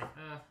 And they're just like,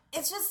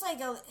 It's just like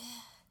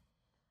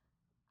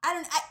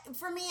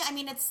for me, I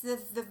mean, it's the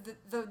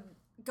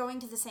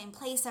going to the same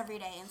place every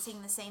day and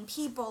seeing the same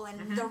people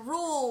and the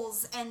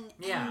rules and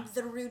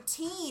the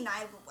routine.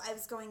 I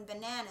was going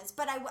bananas,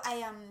 but I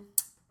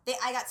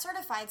got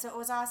certified, so it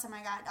was awesome.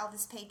 I got all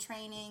this paid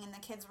training, and the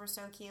kids were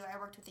so cute. I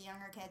worked with the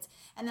younger kids,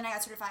 and then I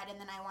got certified,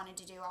 and then I wanted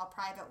to do all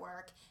private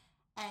work,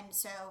 and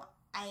so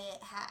I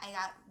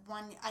got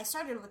one. I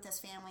started with this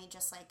family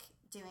just like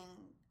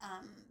doing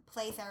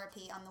play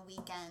therapy on the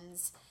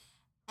weekends,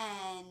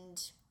 and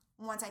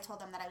once I told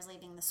them that I was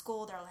leaving the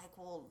school, they're like,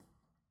 well,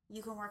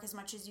 you can work as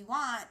much as you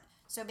want.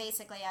 So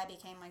basically I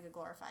became like a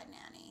glorified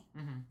nanny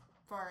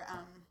for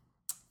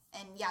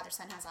and yeah, their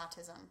son has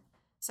autism.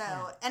 So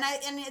and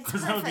it's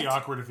perfect. That would be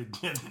awkward if it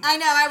didn't. I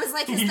know, I was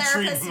like his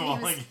therapist and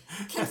he was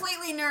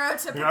completely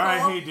neurotypical. All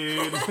right, hey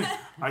dude,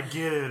 I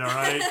get it, all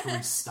right? Can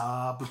we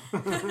stop?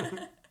 I'm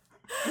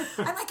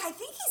like, I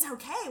think he's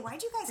okay.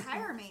 Why'd you guys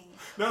hire me?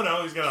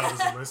 No, he's got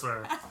autism, I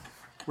swear.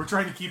 We're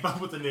trying to keep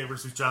up with the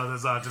neighbors whose child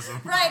has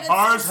autism. Right.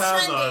 Ours it's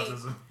has trendy.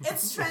 autism.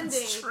 It's trendy.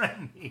 It's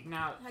trendy.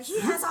 Now, He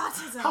has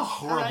autism. How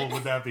horrible Right?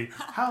 would that be?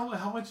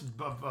 How much of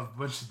a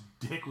bunch of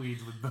dickweeds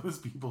would those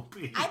people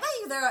be? I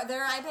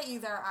bet you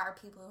there are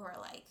people who are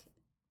like,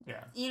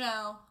 Yeah. you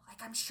know,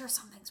 like I'm sure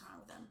something's wrong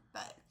with them,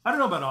 but I don't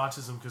know about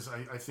autism because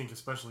I think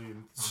especially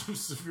in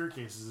severe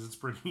cases it's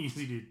pretty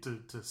easy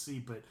to see,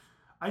 but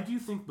I do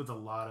think with a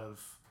lot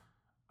of,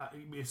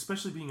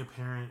 especially being a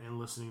parent and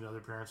listening to other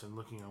parents and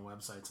looking on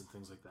websites and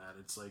things like that,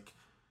 it's like,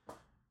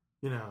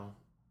 you know,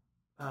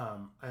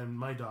 and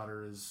my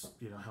daughter is,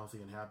 you know, healthy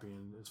and happy,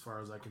 and as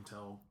far as I can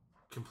tell,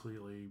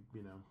 completely,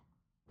 you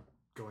know,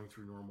 going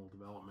through normal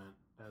development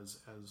as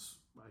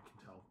I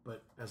can tell,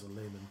 but as a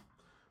layman.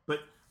 But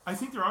I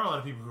think there are a lot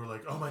of people who are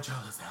like, oh, my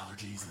child has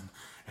allergies and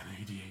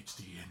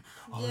ADHD and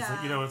all this.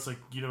 You know, it's like,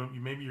 you know,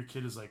 maybe your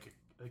kid is like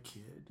a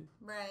kid.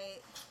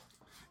 right.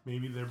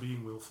 Maybe they're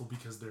being willful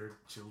because they're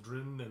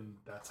children and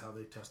that's how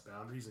they test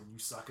boundaries, and you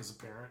suck as a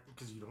parent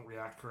because you don't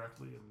react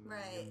correctly and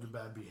Right. the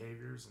bad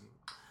behaviors, and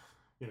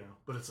you know,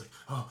 but it's like,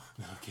 oh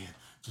no, I can't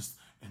just,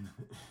 and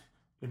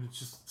it's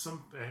just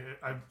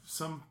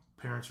some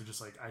parents are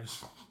just like, I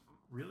just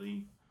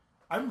really,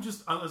 I'm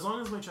just, as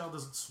long as my child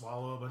doesn't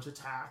swallow a bunch of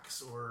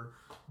tacks or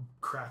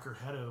crack her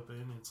head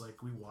open, it's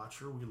like we watch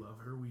her, we love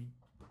her, we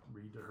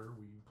read to her,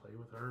 we play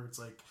with her. It's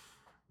like,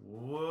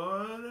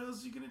 what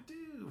else are you gonna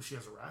do? If she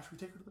has a rash, we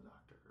take her to the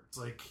doctor. It's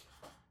like,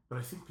 but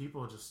I think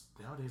people just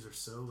nowadays are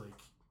so like,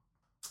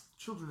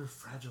 children are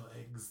fragile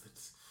eggs that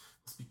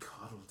must be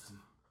coddled, and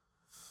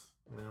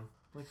you know,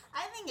 like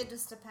I think it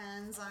just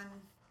depends on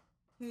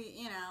who,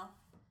 you know,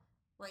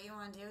 what you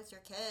want to do with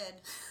your kid.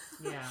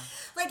 yeah.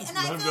 Like, and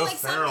let I him feel go like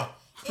feral.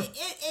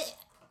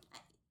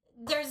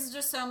 there's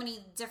just so many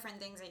different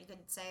things that you could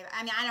say.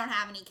 I mean, I don't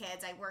have any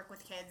kids. I work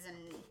with kids, and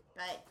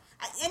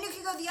you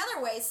could go the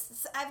other way.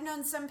 I've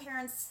known some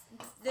parents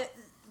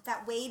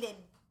that waited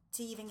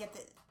to even get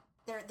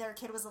their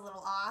kid was a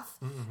little off,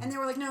 and they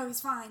were like, "No,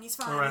 he's fine. He's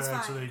fine. All right, he's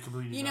right, fine." so they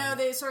completely you know,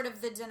 they sort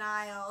of the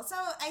denial. So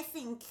I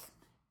think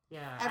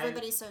Yeah.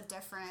 everybody's so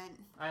different.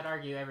 I'd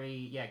argue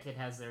every kid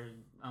has their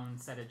own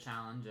set of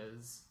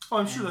challenges. Oh,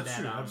 I'm sure and that's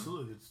that, true.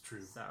 Absolutely, it's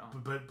true. So.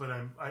 But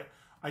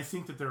I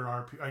think that there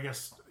are. I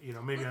guess, you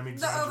know, maybe I'm The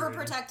exaggerating.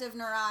 overprotective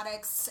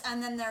neurotics,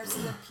 and then there's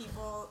the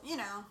people, you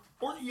know.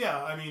 Or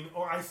yeah, I mean,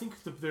 or I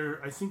think that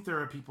there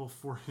are people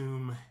for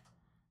whom,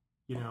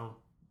 you know,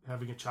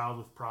 having a child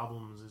with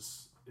problems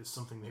is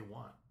something they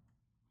want.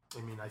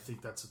 I mean, I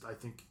think that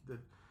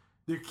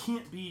there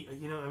can't be,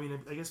 you know, I mean,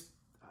 I guess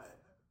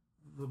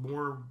the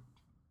more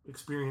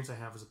experience I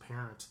have as a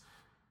parent,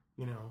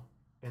 you know,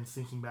 and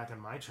thinking back on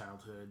my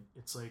childhood,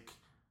 it's like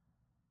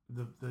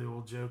the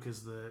old joke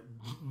is that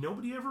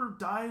nobody ever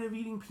died of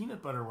eating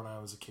peanut butter when I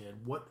was a kid.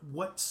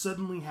 What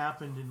suddenly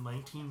happened in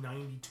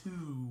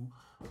 1992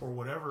 or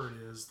whatever it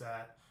is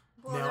that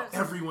now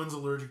everyone's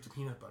allergic to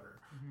peanut butter?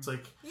 It's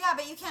like, Yeah,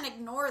 but you can't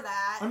ignore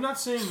that. I'm not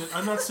saying that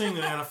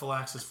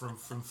anaphylaxis from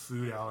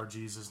food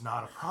allergies is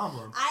not a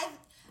problem.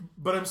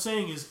 But I'm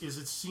saying is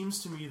it seems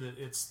to me that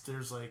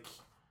there's like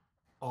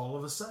all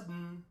of a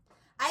sudden.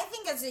 I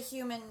think as a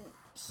human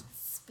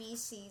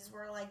species,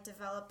 we're like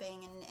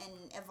developing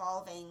and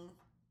evolving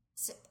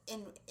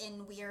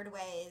in weird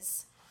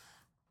ways.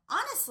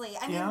 Honestly,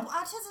 I mean,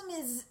 autism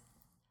is.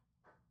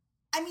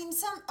 I mean,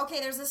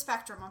 there's a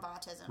spectrum of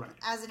autism. Right.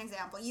 As an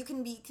example, you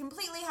can be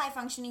completely high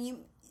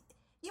functioning.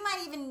 You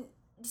might even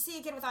see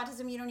a kid with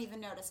autism, you don't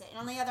even notice it. And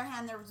on the other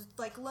hand, there's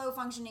like low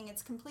functioning.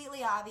 It's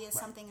completely obvious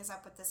something is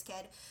up with this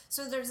kid.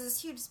 So there's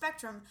this huge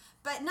spectrum.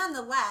 But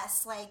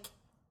nonetheless, like,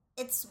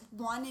 it's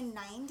 1 in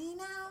 90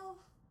 now.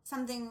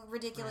 Something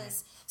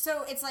ridiculous. Right.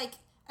 So it's like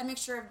a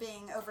mixture of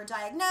being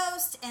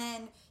overdiagnosed,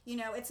 and you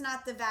know, it's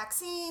not the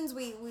vaccines.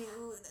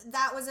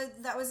 That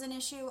was an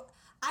issue.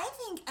 I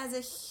think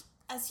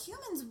as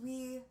humans,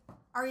 we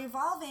are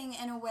evolving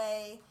in a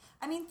way.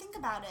 I mean, think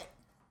about it.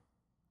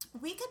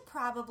 We could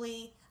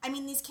probably. I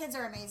mean, these kids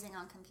are amazing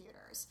on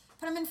computers.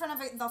 Put them in front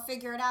of it, they'll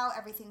figure it out.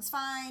 Everything's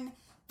fine.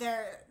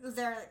 They're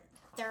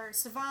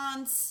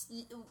savants,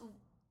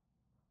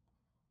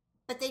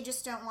 but they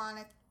just don't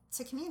want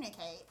to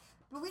communicate.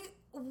 But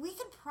we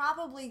could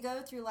probably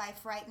go through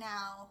life right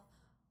now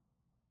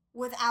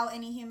without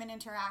any human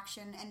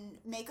interaction and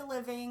make a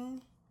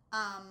living.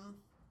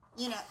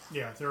 You know,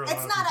 yeah, there are.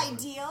 It's not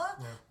ideal,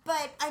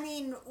 but I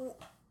mean,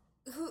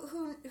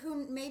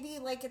 who maybe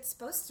like it's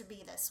supposed to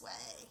be this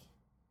way.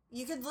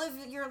 You could live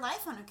your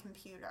life on a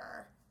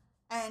computer,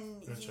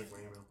 and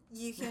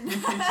you can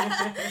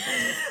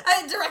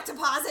direct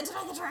deposit. Did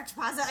I get direct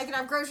deposit? I can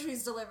have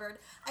groceries delivered.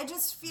 I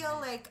just feel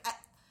like,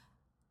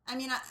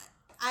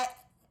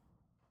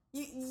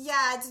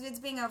 it's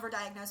being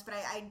overdiagnosed, but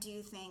I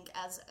do think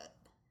as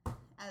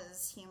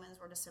humans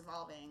we're just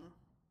evolving.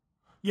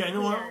 Yeah,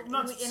 no,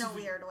 not in a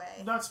weird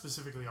way. Not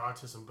specifically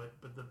autism,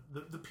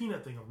 but the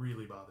peanut thing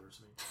really bothers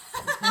me.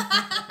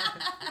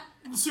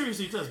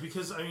 Seriously, it does,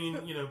 because I mean,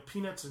 you know,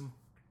 peanuts and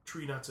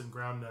tree nuts and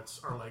ground nuts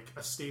are like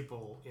a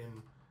staple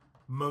in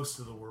most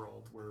of the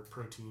world where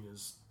protein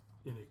is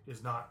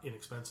not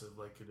inexpensive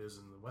like it is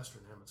in the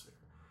Western Hemisphere.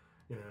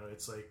 You know,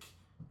 it's like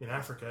in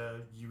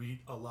Africa, you eat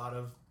a lot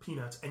of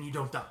peanuts and you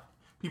don't die.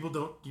 People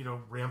don't,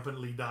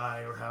 rampantly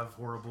die or have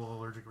horrible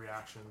allergic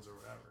reactions or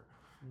whatever.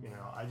 You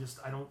know, I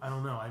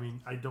don't know. I mean,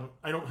 I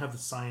don't have the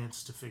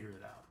science to figure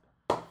it out.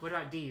 What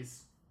about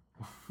D's?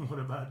 What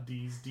about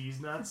D's?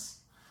 D's nuts?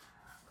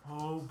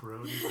 Oh,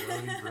 Brody.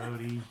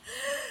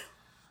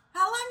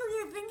 How long were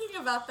you thinking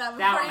about that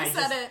before you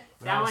said it?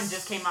 That one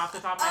just came off the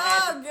top of my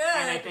head. Oh, good.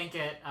 And I think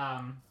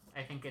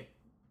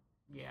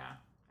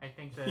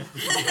it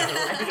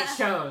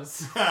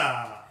shows.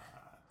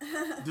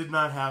 Did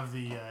not have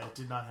the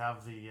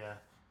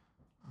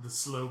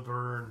slow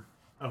burn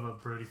of a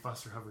Brody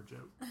Foster Hubbard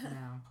joke.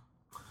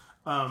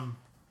 No.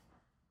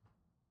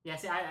 Yeah,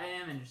 see, I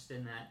am interested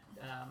in that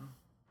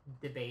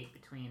debate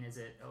between is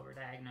it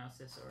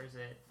overdiagnosis or is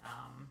it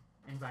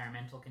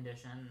environmental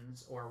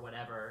conditions or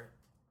whatever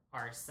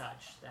are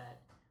such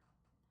that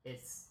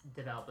it's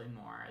developing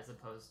more as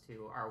opposed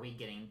to are we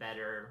getting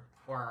better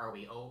or are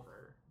we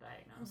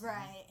over-diagnosing?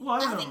 Right. Well,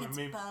 I think it's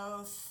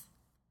both.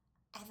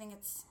 I think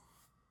it's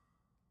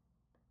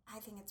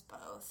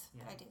both.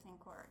 Yeah. But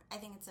I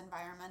think it's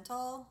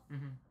environmental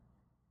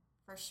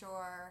for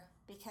sure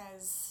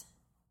because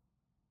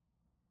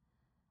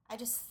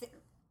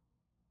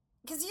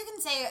because you can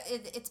say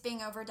it's being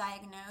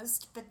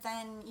overdiagnosed, but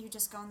then you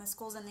just go in the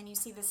schools and then you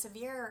see the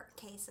severe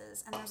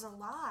cases, and there's a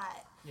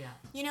lot. Yeah.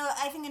 You know,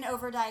 I think an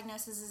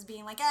overdiagnosis is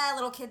being like,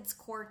 little kid's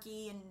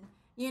quirky and,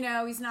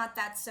 he's not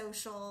that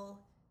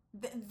social.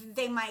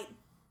 They might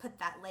put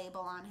that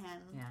label on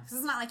him. Yeah. Because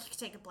it's not like you could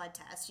take a blood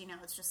test,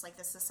 it's just like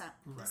this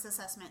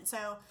assessment.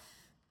 So,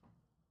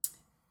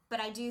 but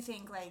I do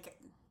think, like...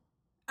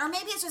 Or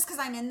maybe it's just because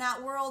I'm in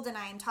that world and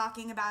I'm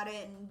talking about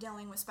it and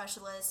dealing with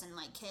specialists and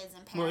like kids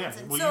and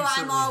parents, so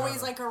I'm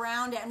always like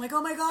around it. I'm like,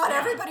 oh my god,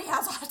 everybody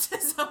has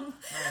autism,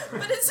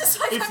 but it's just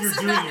like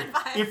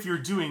if you're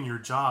doing your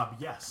job,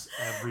 yes,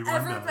 everybody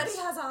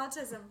has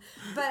autism.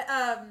 But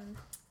I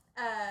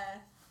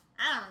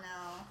don't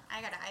know.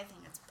 I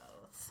think it's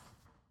both.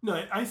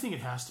 No, I think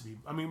it has to be.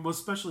 I mean, well,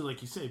 especially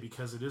like you say,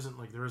 because it isn't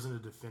like there isn't a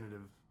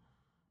definitive.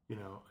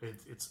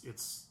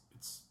 It's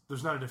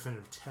there's not a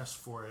definitive test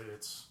for it.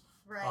 It's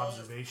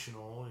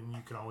observational, and you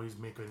can always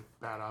make a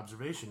bad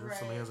observation if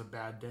somebody has a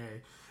bad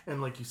day.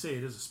 And like you say,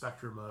 it is a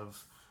spectrum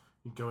of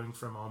going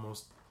from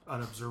almost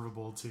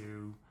unobservable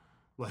to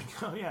like,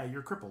 oh yeah,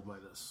 you're crippled by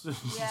this.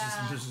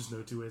 There's just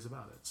no two ways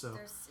about it. So,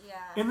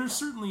 and there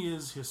certainly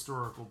is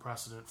historical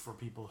precedent for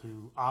people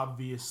who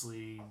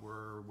obviously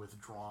were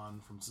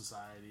withdrawn from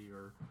society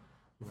or,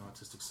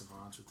 autistic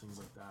savants or things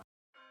like that.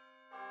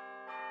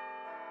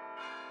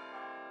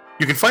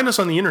 You can find us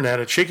on the internet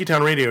at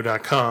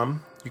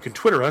shakytownradio.com. You can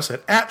Twitter us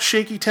at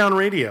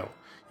 @ShakyTownRadio.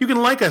 You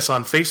can like us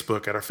on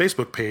Facebook at our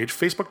Facebook page,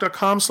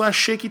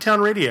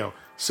 facebook.com/ShakyTownRadio.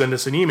 Send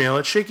us an email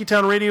at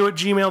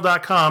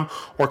shakytownradio@gmail.com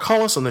or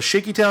call us on the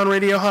Shaky Town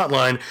Radio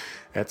hotline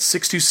at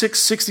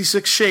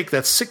 626-66-SHAKE.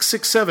 That's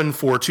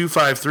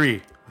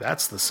 667-4253.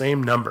 That's the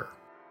same number.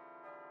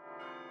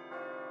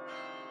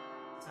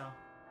 So,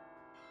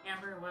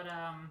 Amber, what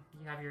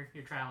you have your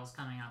trials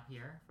coming up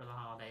here for the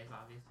holidays,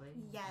 obviously.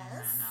 Yes.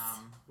 And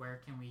then where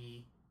can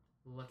we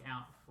look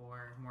out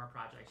for more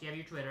projects? You have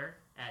your Twitter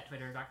at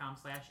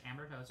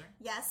twitter.com/AmberTozer.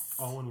 Yes.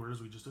 All one word,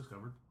 as we just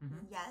discovered.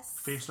 Mm-hmm. Yes.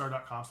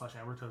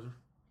 Favestar.com/AmberTozer.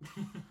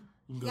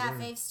 Yeah,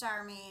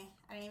 Favestar me.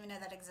 I didn't even know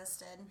that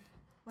existed.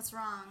 What's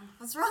wrong?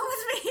 What's wrong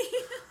with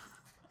me?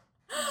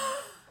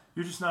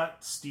 You're just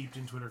not steeped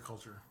in Twitter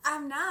culture.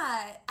 I'm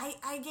not.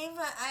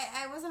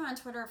 I wasn't on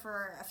Twitter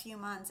for a few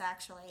months,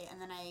 actually, and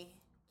then I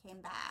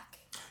came back.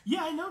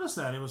 Yeah, I noticed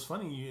that. It was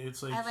funny.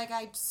 It's like...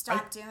 I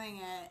stopped doing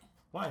it.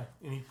 Why?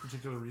 Any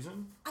particular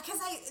reason?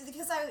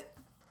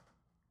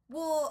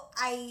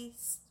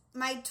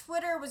 My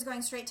Twitter was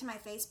going straight to my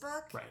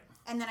Facebook. Right.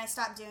 And then I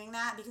stopped doing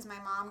that because my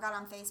mom got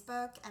on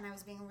Facebook and I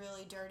was being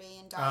really dirty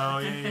and dark. Oh,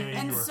 yeah.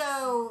 And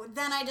so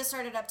then I just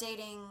started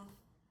updating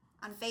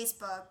on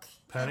Facebook.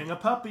 Petting a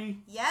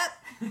puppy. Yep.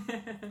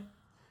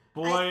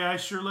 Boy, I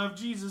sure love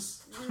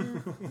Jesus.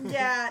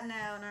 Yeah,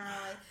 no, not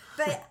really.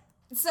 But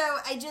so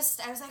I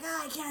was like,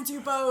 I can't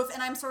do both.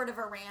 And I'm sort of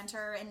a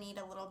ranter and need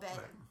a little bit.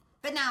 Right.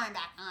 But now I'm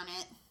back on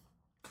it.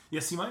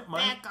 Yeah, see,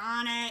 back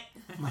on it.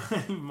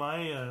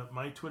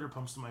 My Twitter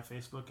pumps to my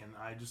Facebook, and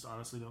I just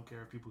honestly don't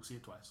care if people see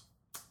it twice.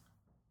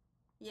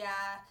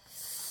 Yeah.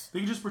 They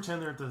can just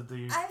pretend they're at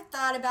the I've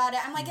thought about it.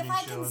 I'm like, if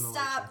I can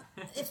stop,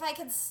 if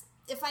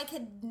I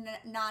could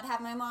not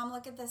have my mom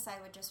look at this, I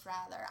would just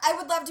rather. I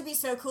would love to be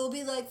so cool,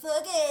 be like,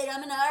 fuck it,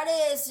 I'm an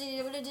artist,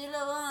 do what I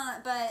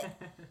want, but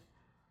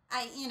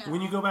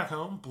When you go back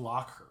home,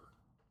 block her.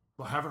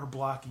 Well, have her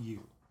block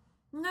you.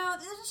 No,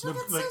 she'll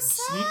get so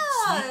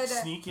sad.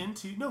 Sneak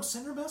into... No,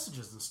 send her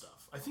messages and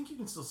stuff. I think you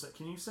can still send...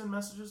 Can you send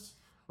messages?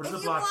 Or if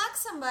you block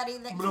somebody...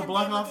 But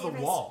block it off the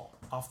wall.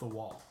 Off the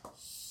wall.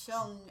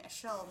 She'll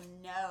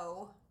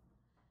know.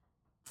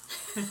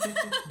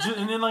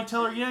 And then,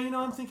 tell her,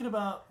 I'm thinking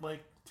about,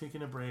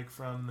 taking a break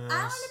from this. I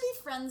want to be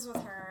friends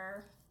with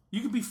her.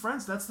 You can be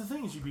friends. That's the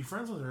thing, is you be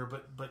friends with her,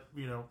 but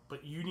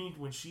you need...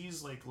 When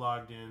she's,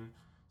 logged in,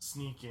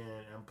 sneak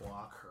in and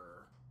block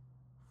her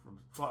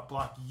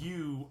block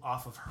you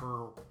off of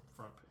her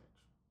front page.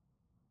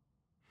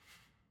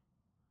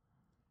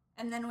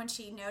 And then when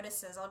she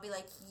notices, I'll be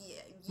like,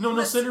 yeah.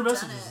 No, send her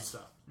messages and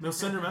stuff. No,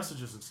 send her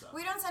messages and stuff.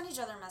 We don't send each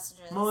other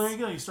messages. Well, there you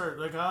go. You start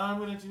like, I'm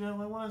gonna, I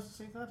want to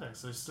stay in contact.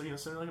 So just, send her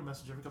like a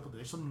message every couple of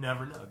days. She'll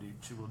never know, dude.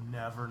 She will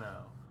never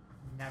know.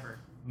 Never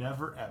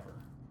ever.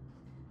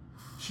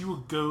 She will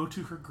go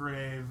to her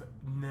grave,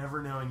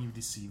 never knowing you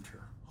deceived her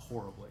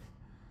horribly,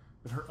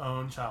 with her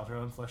own child, her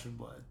own flesh and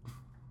blood.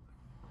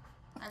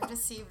 I've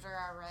deceived her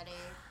already.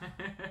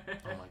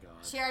 Oh my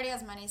god. She already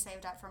has money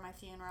saved up for my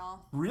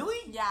funeral. Really?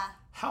 Yeah.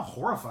 How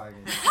horrifying.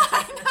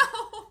 I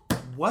know.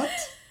 What?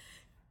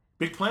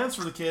 Big plans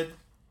for the kid.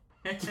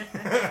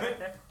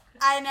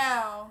 I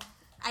know.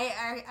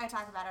 I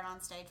talk about it on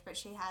stage, but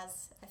she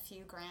has a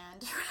few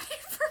grand ready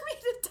for me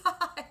to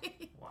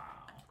die. Wow.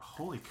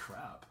 Holy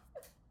crap.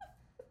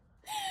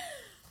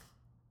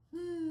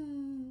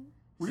 Hmm.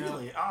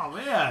 Really? Oh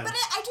man. But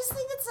I just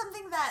think it's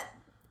something that...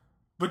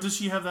 But does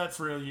she have that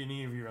for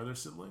any of your other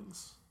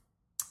siblings?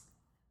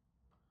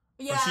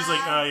 Yeah. Or she's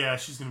like, oh yeah,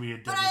 she's gonna be a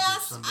dead But bitch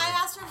someday. I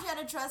asked her if she had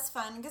a trust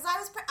fund because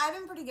I've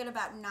been pretty good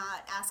about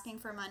not asking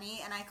for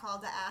money, and I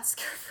called to ask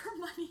her for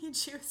money, and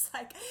she was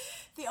like,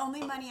 "The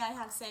only money I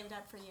have saved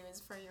up for you is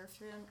for your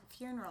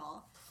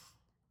funeral."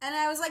 And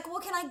I was like, "Well,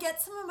 can I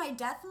get some of my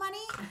death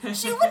money?"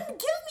 She wouldn't give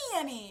me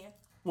any.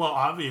 Well,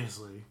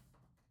 obviously,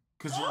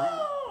 because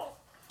I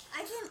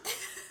can.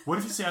 What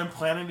if you say, "I'm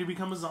planning to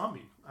become a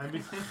zombie. I'm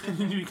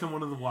planning to become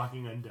one of the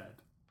walking undead."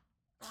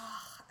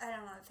 I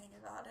don't want to think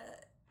about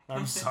it.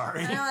 I'm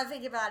sorry. I don't want to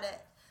think about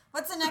it.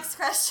 What's the next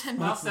question?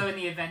 Well, so in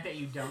the event that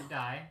you don't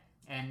die,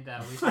 and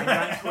we find you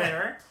on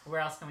Twitter,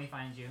 where else can we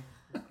find you?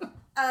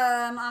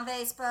 On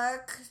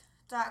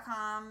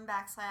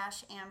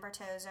Facebook.com/Amber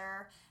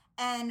Tozer.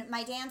 And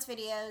my dance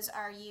videos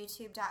are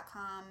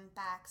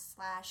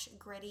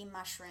YouTube.com/Gritty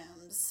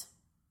Mushrooms.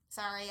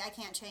 Sorry, I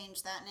can't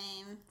change that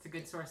name. It's a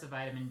good source of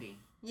vitamin D.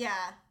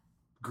 Yeah.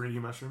 Gritty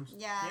mushrooms?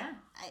 Yeah.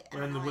 I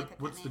don't And know why I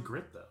picked what's that the name.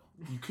 grit, though?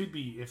 You could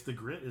be, if the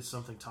grit is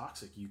something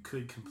toxic, you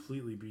could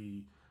completely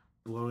be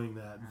blowing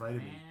that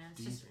vitamin Man,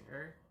 D it's just thing.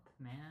 earth,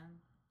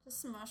 man.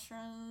 Just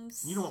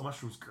mushrooms. You know what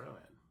mushrooms grow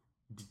in?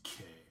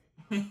 Decay.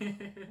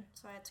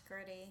 That's why it's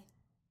gritty.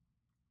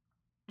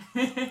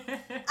 I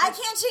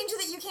can't change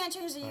that. You can't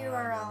change the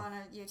URL on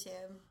a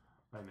YouTube.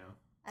 I know.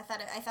 I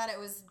thought it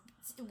was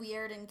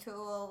weird and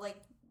cool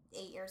like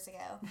 8 years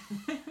ago.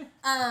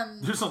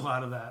 There's a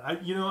lot of that.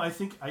 I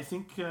think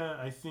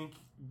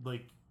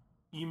like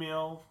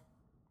email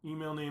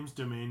names,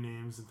 domain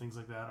names, and things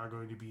like that are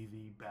going to be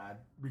the bad,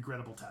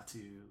 regrettable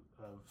tattoo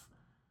of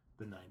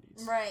the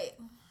 90s. Right.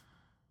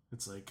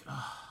 It's like,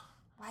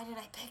 why did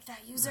I pick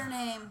that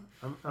username?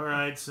 all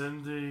right,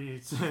 send the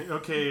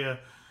okay.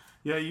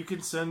 Yeah, you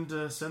can send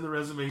the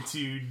resume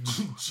to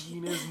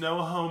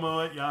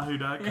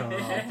geneisnohomo@yahoo.com.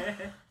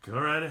 Go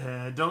right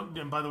ahead. Don't.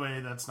 And by the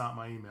way, that's not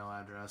my email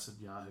address at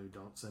Yahoo.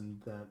 Don't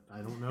send that. I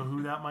don't know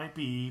who that might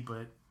be,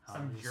 but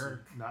Some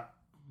jerk. Not.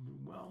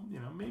 Well,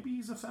 maybe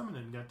he's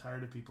effeminate and got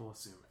tired of people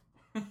assuming.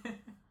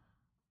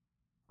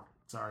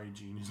 Sorry,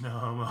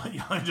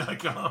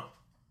 geneisnohomo@yahoo.com.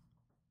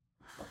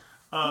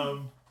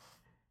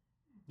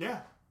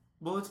 Yeah.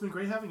 Well, it's been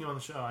great having you on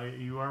the show.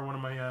 You are one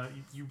of my.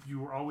 You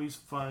were always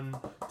fun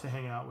to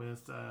hang out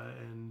with,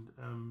 and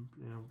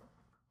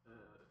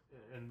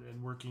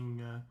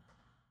working,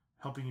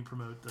 helping you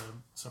promote the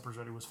Supper's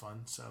Ready was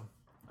fun. So,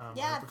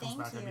 Yeah, I hope it comes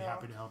thank back. I'd be you.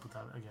 happy to help with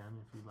that again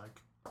if you'd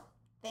like.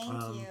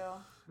 Thank you.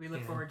 We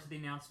look forward to the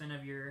announcement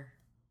of your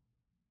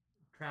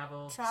secret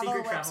web travel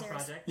series.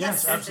 project.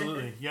 Yes,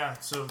 absolutely. Yeah,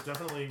 so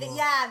definitely.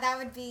 Yeah, that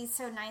would be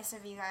so nice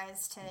of you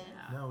guys to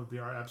No, it would be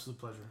our absolute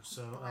pleasure.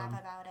 So, blab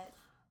about it.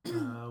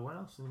 what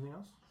else? Anything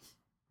else?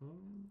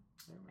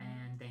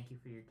 And thank you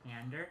for your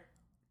candor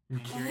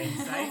and your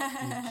insight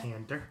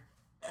Candor.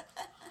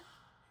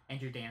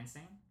 and your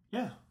dancing.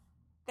 Yeah.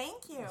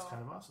 Thank you. That's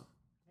kind of awesome.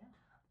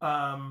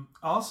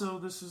 Also,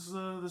 this is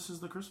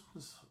the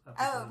Christmas episode.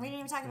 Oh, we didn't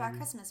even talk about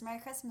Christmas. Merry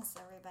Christmas,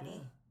 everybody.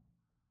 Yeah.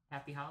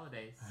 Happy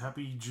holidays.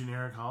 Happy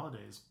generic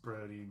holidays,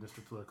 Brody,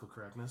 Mr. Political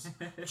Correctness.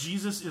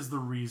 Jesus is the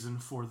reason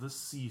for the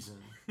season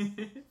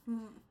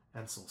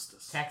and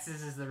solstice.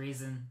 Texas is the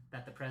reason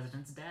that the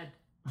president's dead.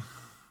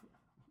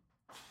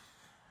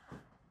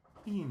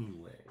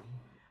 Anyway,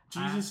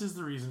 Jesus is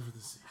the reason for the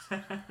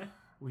season.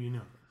 Well, you know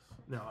this.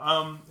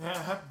 No,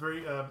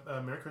 Merry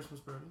Christmas,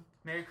 Brody.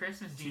 Merry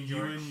Christmas, To Gene you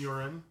George. and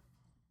urine.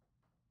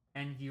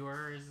 And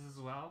viewers as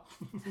well.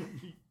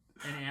 And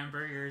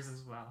Amber, yours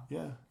as well.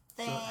 Yeah.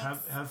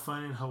 Thanks. So have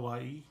fun in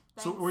Hawaii.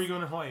 So Thanks. where are you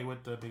going to Hawaii?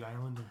 What, the Big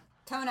Island? Or?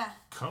 Kona.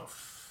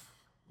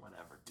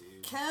 Whatever,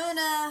 dude.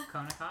 Kona.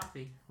 Kona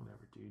coffee.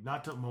 Whatever, dude.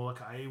 Not to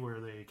Molokai where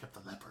they kept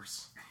the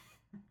lepers.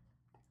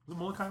 Was it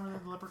Molokai where they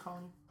had the leper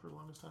colony for the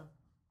longest time?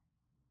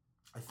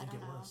 I think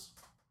don't it know. was.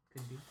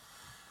 Could be.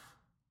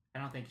 I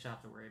don't think you'll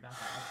have to worry about that.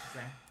 What's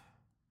there?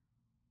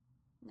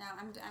 No,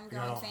 I'm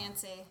going No.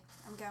 fancy.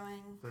 I'm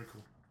going. Very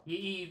cool.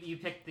 You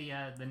picked the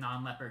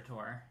non-leper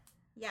tour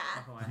Yeah.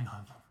 of Hawaii.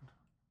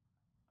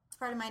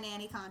 part of my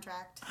nanny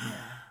contract.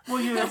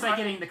 Well, yeah, It's like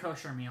getting the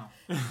kosher meal.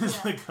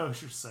 it's like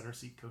kosher center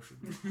seat kosher.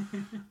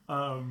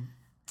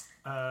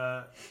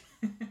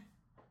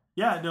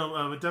 Yeah,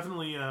 no, but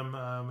definitely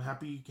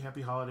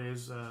happy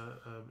holidays to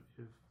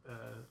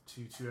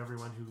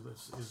everyone who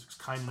is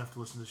kind enough to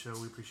listen to the show.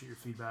 We appreciate your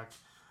feedback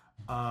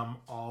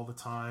all the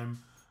time,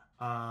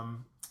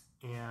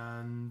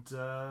 and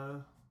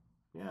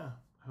yeah,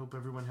 I hope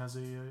everyone has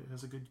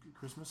a good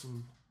Christmas.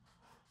 And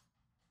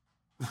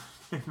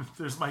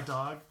there's my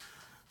dog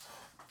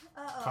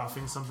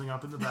coughing something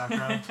up in the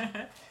background.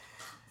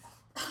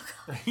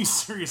 He's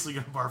seriously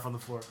gonna barf on the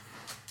floor.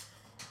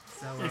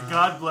 So, And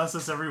God bless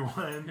us,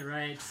 everyone.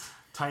 Right.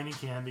 Tiny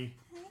candy.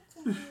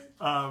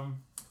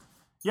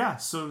 Yeah,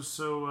 so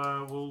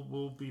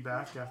we'll be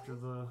back after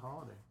the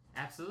holiday.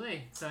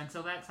 Absolutely. So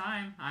until that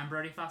time, I'm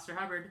Brody Foster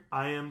Hubbard.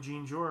 I am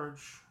Gene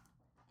George.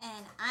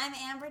 And I'm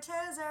Amber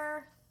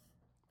Tozer.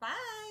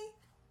 Bye.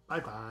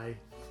 Bye-bye.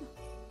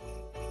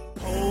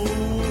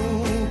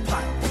 Pole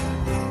pot.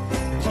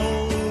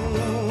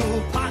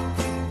 Pole pot.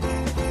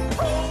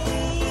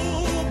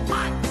 Pole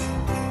pot.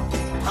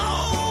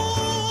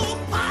 Pole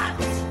pot.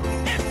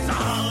 It's a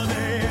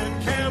holiday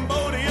in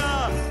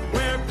Cambodia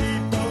where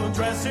people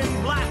dress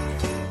in black.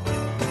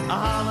 A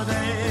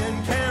holiday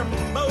in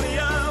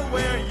Cambodia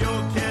where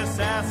you'll kiss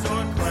ass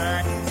or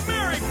crack.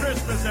 Merry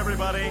Christmas,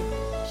 everybody.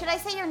 Should I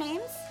say your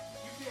names?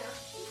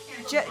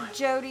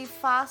 Jodie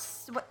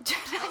Foster. What did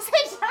I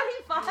say?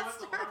 Jodie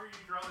Foster. The longer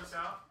you draw this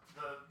out,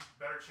 the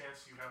better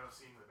chance you have of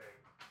seeing the baby.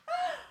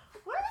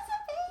 Where's the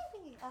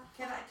baby? Oh.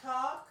 Can I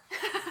talk?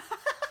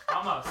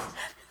 Almost.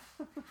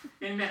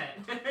 In a minute.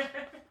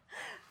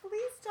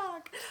 Please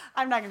talk.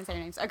 I'm not going to say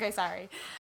your names. Okay, sorry.